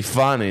trying to be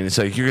funny. And it's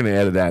like, you're going to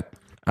edit that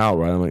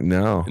outright. I'm like,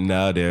 no.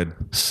 No, dude.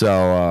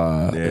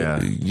 So,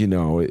 you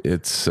know,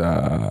 it's,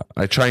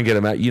 I try and get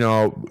them out, you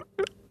know,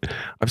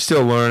 I'm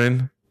still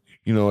learning,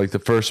 you know, like the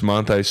first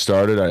month I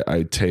started,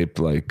 I taped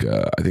like,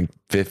 I think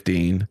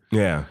 15.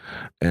 Yeah.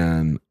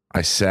 And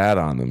I sat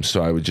on them.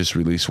 So I would just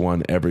release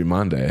one every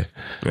Monday.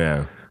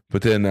 Yeah.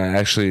 But then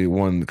actually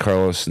one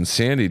Carlos and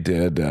Sandy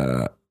did,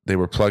 they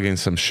were plugging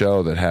some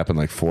show that happened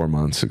like 4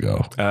 months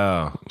ago.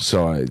 Oh.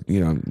 So I, you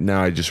know,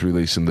 now I just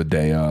release them the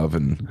day of,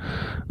 and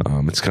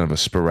it's kind of a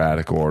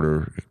sporadic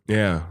order.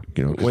 Yeah.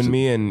 You know, when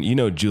me and, you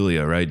know,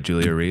 Julia, right?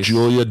 Julia Reese.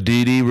 Julia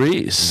Dee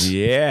Reese.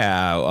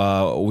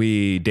 Yeah.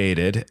 We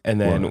dated. And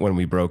then when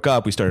we broke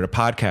up, we started a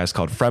podcast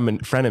called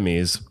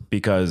Frenemies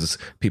because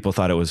people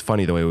thought it was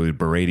funny the way we would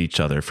berate each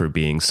other for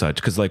being such,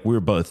 because like we were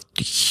both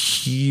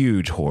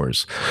huge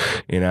whores,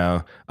 you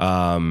know?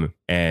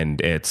 And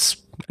it's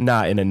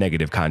not in a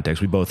negative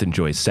context. We both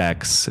enjoy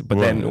sex, but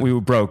then we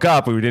broke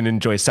up. We didn't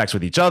enjoy sex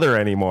with each other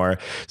anymore.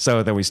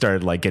 So then we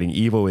started like getting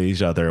evil with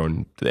each other,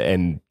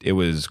 and it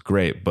was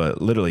great.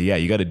 But literally, yeah,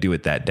 you got to do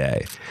it that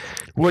day.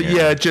 Well,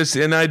 yeah,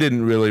 and I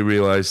didn't really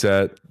realize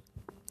that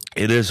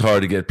it is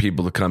hard to get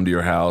people to come to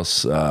your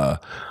house.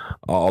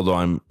 Although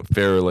I'm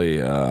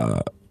fairly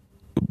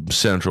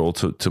central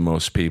to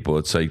most people,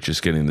 it's like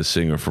just getting the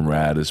singer from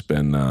Rad has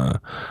been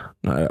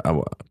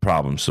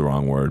problem's the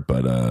wrong word,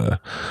 but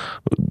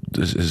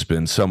has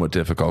been somewhat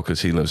difficult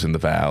because he lives in the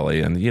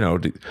valley, and you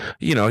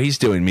know he's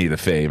doing me the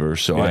favor,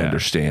 so I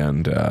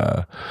understand.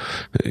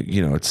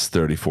 You know, it's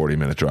 30-40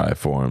 minute drive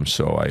for him,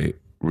 so I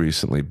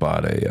recently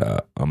bought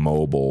a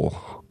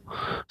mobile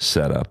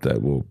setup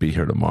that will be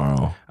here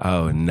tomorrow.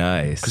 Oh,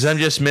 nice. Because I'm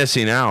just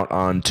missing out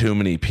on too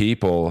many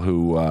people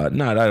who I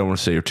don't want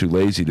to say you're too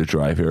lazy to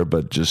drive here,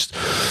 but just,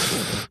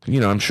 you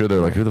know, I'm sure they're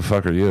like, who the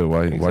fuck are you?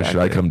 Why should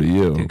I come to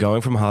you? Dude,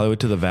 going from Hollywood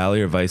to the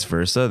Valley or vice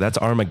versa, that's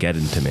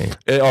Armageddon to me.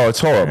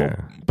 It's horrible.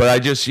 Yeah. But I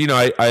just, you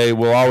know, I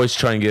will always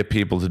try and get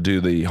people to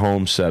do the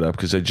home setup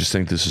because I just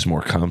think this is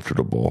more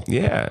comfortable.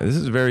 Yeah, this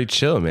is very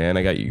chill, man.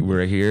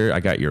 We're here. I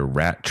got your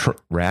rat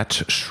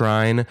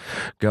shrine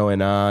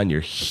going on, your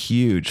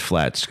huge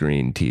flat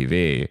screen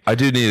TV. I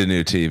do need a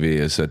new TV,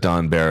 as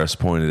Don Barris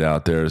pointed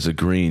out. There's a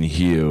green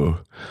hue.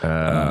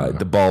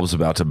 The bulb's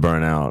about to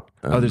burn out.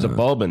 There's a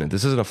bulb in it.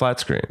 This isn't a flat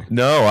screen.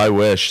 No, I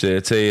wish.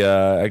 It's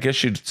I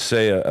guess you'd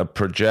say a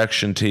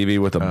projection TV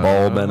with a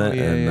bulb in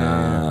it.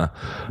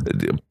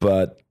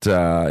 But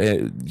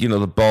you know,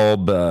 the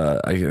bulb,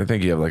 I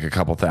think you have like a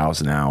couple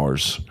thousand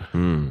hours.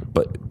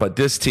 But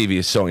this TV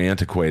is so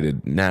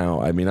antiquated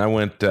now. I mean, I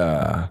went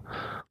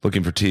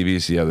looking for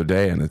TVs the other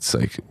day, and it's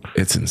like,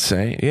 it's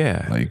insane.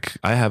 Yeah. Like,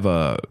 I have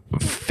a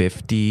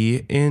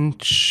 52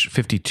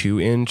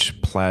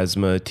 inch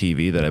plasma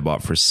TV that I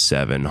bought for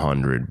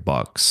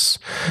 $700,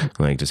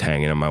 like just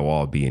hanging on my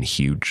wall, being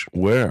huge.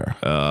 Where?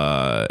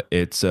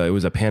 It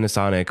was a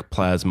Panasonic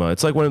plasma.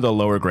 It's like one of the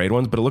lower grade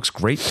ones, but it looks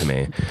great to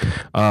me.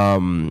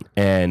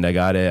 And I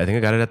got it. I think I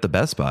got it at the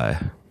Best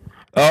Buy.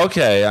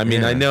 Okay. I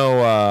mean, I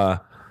know,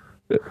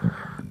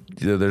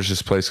 there's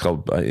this place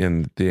called,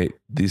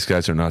 these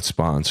guys are not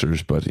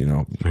sponsors, but you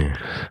know,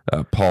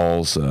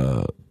 Paul's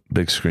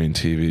Big Screen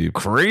TV.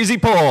 Crazy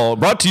Paul,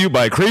 brought to you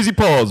by Crazy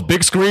Paul's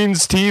Big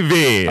Screens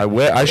TV.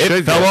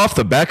 It fell off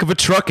the back of a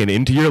truck and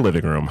into your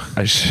living room.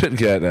 I should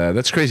get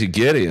that's Crazy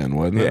Gideon,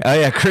 wasn't it?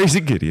 Yeah,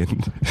 Crazy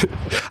Gideon.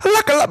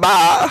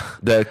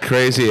 That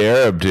crazy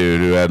Arab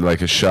dude who had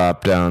like a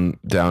shop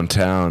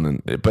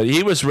downtown, but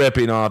he was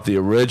ripping off the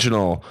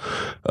original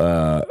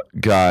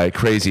guy,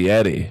 Crazy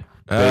Eddie,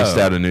 based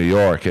out of New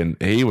York, and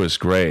he was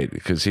great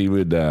because he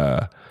would.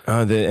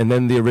 And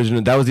then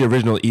that was the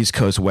original East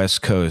Coast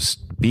West Coast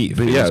beef.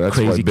 But yeah, that's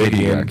Crazy why Biggie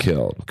Gideon, got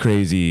killed.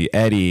 Crazy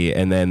Eddie,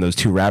 and then those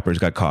two rappers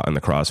got caught in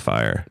the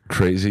crossfire.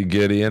 Crazy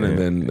Gideon, and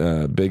then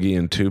Biggie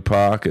and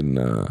Tupac, and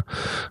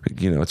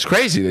you know, it's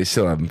crazy they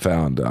still haven't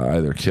found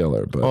either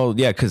killer. But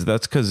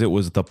because it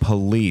was the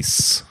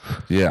police.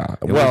 Yeah,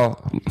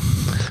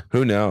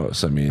 who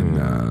knows? I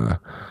mean.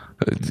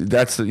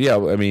 That's I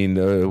mean,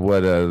 what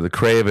the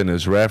Craven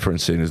is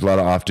referencing is a lot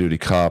of off-duty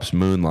cops,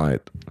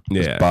 moonlight,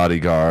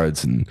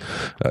 bodyguards, and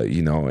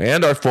you know,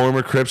 and our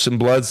former Crips and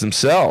Bloods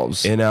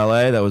themselves in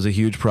LA. That was a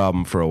huge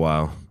problem for a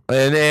while.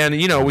 And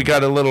you know, we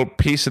got a little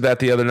piece of that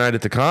the other night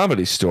at the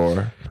Comedy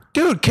Store.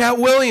 Dude, Cat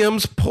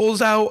Williams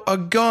pulls out a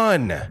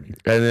gun. And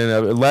then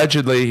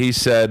allegedly he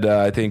said,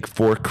 I think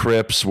 4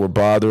 Crips were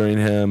bothering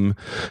him.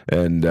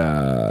 And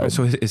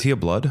so is he a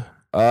Blood?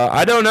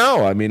 I don't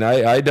know. I mean,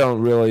 I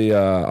don't really,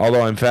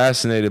 although I'm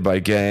fascinated by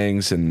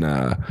gangs and,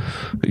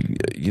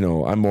 you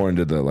know, I'm more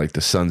into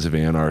the Sons of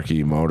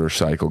Anarchy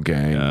motorcycle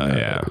gang.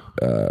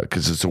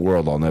 Because it's a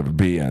world I'll never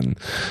be in.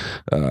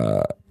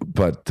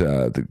 But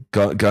the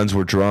guns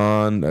were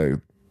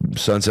drawn.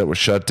 Sunset was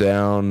shut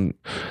down.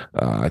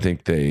 I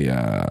think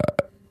the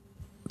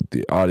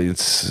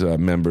audience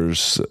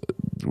members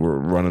were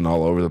running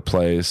all over the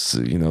place.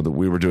 You know,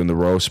 we were doing the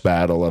roast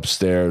battle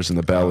upstairs in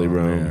the belly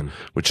room,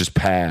 which is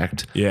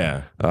packed.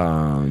 Yeah.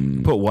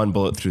 Put one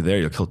bullet through there,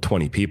 you'll kill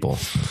 20 people.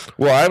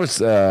 Well, I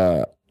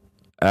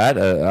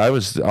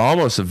was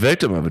almost a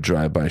victim of a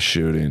drive-by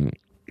shooting.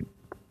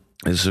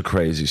 This is a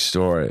crazy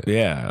story.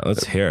 Yeah,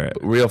 let's hear it.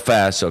 Real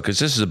fast, though, because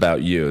this is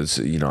about you. It's,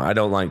 I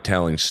don't like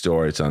telling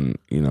stories on,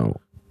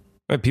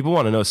 People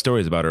want to know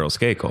stories about Earl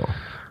Skakel.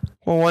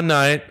 Well, one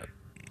night,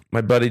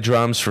 my buddy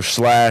drums for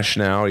Slash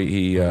now.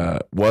 He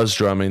was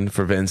drumming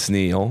for Vince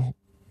Neil,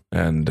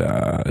 and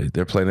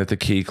they're playing at the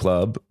Key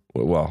Club.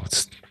 Well,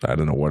 I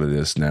don't know what it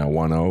is now.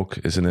 One Oak,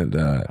 isn't it?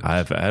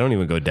 I don't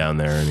even go down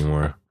there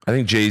anymore. I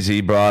think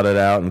Jay-Z brought it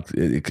out, and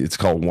it's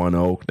called One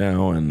Oak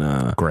now.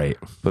 And great,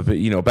 but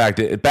back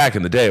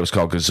in the day, it was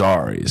called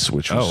Gazzarri's,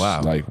 which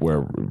was like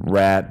where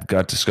Rat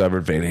got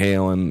discovered, Van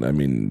Halen. I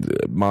mean,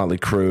 Motley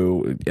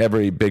Crue.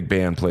 Every big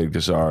band played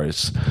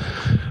Gazzarri's.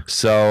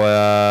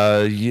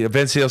 So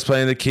Vince Neil's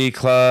playing the Key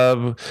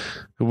Club.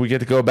 We get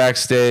to go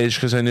backstage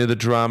because I knew the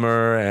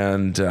drummer,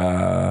 and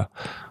Bruce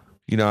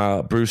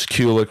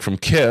Kulick from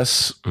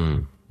Kiss.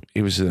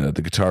 He was the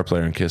guitar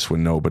player in Kiss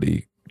when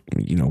nobody,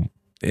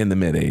 in the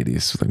mid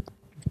 80s, like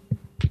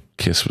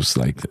Kiss was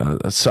like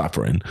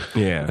suffering.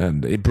 Yeah.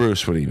 And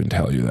Bruce would even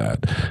tell you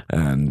that.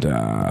 And,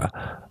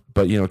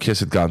 but Kiss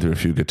had gone through a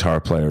few guitar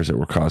players that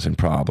were causing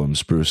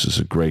problems. Bruce is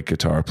a great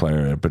guitar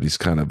player, but he's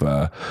kind of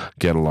a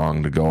get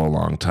along to go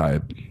along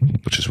type,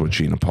 which is what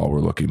Gene and Paul were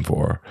looking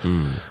for.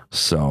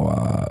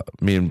 So,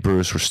 me and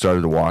Bruce were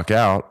starting to walk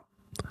out.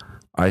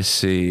 I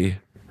see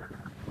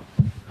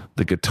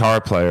the guitar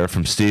player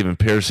from Stephen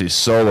Pearcy's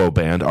solo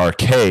band,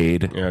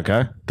 Arcade.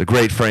 Okay. The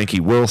great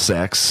Frankie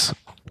Wilsex,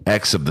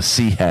 ex of the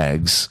Sea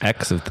Hags.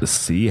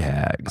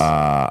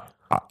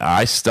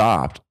 I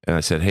stopped and I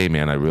said, hey,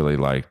 man, I really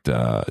liked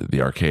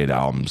the Arcade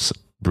albums.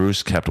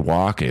 Bruce kept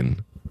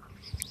walking.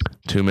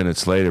 2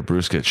 minutes later,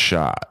 Bruce gets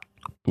shot.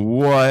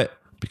 What?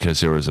 Because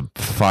there was a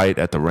fight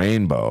at the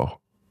Rainbow.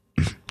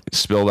 It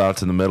spilled out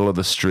to the middle of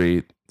the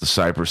street. The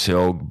Cypress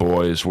Hill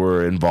boys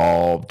were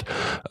involved.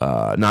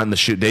 Not in the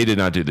shoot. They did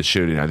not do the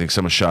shooting. I think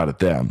someone shot at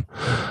them,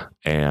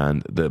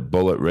 and the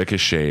bullet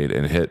ricocheted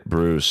and hit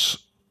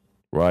Bruce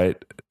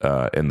right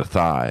in the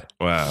thigh.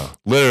 Wow!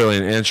 Literally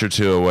an inch or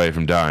two away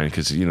from dying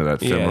because that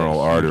femoral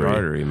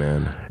artery,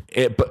 man.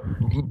 But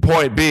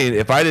point being,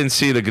 if I didn't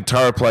see the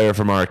guitar player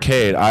from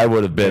Arcade, I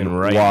would have been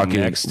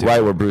walking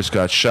right where Bruce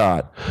got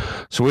shot.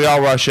 So we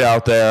all rush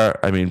out there.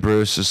 I mean,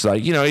 Bruce is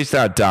like, he's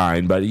not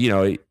dying, but he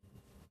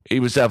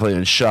was definitely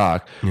in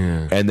shock,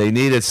 and they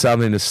needed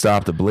something to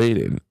stop the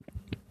bleeding.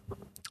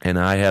 And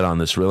I had on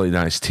this really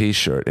nice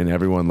T-shirt, and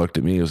everyone looked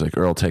at me. It was like,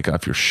 Earl, take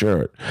off your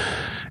shirt.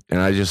 And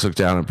I just looked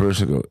down at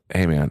Bruce and go,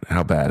 hey, man,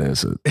 how bad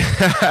is it?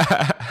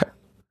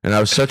 And I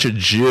was such a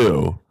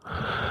Jew.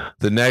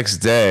 The next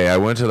day, I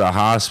went to the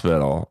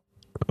hospital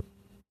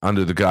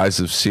under the guise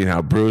of seeing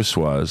how Bruce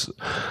was.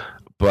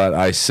 But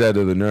I said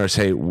to the nurse,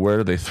 hey, where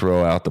do they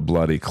throw out the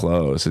bloody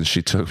clothes? And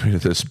she took me to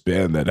this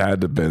bin that had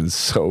to have been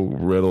so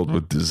riddled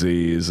with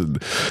disease. And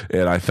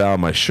I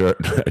found my shirt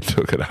and I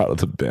took it out of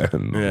the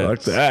bin. Yeah,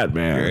 like that,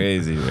 man.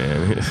 Crazy,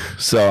 man.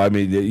 So, I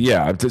mean,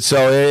 yeah.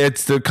 So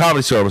it's the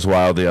Comedy Store was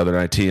wild the other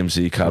night.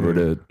 TMZ covered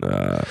it.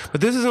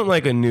 But this isn't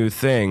like a new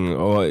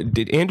thing.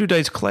 Did Andrew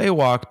Dice Clay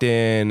walked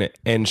in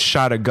and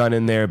shot a gun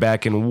in there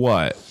back in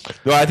what?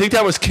 No, I think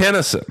that was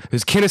Kinnison. It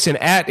was Kinnison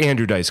at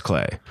Andrew Dice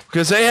Clay.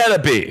 Because they had a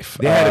beef.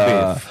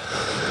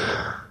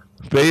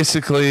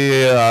 Basically,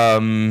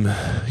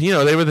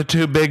 they were the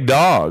two big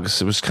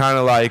dogs. It was kind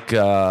of like,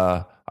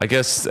 I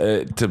guess,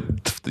 to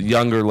the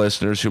younger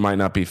listeners who might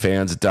not be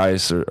fans of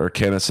Dice or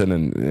Kinnison,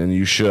 and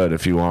you should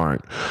if you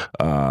aren't.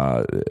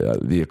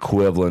 The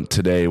equivalent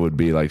today would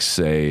be like,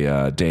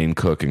 say, Dane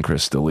Cook and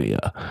Chris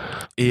D'Elia.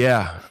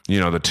 Yeah.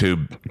 The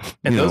two.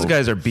 And those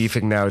guys are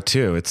beefing now,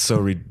 too. It's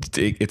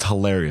it's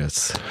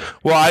hilarious.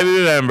 Well, I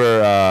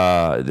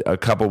remember a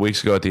couple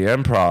weeks ago at the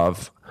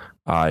Improv,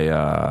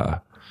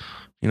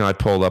 I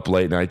pulled up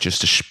late night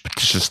just to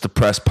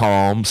press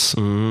palms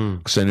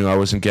because I knew I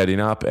wasn't getting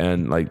up,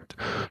 and like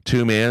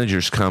two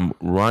managers come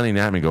running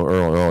at me and go,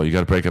 Earl, you got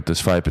to break up this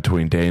fight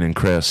between Dane and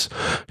Chris,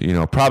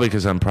 probably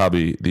because I'm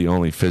probably the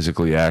only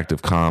physically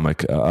active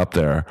comic up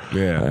there.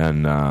 Yeah.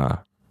 And I'm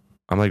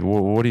like,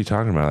 what are you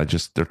talking about?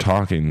 They're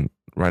talking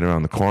right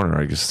around the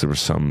corner. I guess there was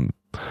some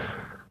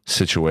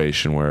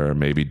situation where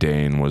maybe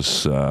Dane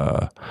was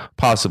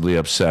possibly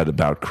upset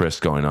about Chris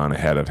going on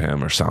ahead of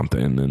him or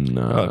something,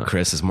 and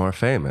Chris is more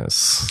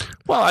famous.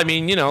 Well, I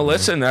mean,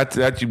 listen,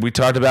 that we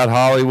talked about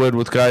Hollywood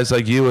with guys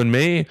like you and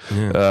me,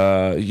 and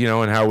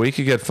how we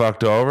could get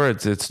fucked over.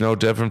 It's no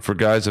different for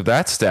guys of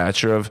that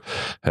stature. Of,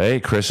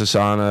 hey, Chris is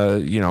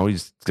on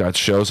he's got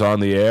shows on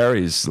the air.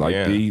 He's like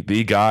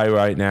the guy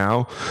right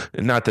now.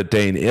 Not that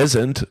Dane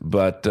isn't,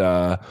 but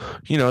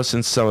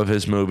since some of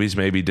his movies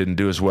maybe didn't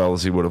do as well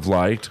as he would have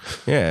liked.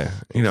 Yeah,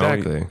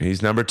 exactly.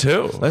 He's number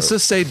two. Let's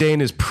just say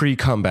Dane is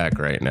pre-comeback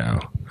right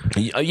now.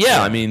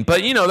 Yeah, I mean,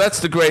 but that's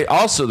the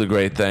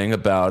great thing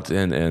about,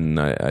 and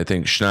I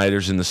think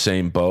Schneider's in the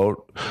same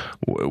boat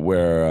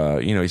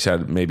where he's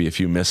had maybe a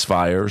few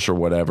misfires or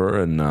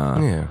whatever,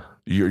 and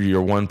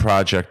you're one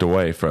project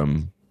away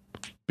from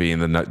being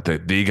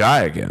the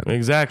guy again.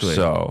 Exactly.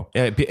 So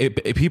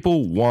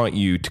people want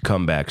you to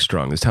come back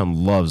strong. This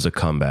town loves a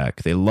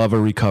comeback. They love a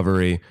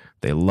recovery.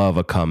 They love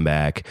a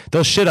comeback.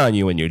 They'll shit on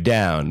you when you're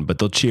down, but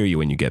they'll cheer you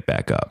when you get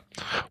back up.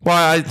 Well,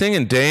 I think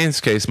in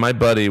Dane's case, my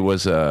buddy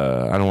was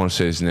I don't want to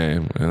say his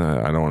name, and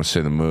I don't want to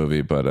say the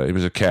movie, but he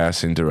was a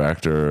casting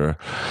director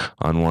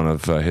on one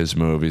of his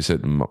movies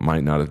that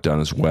might not have done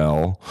as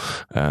well,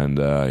 and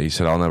he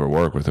said, I'll never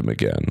work with him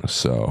again.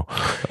 So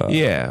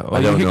yeah,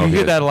 well, you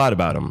hear that a lot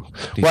about him.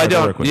 Well, I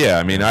don't. Yeah,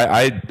 I mean,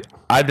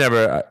 I've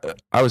never.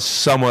 I was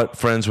somewhat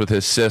friends with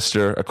his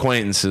sister,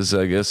 acquaintances,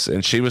 I guess,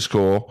 and she was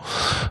cool.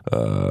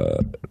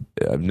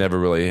 I've never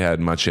really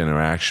had much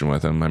interaction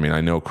with him. I mean,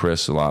 I know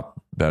Chris a lot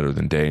better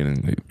than Dane,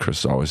 and Chris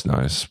is always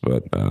nice.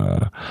 But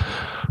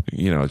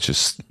it's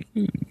just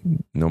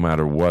no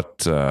matter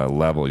what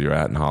level you're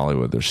at in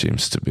Hollywood, there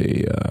seems to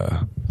be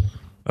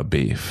a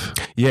beef.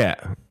 Yeah.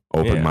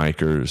 Open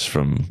micers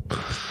from...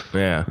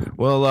 Yeah.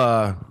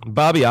 Well,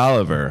 Bobby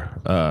Oliver,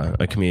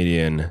 a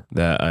comedian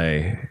that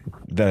I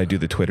do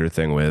the Twitter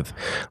thing with,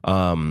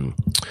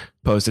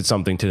 posted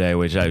something today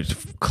which I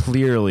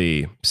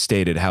clearly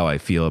stated how I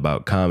feel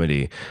about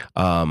comedy.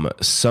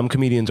 Some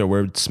comedians are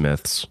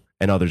wordsmiths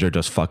and others are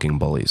just fucking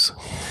bullies.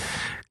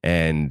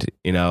 And,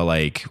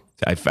 I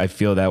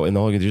feel that in the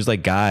whole... There's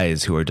like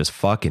guys who are just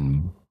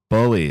fucking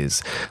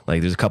bullies.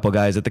 Like there's a couple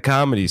guys at the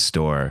Comedy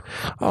Store.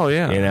 Oh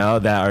yeah.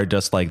 That are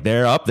just like,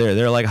 they're up there.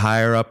 They're like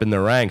higher up in the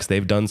ranks.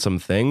 They've done some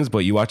things, but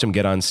you watch them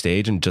get on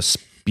stage and just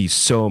be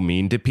so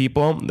mean to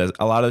people that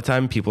a lot of the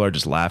time people are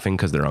just laughing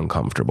because they're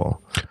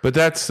uncomfortable. But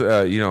that's,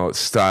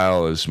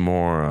 style is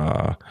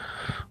more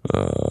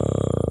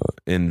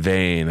in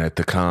vain at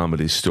the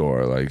Comedy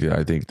Store. Like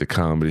I think the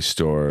Comedy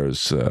Store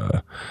is,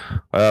 I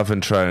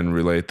often try and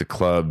relate the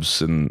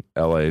clubs in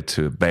LA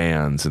to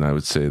bands, and I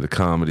would say the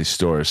Comedy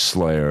Store is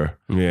Slayer.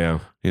 Yeah.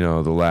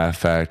 The Laugh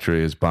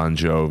Factory is Bon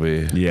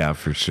Jovi. Yeah,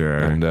 for sure.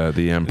 And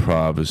the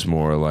Improv is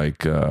more like,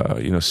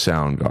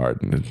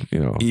 Soundgarden,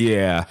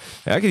 Yeah.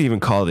 I could even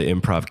call the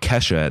Improv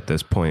Kesha at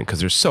this point because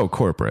they're so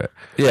corporate.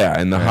 Yeah,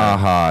 and the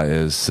Ha-Ha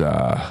is...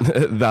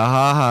 the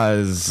Ha-Ha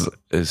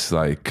is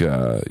like,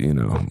 a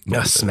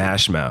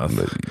Smash Mouth.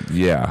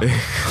 Yeah.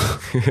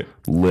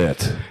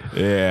 Lit.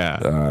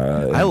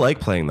 Yeah. I like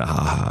playing the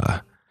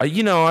Ha-Ha.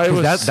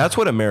 That's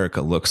what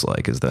America looks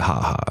like, is the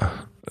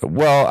Ha-Ha.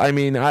 Well, I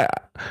mean, I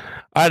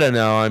don't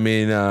know. I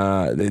mean,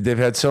 they've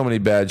had so many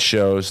bad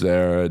shows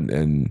there,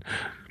 and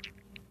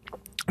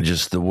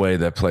just the way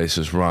that place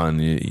is run.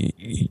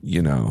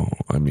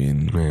 I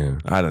mean, yeah.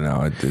 I don't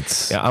know.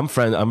 It's I'm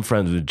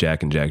friends with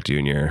Jack and Jack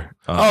Jr.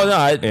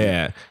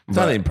 It's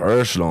nothing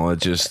personal. It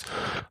just,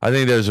 I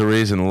think there's a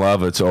reason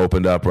Lovett's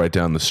opened up right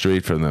down the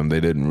street from them. They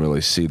didn't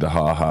really see the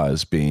Ha-Ha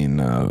as being.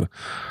 I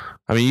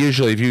mean,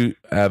 usually if you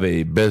have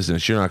a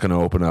business, you're not going to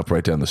open up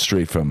right down the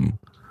street from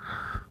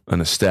an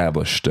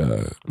established,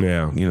 so,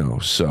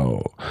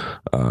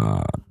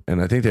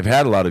 and I think they've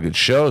had a lot of good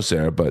shows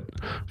there, but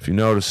if you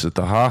notice at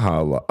the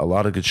Ha-Ha, a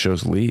lot of good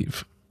shows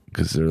leave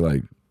because they're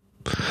like,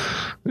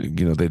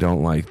 they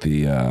don't like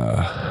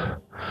the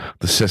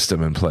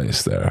system in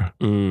place there.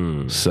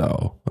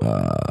 So,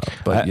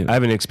 but I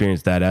haven't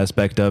experienced that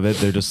aspect of it.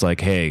 They're just like,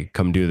 hey,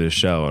 come do this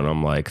show. And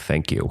I'm like,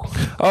 thank you.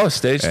 Oh,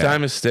 stage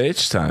time is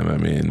stage time. I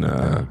mean,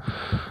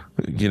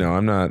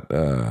 I'm not,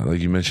 like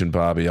you mentioned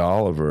Bobby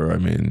Oliver. I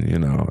mean,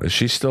 is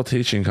she still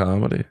teaching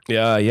comedy?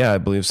 Yeah, I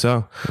believe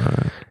so.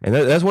 And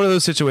that's one of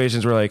those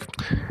situations where, like,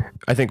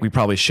 I think we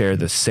probably share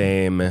the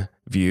same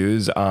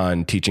views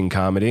on teaching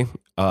comedy.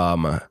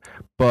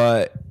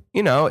 But,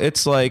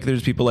 it's like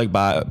there's people like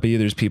Bobby,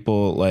 there's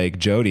people like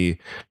Jody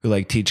who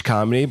like teach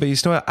comedy, but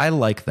what? I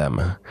like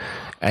them.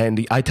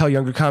 And I tell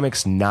younger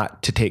comics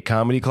not to take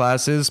comedy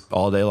classes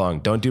all day long.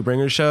 Don't do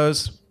bringer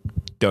shows.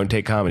 Don't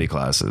take comedy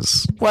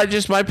classes. Well,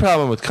 just my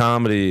problem with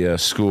comedy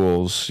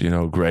schools,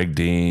 Greg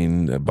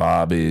Dean,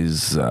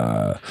 Bobby's, who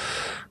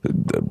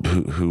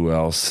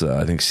else?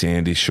 I think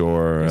Sandy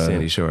Shore.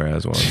 Sandy Shore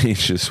has one.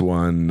 Teaches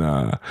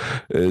one.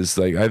 Is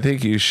like, I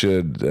think you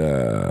should,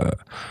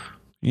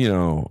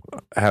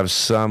 have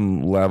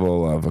some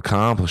level of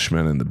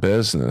accomplishment in the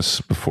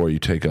business before you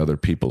take other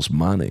people's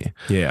money.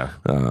 Yeah.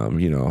 But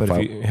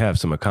if you have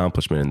some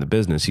accomplishment in the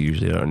business, you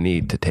usually don't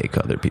need to take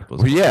other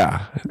people's money.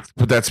 Yeah.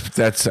 But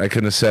that's I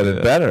couldn't have said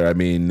it better. I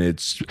mean,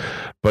 it's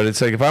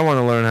like if I want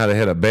to learn how to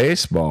hit a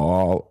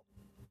baseball,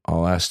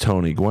 I'll ask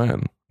Tony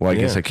Gwynn. Well, I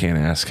guess I can't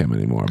ask him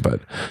anymore,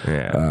 but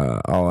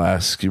I'll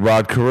ask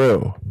Rod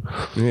Carew.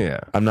 Yeah.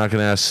 I'm not going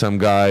to ask some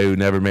guy who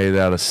never made it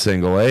out a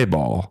single A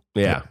ball.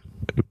 Yeah.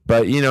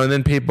 But, and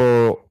then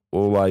people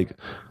will like,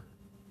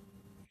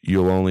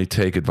 you'll only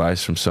take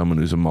advice from someone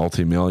who's a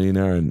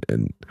multimillionaire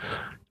and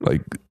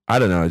like, I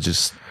don't know. It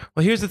just,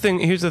 well, here's the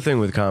thing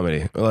with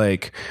comedy.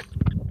 Like,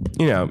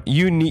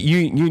 you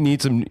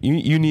need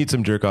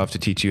some jerk off to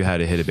teach you how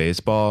to hit a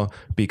baseball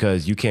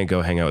because you can't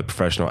go hang out with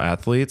professional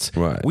athletes.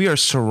 Right. We are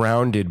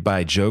surrounded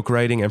by joke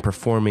writing and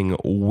performing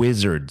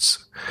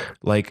wizards.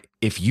 Like,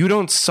 if you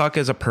don't suck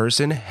as a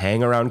person,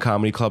 hang around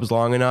comedy clubs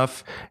long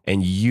enough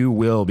and you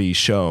will be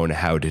shown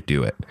how to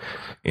do it.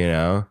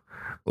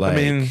 Like, I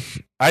mean,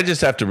 I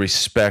just have to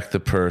respect the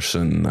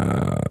person.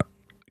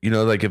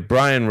 Like if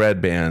Brian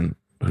Redband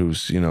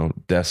who's,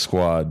 Death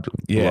Squad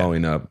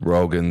blowing up,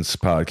 Rogan's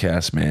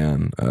podcast,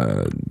 man.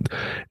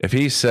 If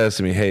he says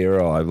to me, hey,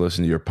 Earl, I've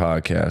listened to your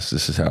podcast,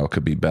 this is how it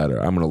could be better,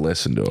 I'm going to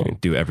listen to him.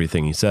 Do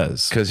everything he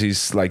says. Because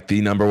he's like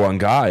the number one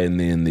guy in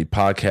the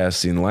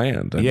podcasting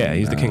land.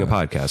 He's the king of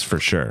podcasts for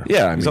sure.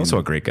 Yeah, he's also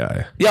a great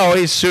guy. Yeah,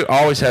 he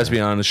always has me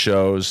on the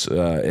shows,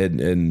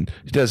 and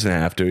he doesn't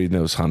have to. He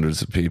knows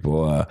hundreds of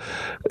people.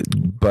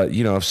 But,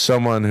 if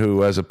someone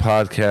who has a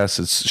podcast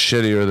that's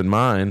shittier than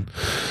mine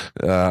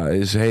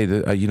is,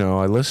 hey,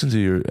 I listen to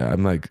your,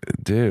 I'm like,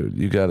 dude,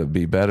 you got to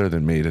be better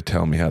than me to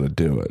tell me how to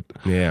do it.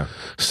 Yeah.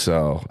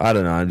 So I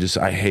don't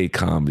know. I hate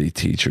comedy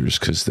teachers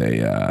because they,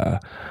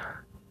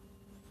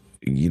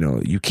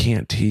 you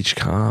can't teach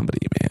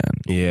comedy,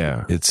 man.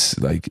 Yeah. It's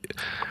like,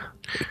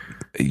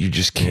 you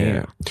just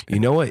can't. Yeah. You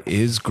know what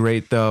is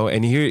great though?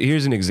 And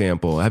here's an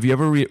example. Have you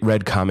ever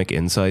read Comic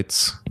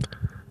Insights?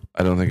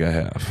 I don't think I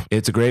have.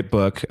 It's a great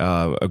book.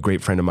 A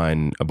great friend of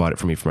mine bought it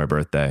for me for my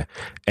birthday.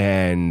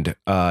 And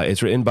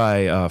it's written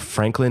by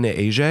Franklin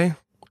Aja.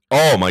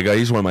 Oh my God,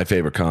 he's one of my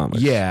favorite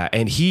comics. Yeah,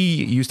 and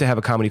he used to have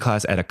a comedy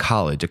class at a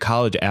college. A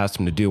college asked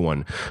him to do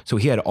one. So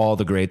he had all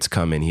the greats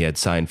come in. He had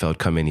Seinfeld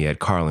come in. He had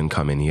Carlin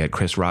come in. He had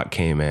Chris Rock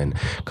come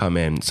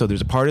in. So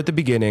there's a part at the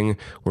beginning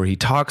where he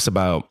talks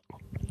about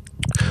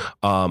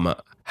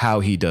how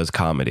he does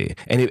comedy.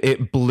 And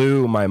it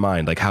blew my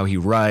mind, like how he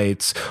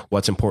writes,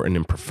 what's important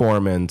in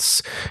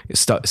performance,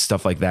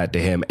 stuff like that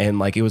to him. And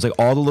like, it was like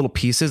all the little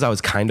pieces I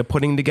was kind of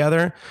putting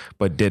together,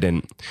 but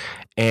didn't.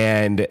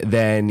 And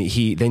then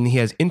he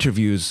has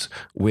interviews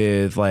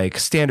with like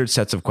standard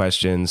sets of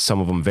questions. Some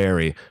of them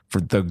vary,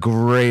 for the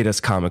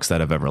greatest comics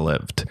that have ever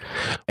lived.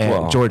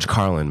 And George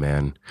Carlin,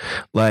 man,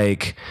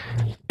 like,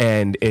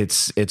 and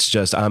it's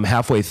just, I'm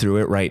halfway through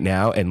it right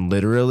now. And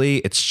literally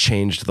it's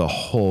changed the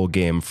whole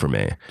game for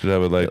me. Dude, I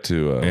would like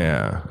to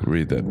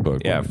read that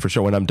book. Yeah, for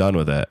sure. When I'm done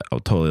with it,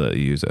 I'll totally let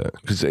you use it.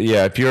 Because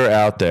if you're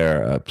out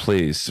there,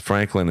 please,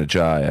 Franklin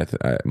Ajaye.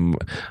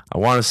 I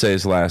want to say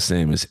his last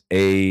name is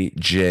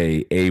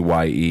Ajaye.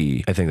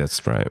 I think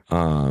that's right.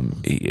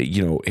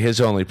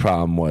 His only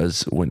problem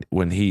was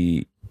when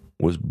he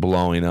was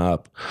blowing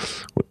up,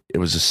 it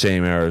was the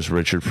same era as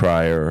Richard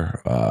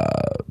Pryor,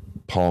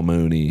 Paul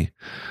Mooney.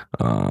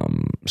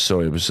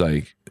 So it was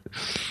like,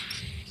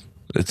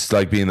 it's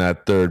like being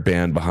that third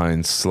band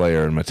behind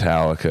Slayer and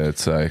Metallica.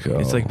 It's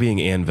like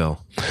being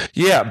Anvil.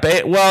 Yeah.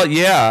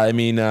 I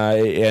mean,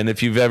 and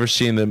if you've ever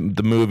seen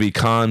the movie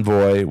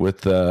Convoy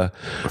with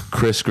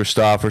Chris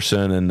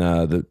Christopherson and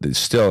the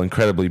still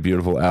incredibly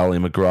beautiful Ali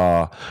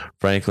MacGraw,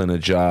 Franklin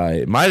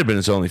Ajaye, it might have been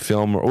his only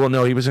film. Well,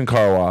 no, he was in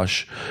Car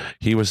Wash.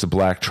 He was the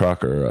black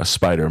trucker,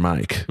 Spider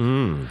Mike.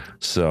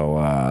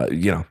 So,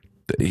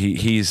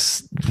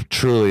 he's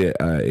truly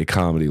a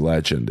comedy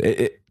legend.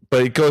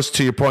 But it goes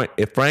to your point.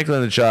 If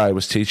Franklin Ajaye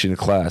was teaching a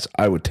class,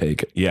 I would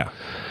take it. Yeah.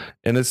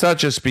 And it's not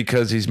just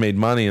because he's made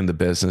money in the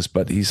business,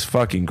 but he's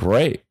fucking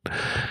great.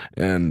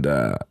 And,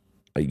 I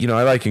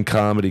like in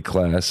comedy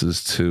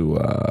classes to,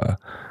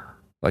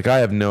 I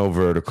have no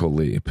vertical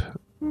leap.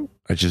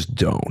 I just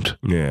don't.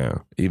 Yeah.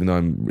 Even though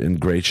I'm in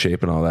great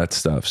shape and all that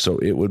stuff. So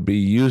it would be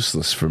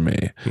useless for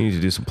me. You need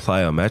to do some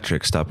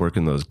plyometrics. Stop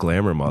working those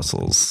glamour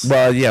muscles.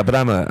 Well, yeah, but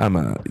I'm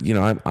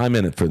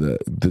in it for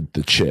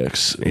the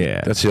chicks. Yeah.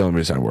 That's the only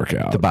reason I work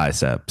out. The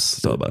biceps.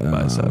 It's all about the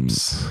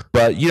biceps.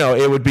 But,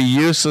 it would be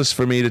useless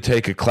for me to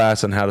take a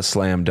class on how to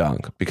slam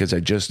dunk because I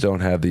just don't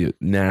have the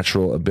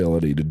natural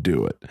ability to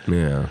do it.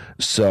 Yeah.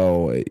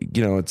 So,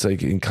 it's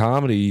like in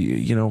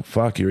comedy,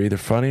 fuck, you're either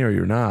funny or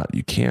you're not.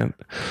 You can't.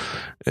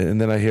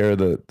 And then I hear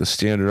the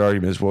standard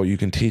argument is, well, you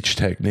can teach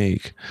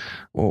technique.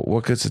 Well,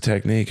 what good's the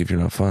technique if you're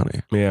not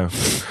funny? Yeah.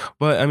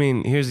 But, I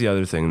mean, here's the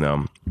other thing,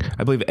 though.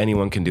 I believe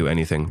anyone can do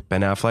anything.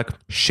 Ben Affleck,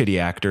 shitty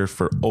actor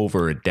for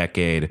over a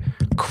decade,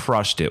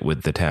 crushed it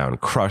with The Town,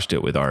 crushed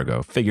it with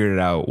Argo, figured it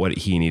out what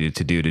he needed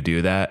to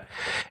do that.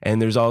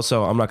 And there's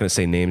also, I'm not going to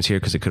say names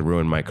here because it could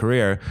ruin my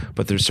career,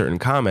 but there's certain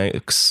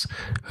comics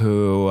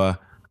who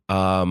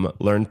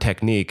learned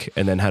technique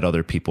and then had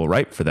other people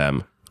write for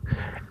them.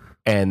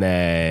 And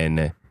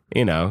then,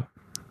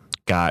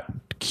 got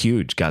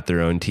huge, got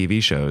their own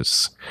TV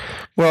shows.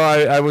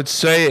 Well, I would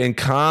say in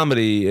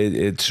comedy,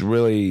 it's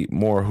really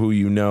more who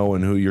you know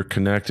and who you're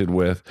connected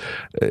with.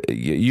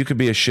 You could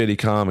be a shitty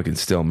comic and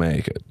still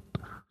make it.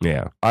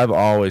 Yeah. I've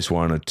always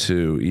wanted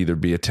to either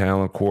be a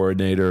talent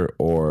coordinator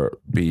or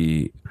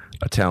be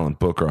a talent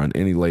booker on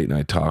any late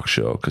night talk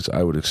show because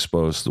I would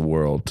expose the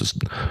world to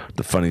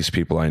the funniest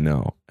people I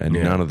know. And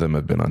none of them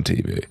have been on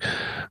TV.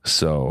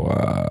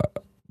 So,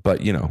 but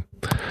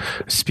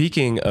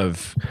speaking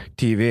of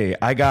TV,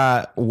 I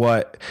got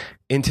what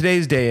in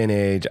today's day and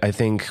age, I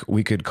think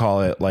we could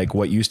call it like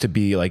what used to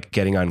be like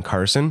getting on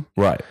Carson.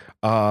 Right.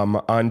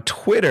 On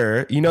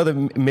Twitter,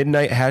 the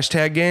midnight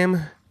hashtag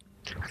game?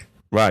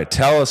 Right.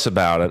 Tell us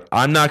about it.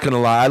 I'm not going to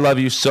lie. I love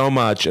you so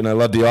much, and I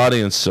love the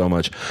audience so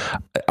much.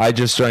 I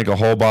just drank a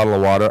whole bottle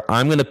of water.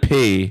 I'm going to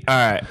pee. All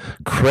right.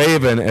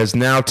 Craven has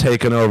now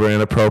taken over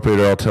Inappropriate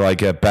Earl till I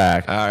get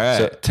back. All right.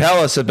 So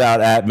tell us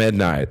about At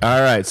Midnight.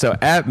 All right. So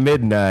At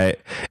Midnight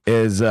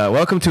is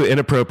welcome to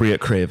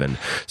Inappropriate Craven.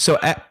 So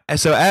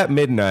At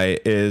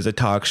Midnight is a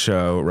talk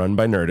show run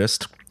by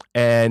Nerdist,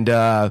 and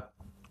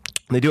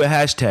they do a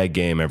hashtag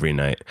game every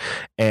night.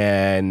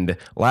 And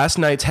last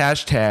night's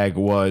hashtag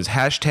was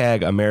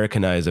hashtag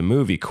Americanize a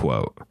movie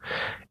quote.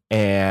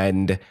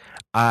 And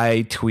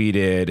I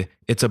tweeted,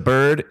 "It's a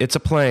bird, it's a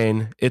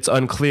plane, it's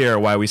unclear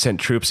why we sent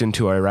troops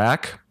into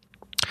Iraq."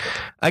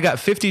 I got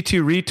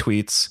 52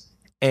 retweets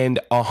and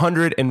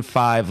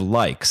 105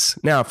 likes.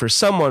 Now, for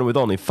someone with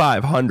only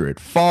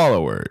 500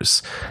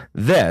 followers,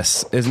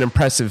 this is an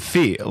impressive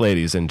feat,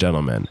 ladies and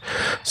gentlemen.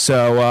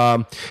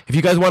 So if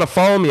you guys want to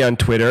follow me on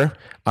Twitter,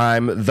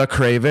 I'm The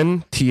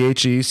Craven,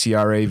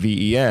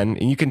 TheCraven,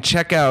 and you can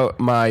check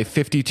out my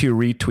 52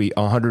 retweet,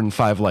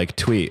 105 like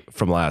tweet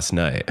from last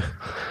night.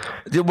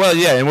 Well,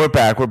 yeah, and we're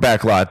back. We're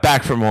back live.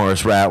 Back for more,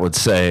 as Rat would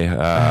say.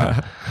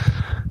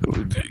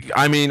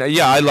 I mean,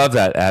 yeah, I love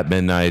that At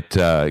Midnight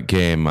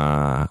game.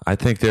 I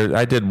think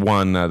I did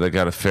one that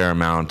got a fair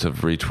amount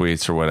of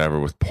retweets or whatever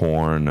with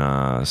porn,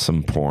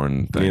 some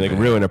porn thing. I mean, like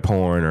ruin a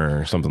porn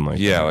or something like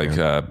that. Yeah,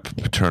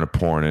 like turn a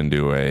porn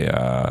into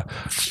a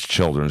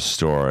children's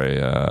story.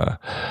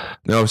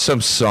 No, some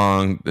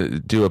song,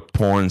 do a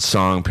porn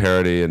song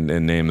parody and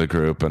name the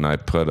group. And I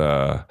put,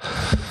 I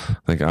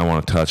think I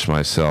Want to Touch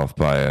Myself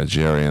by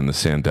Jerry and the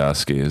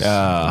Sandusky's.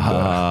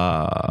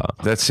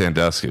 That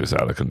Sandusky was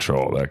out of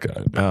control. That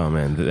guy. Oh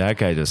man, that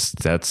guy that's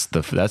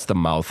the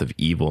mouth of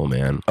evil,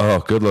 man. Oh,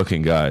 good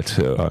looking guy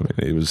too. I mean,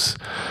 he was,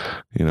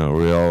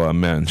 real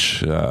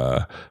mensch.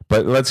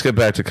 But let's get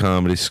back to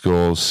comedy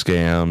schools,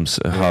 scams,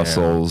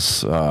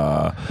 hustles.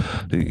 Like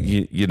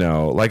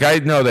I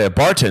know they have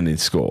bartending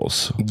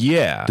schools.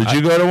 Yeah. Did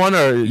you go to one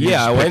or?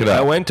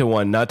 I went to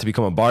one not to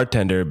become a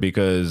bartender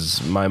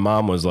because my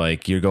mom was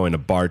like, "You're going to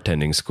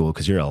bartending school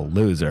because you're a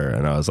loser,"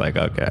 and I was like,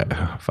 "Okay,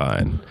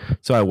 fine."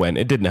 So I went.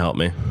 It didn't help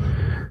me.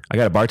 I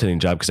got a bartending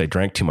job because I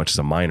drank too much as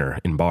a minor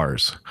in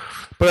bars.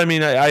 But I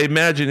mean, I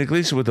imagine at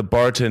least with the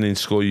bartending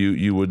school,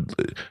 you would.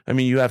 I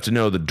mean, you have to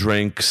know the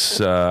drinks.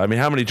 I mean,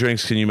 how many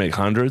drinks can you make?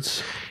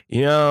 Hundreds?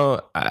 I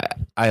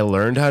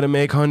learned how to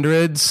make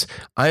hundreds.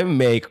 I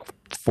make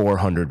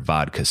 400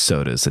 vodka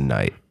sodas a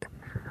night.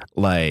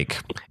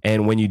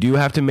 And when you do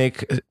have to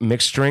make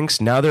mixed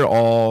drinks, now they're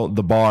all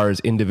the bars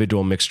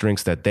individual mixed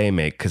drinks that they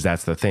make, because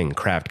that's the thing,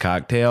 craft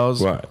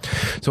cocktails. Right.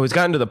 So it's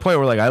gotten to the point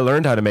where I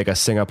learned how to make a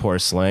Singapore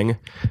Sling,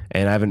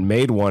 and I haven't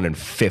made one in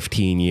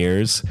 15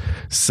 years.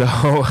 So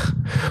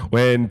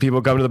when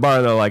people come to the bar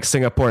and they're like,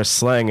 Singapore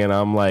Sling, and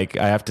I'm like,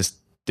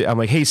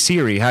 hey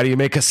Siri, how do you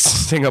make a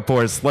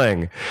Singapore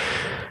Sling?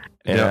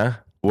 Yeah.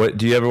 What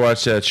do you ever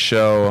watch that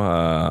show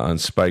on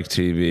Spike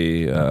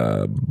TV,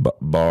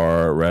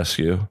 Bar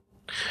Rescue?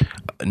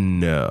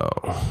 No.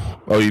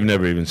 Oh, you've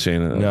never even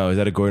seen it? No. Is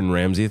that a Gordon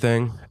Ramsay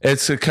thing?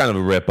 It's a kind of a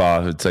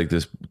ripoff. It's like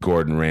this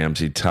Gordon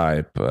Ramsay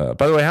type. By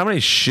the way, how many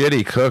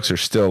shitty cooks are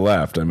still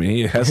left? I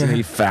mean, hasn't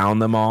he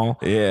found them all?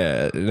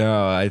 Yeah.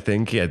 No, I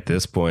think at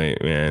this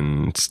point,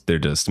 man, they're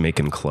just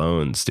making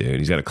clones, dude.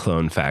 He's got a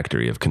clone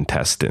factory of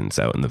contestants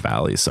out in the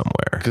valley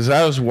somewhere. Because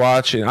I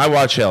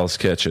watch Hell's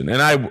Kitchen,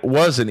 and I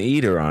was an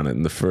eater on it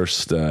in the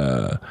first,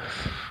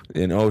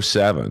 in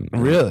 07.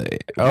 Really?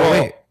 Oh,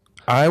 wait.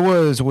 I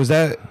was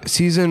that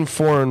season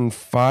 4 and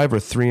 5 or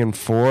 3 and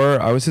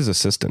 4? I was his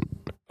assistant.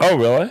 Oh,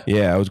 really?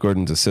 Yeah, I was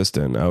Gordon's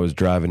assistant. I was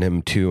driving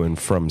him to and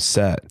from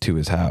set to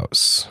his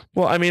house.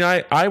 Well, I mean,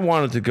 I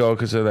wanted to go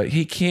because of that.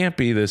 He can't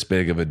be this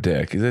big of a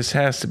dick. This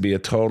has to be a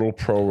total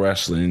pro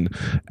wrestling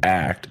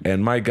act.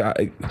 And my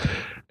God,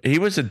 he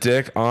was a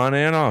dick on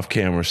and off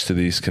cameras to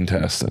these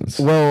contestants.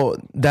 Well,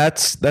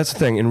 that's the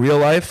thing. In real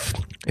life,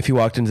 if he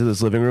walked into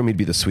this living room, he'd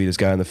be the sweetest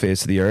guy on the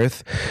face of the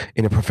earth.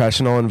 In a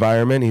professional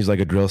environment, he's like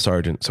a drill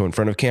sergeant. So in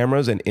front of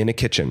cameras and in a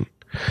kitchen,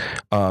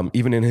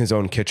 even in his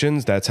own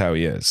kitchens, that's how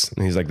he is.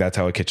 And he's like, that's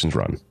how a kitchen's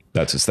run.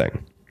 That's his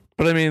thing.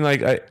 But I mean,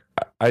 like,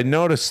 I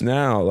notice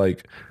now,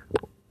 like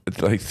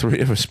 3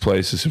 of his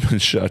places have been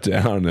shut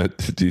down at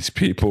these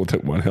people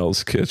that won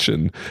Hell's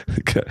Kitchen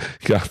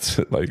got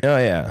like, oh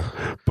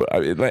yeah. But I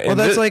mean, well,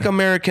 that's like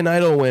American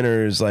Idol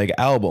winners, like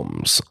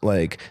albums.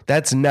 Like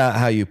that's not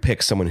how you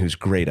pick someone who's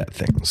great at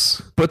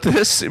things. But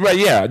this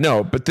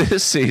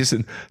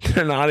season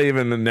they're not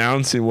even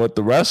announcing what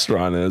the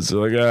restaurant is. They're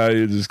like,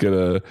 you just get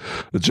a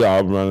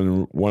job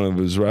running one of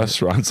his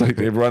restaurants. Like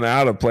they've run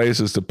out of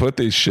places to put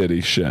these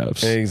shitty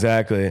chefs.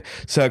 Exactly.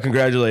 So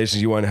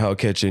congratulations, you won Hell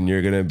Kitchen.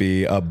 You're gonna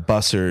be a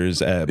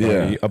bussers at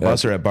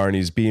busser at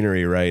Barney's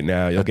Beanery right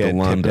now, you'll get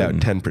tipped out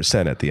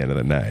 10% at the end of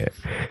the night.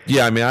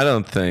 Yeah, I mean, I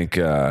don't think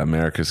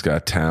America's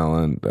Got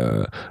Talent,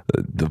 The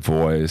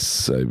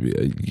Voice,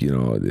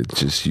 it's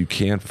just, you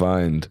can't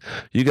find,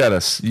 you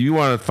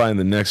want to find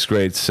the next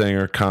great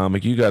singer,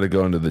 comic, you got to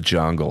go into the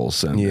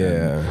jungles and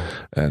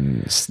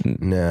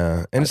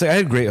it's like, I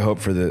had great hope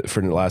for the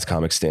last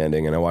comic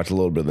standing, and I watched a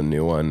little bit of the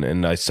new one,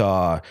 and I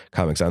saw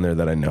comics on there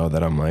that I know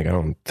that I'm like, I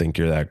don't think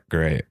you're that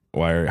great.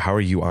 How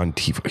are you on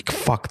TV? Like,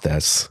 fuck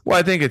this. Well,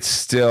 I think it's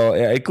still,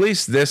 at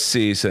least this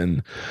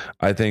season,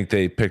 I think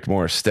they picked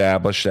more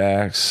established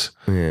acts.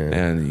 Yeah.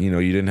 And, you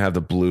didn't have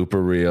the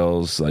blooper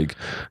reels, like,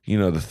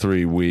 the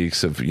 3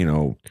 weeks of,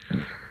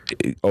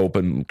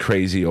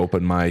 crazy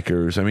open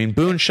micers. I mean,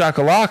 Boone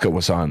Shakalaka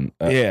was on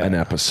an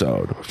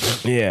episode.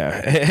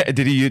 Yeah.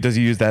 Does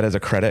he use that as a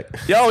credit?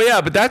 Oh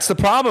yeah, but that's the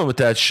problem with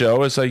that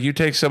show. Is like, you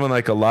take someone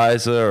like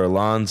Eliza or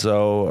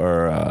Alonzo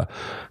or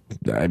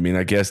I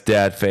guess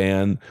Dad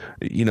Fan,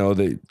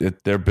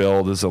 their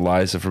build is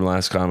Eliza from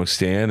Last Comic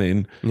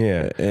Standing.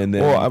 Yeah. And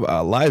then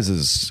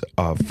Eliza's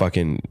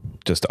fucking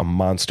just a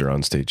monster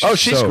on stage. Oh,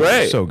 she's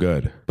great. So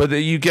good. But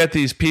you get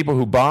these people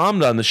who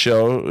bombed on the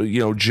show,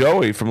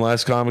 Joey from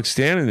Last Comic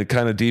Standing, that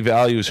kind of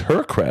devalues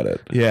her credit.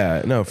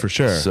 Yeah, no, for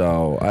sure.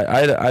 So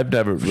I've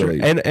never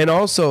really... And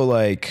also,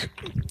 like,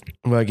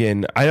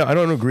 again, I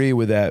don't agree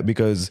with that,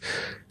 because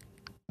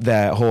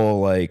that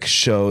whole like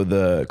show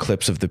the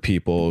clips of the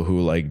people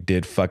who like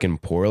did fucking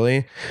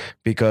poorly,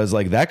 because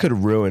like that could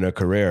ruin a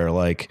career.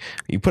 Like,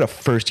 you put a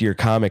first year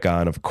comic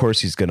on, of course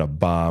he's gonna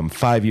bomb.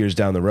 5 years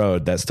down the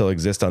road, that still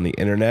exists on the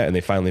internet and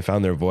they finally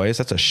found their voice.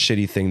 That's a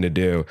shitty thing to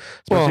do,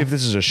 especially if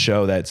this is a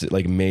show that's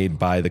like made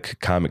by the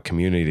comic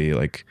community.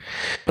 Like,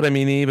 but I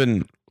mean,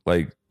 even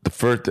like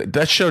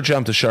that show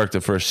jumped the shark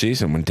the first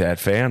season when Dad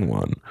Fan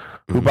won,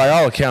 who by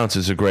all accounts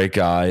is a great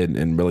guy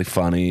and really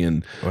funny.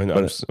 And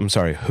I'm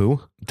sorry,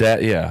 who?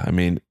 But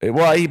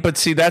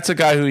see, that's a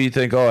guy who you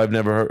think, I've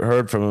never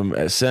heard from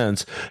him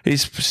since.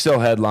 He's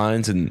still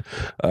headlines, and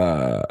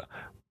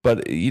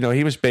but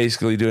he was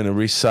basically doing a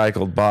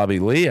recycled Bobby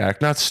Lee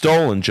act, not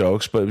stolen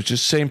jokes, but it was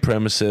just same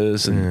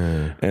premises,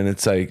 and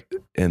it's like,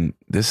 and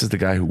this is the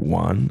guy who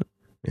won.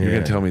 You're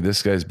going to tell me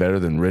this guy's better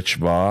than Rich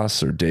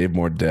Voss or Dave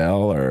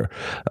Mordell or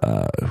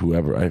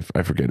whoever.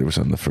 I forget who was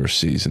on the first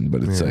season,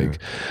 but it's like,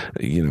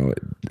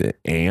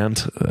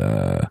 Ant,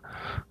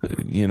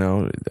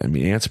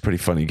 Ant's a pretty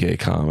funny gay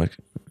comic.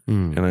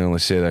 And I only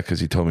say that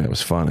because he told me I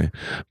was funny.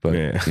 But,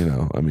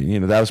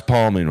 that was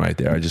palming right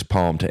there. I just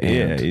palmed to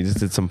Ant. Yeah, you just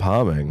did some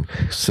palming.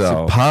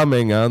 So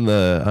palming on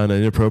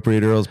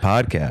Inappropriate Earls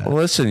podcast. Well,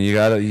 listen, you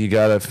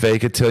gotta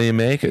fake it till you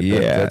make it. Yeah.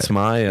 That's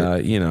my,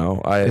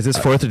 Is this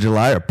 4th of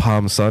July or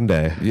Palm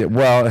Sunday? Yeah,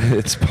 well,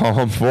 it's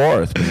Palm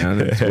 4th,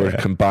 man. We're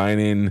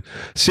combining.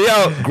 See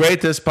how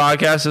great this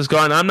podcast has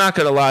gone? I'm not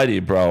going to lie to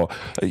you, bro.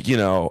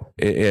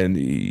 And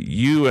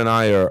you and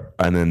I are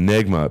an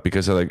enigma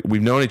because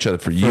we've known each other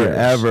for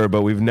years. Forever,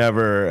 but we've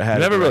never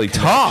really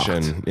talked.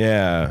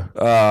 Yeah.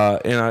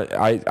 And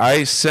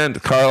I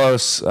sent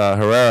Carlos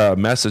Herrera a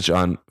message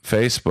on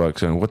Facebook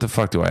saying, what the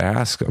fuck do I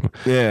ask him?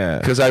 Yeah.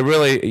 Because I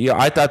really,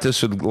 I thought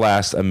this would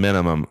last a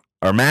minimum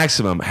or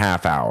maximum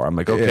half hour. I'm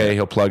like, okay,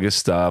 he'll plug his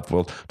stuff.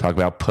 We'll talk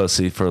about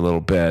pussy for a little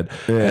bit.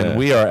 Yeah. And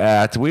we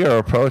are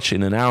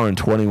approaching an hour and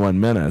 21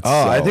 minutes.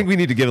 Oh, so. I think we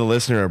need to give the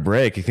listener a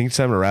break. You think it's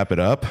time to wrap it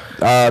up?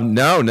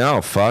 No,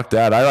 fuck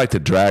that. I like to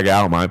drag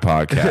out my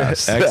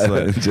podcast.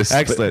 Excellent.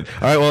 Excellent.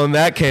 All right, well, in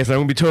that case, I'm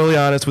going to be totally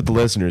honest with the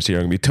listeners here.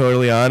 I'm going to be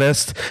totally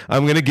honest.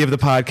 I'm going to give the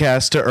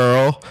podcast to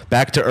Earl,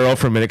 back to Earl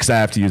for a minute because I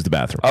have to use the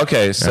bathroom.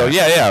 Okay, so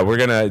we're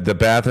going to, the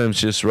bathroom's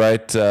just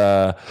right.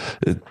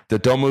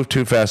 Don't move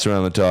too fast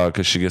around the dog,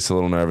 because she gets a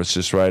little nervous,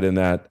 just right in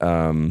that.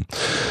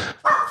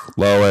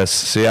 Lois,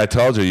 see, I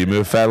told you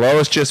move fast.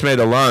 Lois just made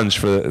a lunge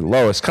for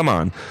Lois. Come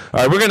on.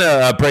 All right, we're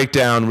gonna break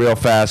down real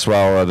fast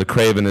while the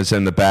Craven is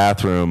in the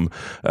bathroom.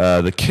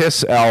 The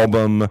Kiss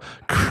album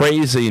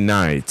 "Crazy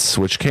Nights,"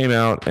 which came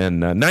out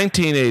in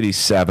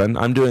 1987.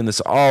 I'm doing this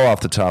all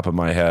off the top of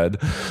my head.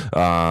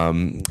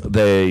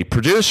 The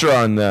producer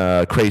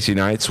on "Crazy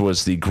Nights"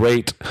 was the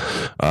great,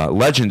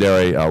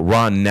 legendary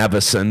Ron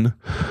Nevison,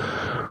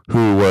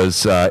 who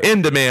was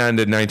in demand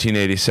in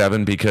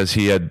 1987 because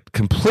he had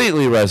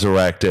completely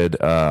resurrected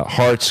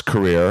Heart's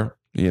career.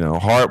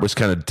 Heart was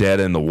kind of dead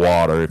in the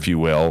water, if you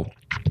will,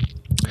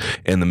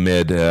 in the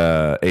mid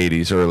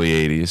 80s, early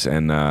 80s.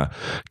 And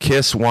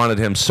Kiss wanted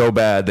him so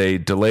bad they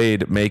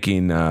delayed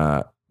making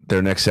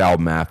their next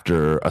album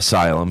after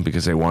Asylum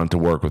because they wanted to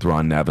work with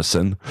Ron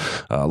Nevison.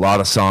 A lot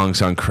of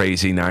songs on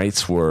Crazy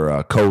Nights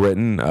were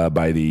co-written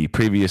by the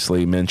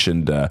previously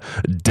mentioned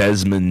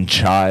Desmond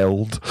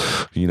Child.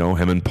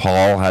 Him and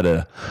Paul had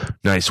a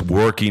nice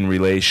working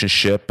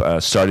relationship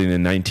starting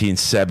in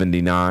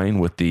 1979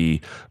 with the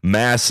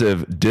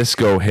massive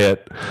disco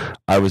hit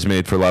I Was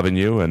Made for Loving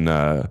You,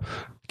 and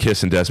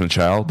Kiss and Desmond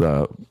Child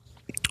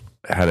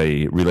had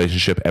a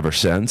relationship ever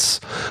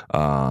since.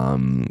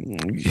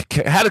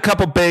 Had a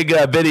couple big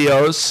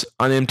videos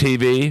on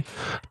MTV,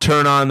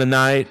 Turn on the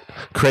Night,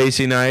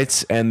 Crazy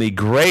Nights, and the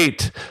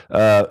great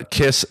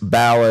Kiss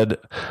ballad,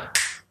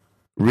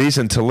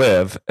 Reason to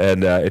Live.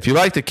 And if you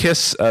like the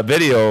Kiss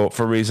video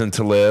for Reason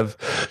to Live,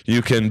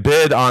 you can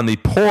bid on the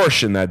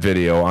Porsche in that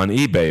video on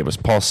eBay. It was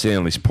Paul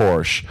Stanley's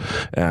Porsche.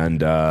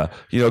 And,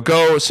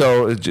 go.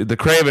 So the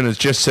Craven is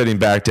just sitting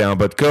back down,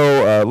 but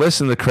go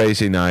listen to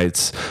Crazy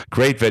Nights.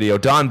 Great video.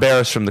 Don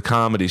Barris from the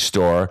Comedy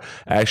Store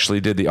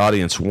actually did the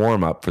audience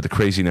warm-up for the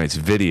Crazy Nights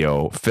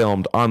video,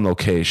 filmed on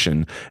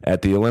location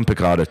at the Olympic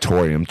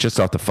Auditorium just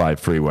off the 5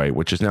 freeway,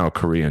 which is now a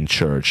Korean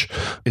church.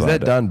 Is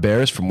that Don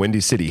Barris from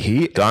Windy City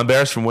Heat? Don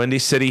Barris from Windy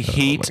City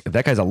Heat.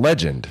 That guy's a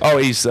legend. Oh,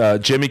 he's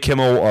Jimmy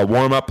Kimmel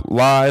warm-up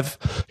live.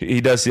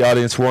 He does the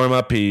audience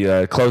warm-up. He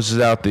closes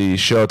out the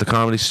show at the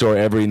Comedy Store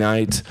every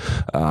night.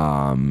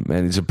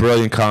 And he's a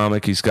brilliant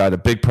comic. He's got a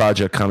big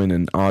project coming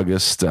in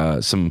August,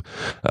 some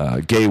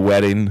gay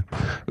wedding,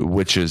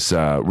 which is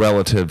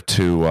relative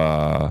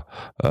to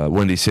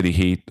Windy City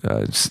Heat.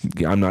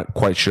 I'm not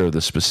quite sure of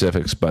the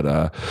specifics,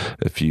 but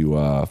if you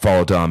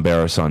follow Don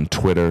Barris on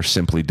Twitter,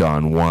 simply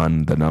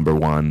Don1, the number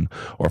 1,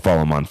 or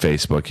follow him on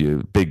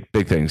Facebook,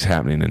 big things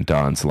happening in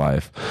Don's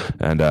life.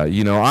 And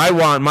I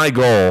want, my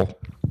goal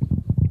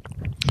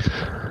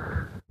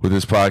with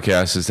this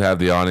podcast is to have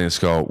the audience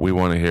go, we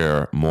want to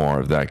hear more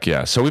of that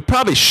guest. So we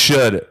probably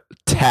should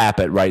tap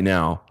it right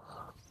now.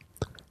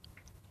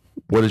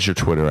 What is your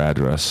Twitter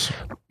address?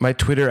 My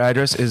Twitter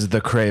address is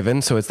The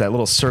Craven, so it's that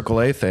little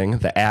circle A thing,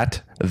 the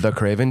at The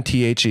Craven,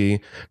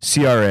 TheCraven.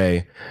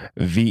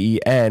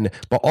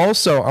 But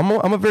also,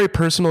 I'm a very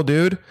personal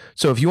dude,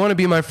 so if you want to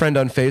be my friend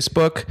on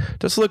Facebook,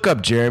 just look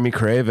up Jeremy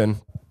Craven.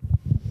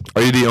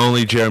 Are you the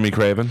only Jeremy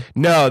Craven?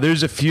 No,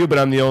 there's a few, but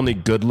I'm the only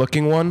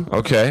good-looking one.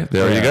 Okay,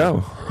 there you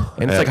go.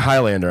 And it's like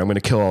Highlander. I'm going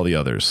to kill all the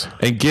others.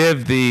 And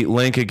give the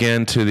link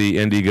again to the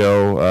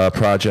Indigo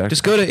project.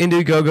 Just go to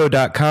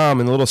Indiegogo.com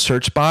in the little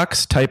search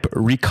box, type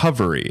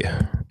recovery,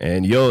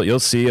 and you'll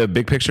see a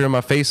big picture of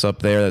my face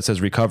up there that says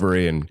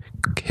recovery, and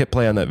hit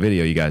play on that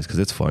video, you guys, because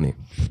it's funny.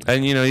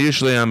 And,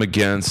 usually I'm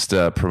against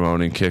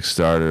promoting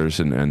Kickstarters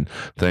and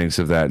things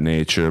of that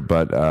nature,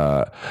 but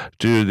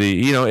due to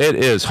the, it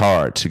is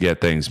hard to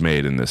get things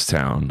made in this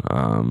town.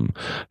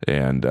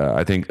 And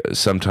I think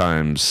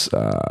sometimes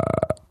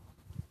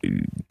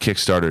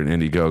Kickstarter and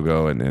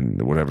Indiegogo and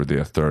whatever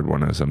the third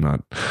one is, I'm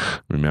not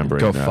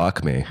remembering. Go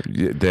fuck me.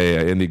 They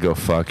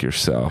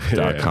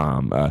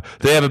IndieGoFuckYourself.com.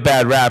 They have a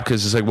bad rap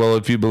because it's like, well,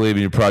 if you believe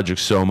in your project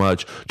so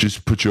much,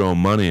 just put your own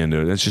money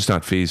into it. It's just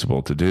not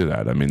feasible to do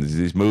that. I mean,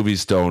 these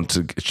movies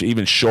don't,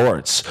 even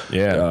shorts,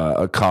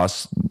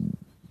 cost,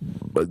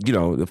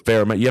 a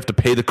fair amount. You have to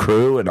pay the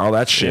crew and all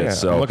that shit. Yeah,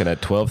 so I'm looking at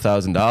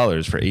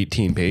 $12,000 for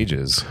 18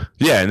 pages.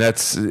 Yeah, and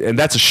that's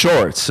a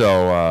short.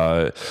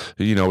 So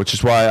which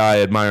is why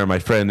I admire my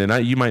friend,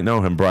 and you might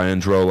know him,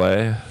 Brian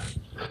Drolet.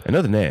 I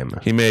know the name.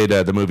 He made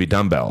the movie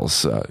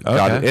Dumbbells.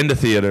 Got it into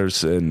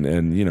theaters,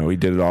 and he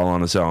did it all on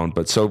his own.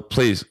 But so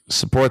please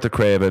support the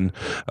Craven,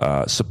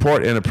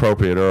 support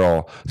Inappropriate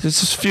Earl.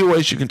 There's just a few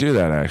ways you can do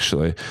that.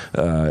 Actually,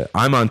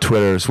 I'm on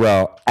Twitter as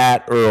well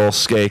at Earl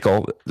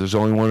Skakel. There's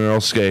only one Earl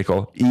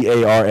Skakel.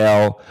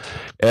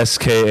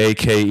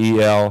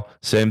 EARLSKAKEL.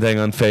 Same thing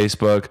on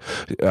Facebook.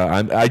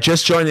 I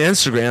just joined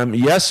Instagram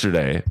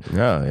yesterday.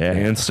 Oh yeah,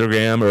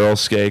 Instagram Earl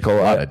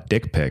Skakel.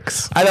 Dick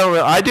pics.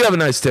 I do have a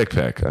nice dick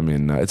pic. I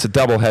mean, it's a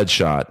double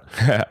headshot.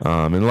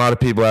 And a lot of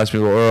people ask me,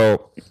 well,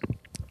 Earl,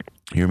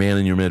 you're a man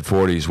in your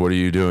mid-40s. What are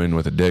you doing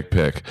with a dick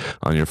pic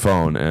on your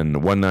phone?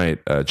 And one night,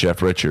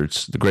 Jeff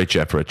Richards, the great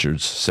Jeff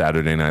Richards,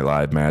 Saturday Night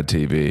Live, Mad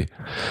TV,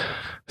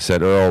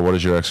 said, Earl, what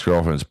does your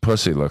ex-girlfriend's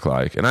pussy look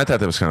like? And I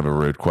thought that was kind of a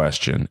rude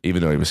question,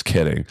 even though he was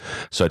kidding.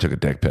 So I took a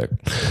dick pic.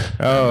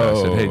 Oh. I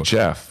said, hey,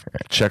 Jeff,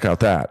 check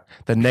out that.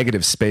 The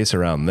negative space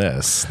around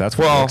this. That's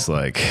what it looks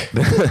like.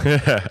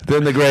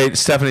 Then the great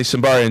Stephanie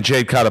Simbari and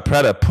Jade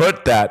Catapretta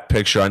put that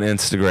picture on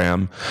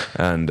Instagram.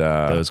 And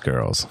those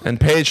girls. And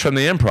Paige from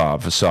the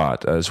Improv saw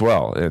it as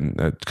well, and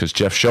because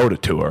Jeff showed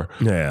it to her.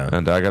 Yeah.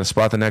 And I got a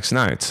spot the next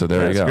night. So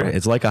there you go. Great.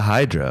 It's like a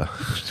Hydra.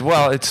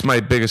 Well, it's my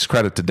biggest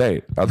credit to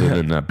date, other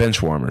than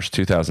Benchwarmers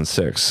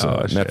 2006.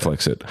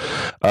 Netflix it.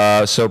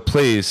 So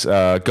please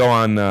go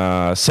on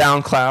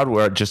SoundCloud,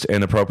 where just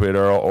Inappropriate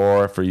Earl,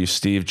 or for you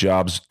Steve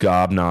Jobs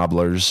gobnobblers,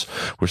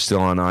 we're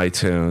still on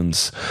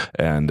iTunes.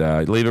 And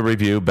leave a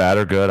review, bad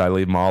or good. I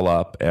leave them all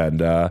up. And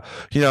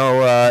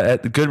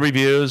good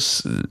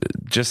reviews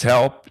just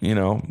help.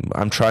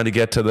 I'm trying to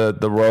get to the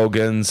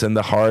Rogans and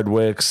the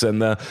Hardwicks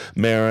and the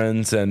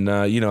Marins, and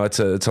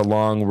it's a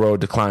long road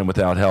to climb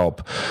without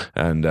help.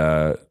 And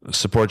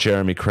support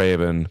Jeremy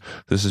Craven.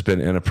 This has been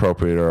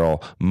Inappropriate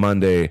Earl.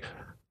 Monday,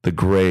 the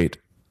great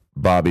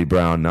Bobby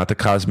Brown, not the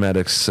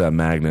cosmetics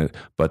magnet,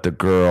 but the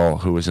girl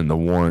who was in the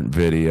Warrant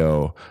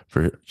video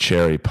for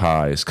Cherry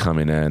Pie is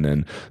coming in.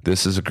 And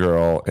this is a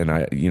girl,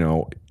 and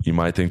you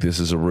might think this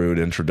is a rude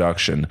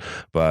introduction,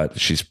 but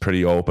she's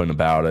pretty open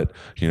about it.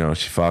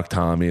 She fucked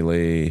Tommy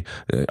Lee,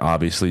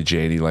 obviously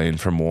Janie Lane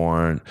from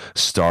Warrant,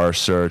 Star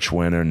Search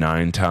winner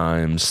 9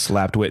 times.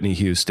 Slapped Whitney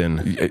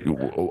Houston.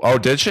 Oh,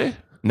 did she?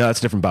 No,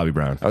 that's different Bobby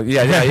Brown. Oh,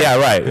 yeah,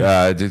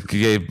 right.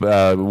 Gave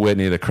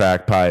Whitney the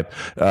crack pipe.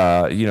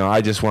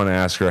 I just want to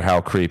ask her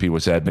how creepy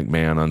was Ed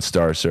McMahon on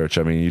Star Search.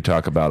 I mean, you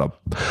talk about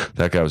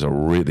that guy was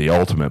the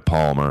ultimate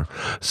Palmer.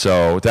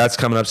 So that's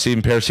coming up.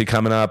 Stephen Pearcy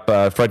coming up.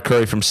 Fred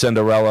Curry from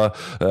Cinderella.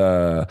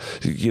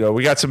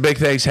 We got some big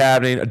things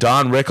happening.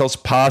 Don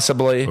Rickles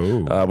possibly,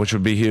 which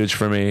would be huge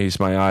for me. He's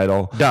my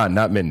idol. Don,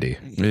 not Mindy.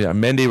 Yeah,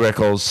 Mindy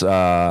Rickles.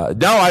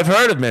 No, I've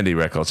heard of Mindy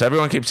Rickles.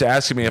 Everyone keeps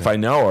asking me if I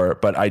know her,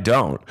 but I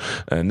don't.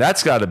 And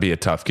that's got to be a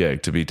tough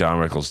gig to be Don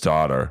Rickles'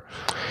 daughter.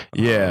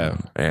 Yeah.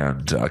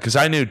 And because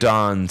I knew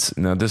Don's,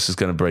 now this is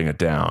going to bring it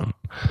down,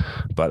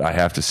 but I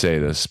have to say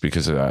this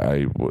because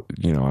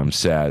I'm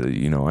sad.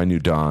 I knew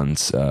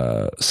Don's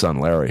son,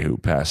 Larry, who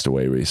passed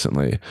away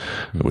recently,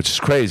 which is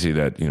crazy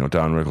that,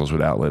 Don Rickles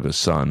would outlive his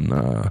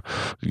son.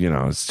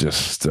 It's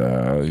just,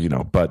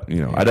 but,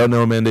 I don't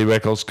know Mindy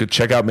Rickles. Could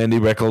check out Mindy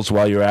Rickles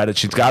while you're at it.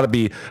 She's got to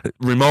be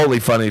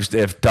remotely funny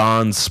if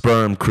Don's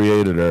sperm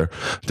created her.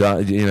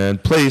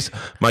 And please,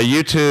 my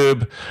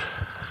YouTube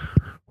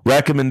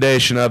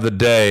recommendation of the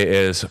day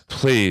is,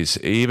 please,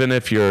 even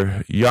if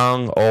you're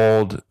young,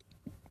 old,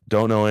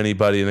 don't know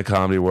anybody in the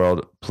comedy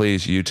world,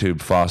 please YouTube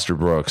Foster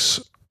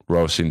Brooks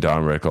roasting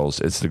Don Rickles.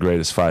 It's the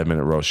greatest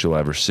 5-minute roast you'll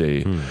ever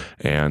see.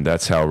 And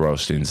that's how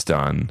roasting's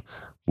done.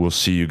 We'll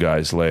see you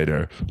guys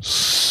later.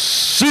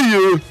 See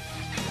you.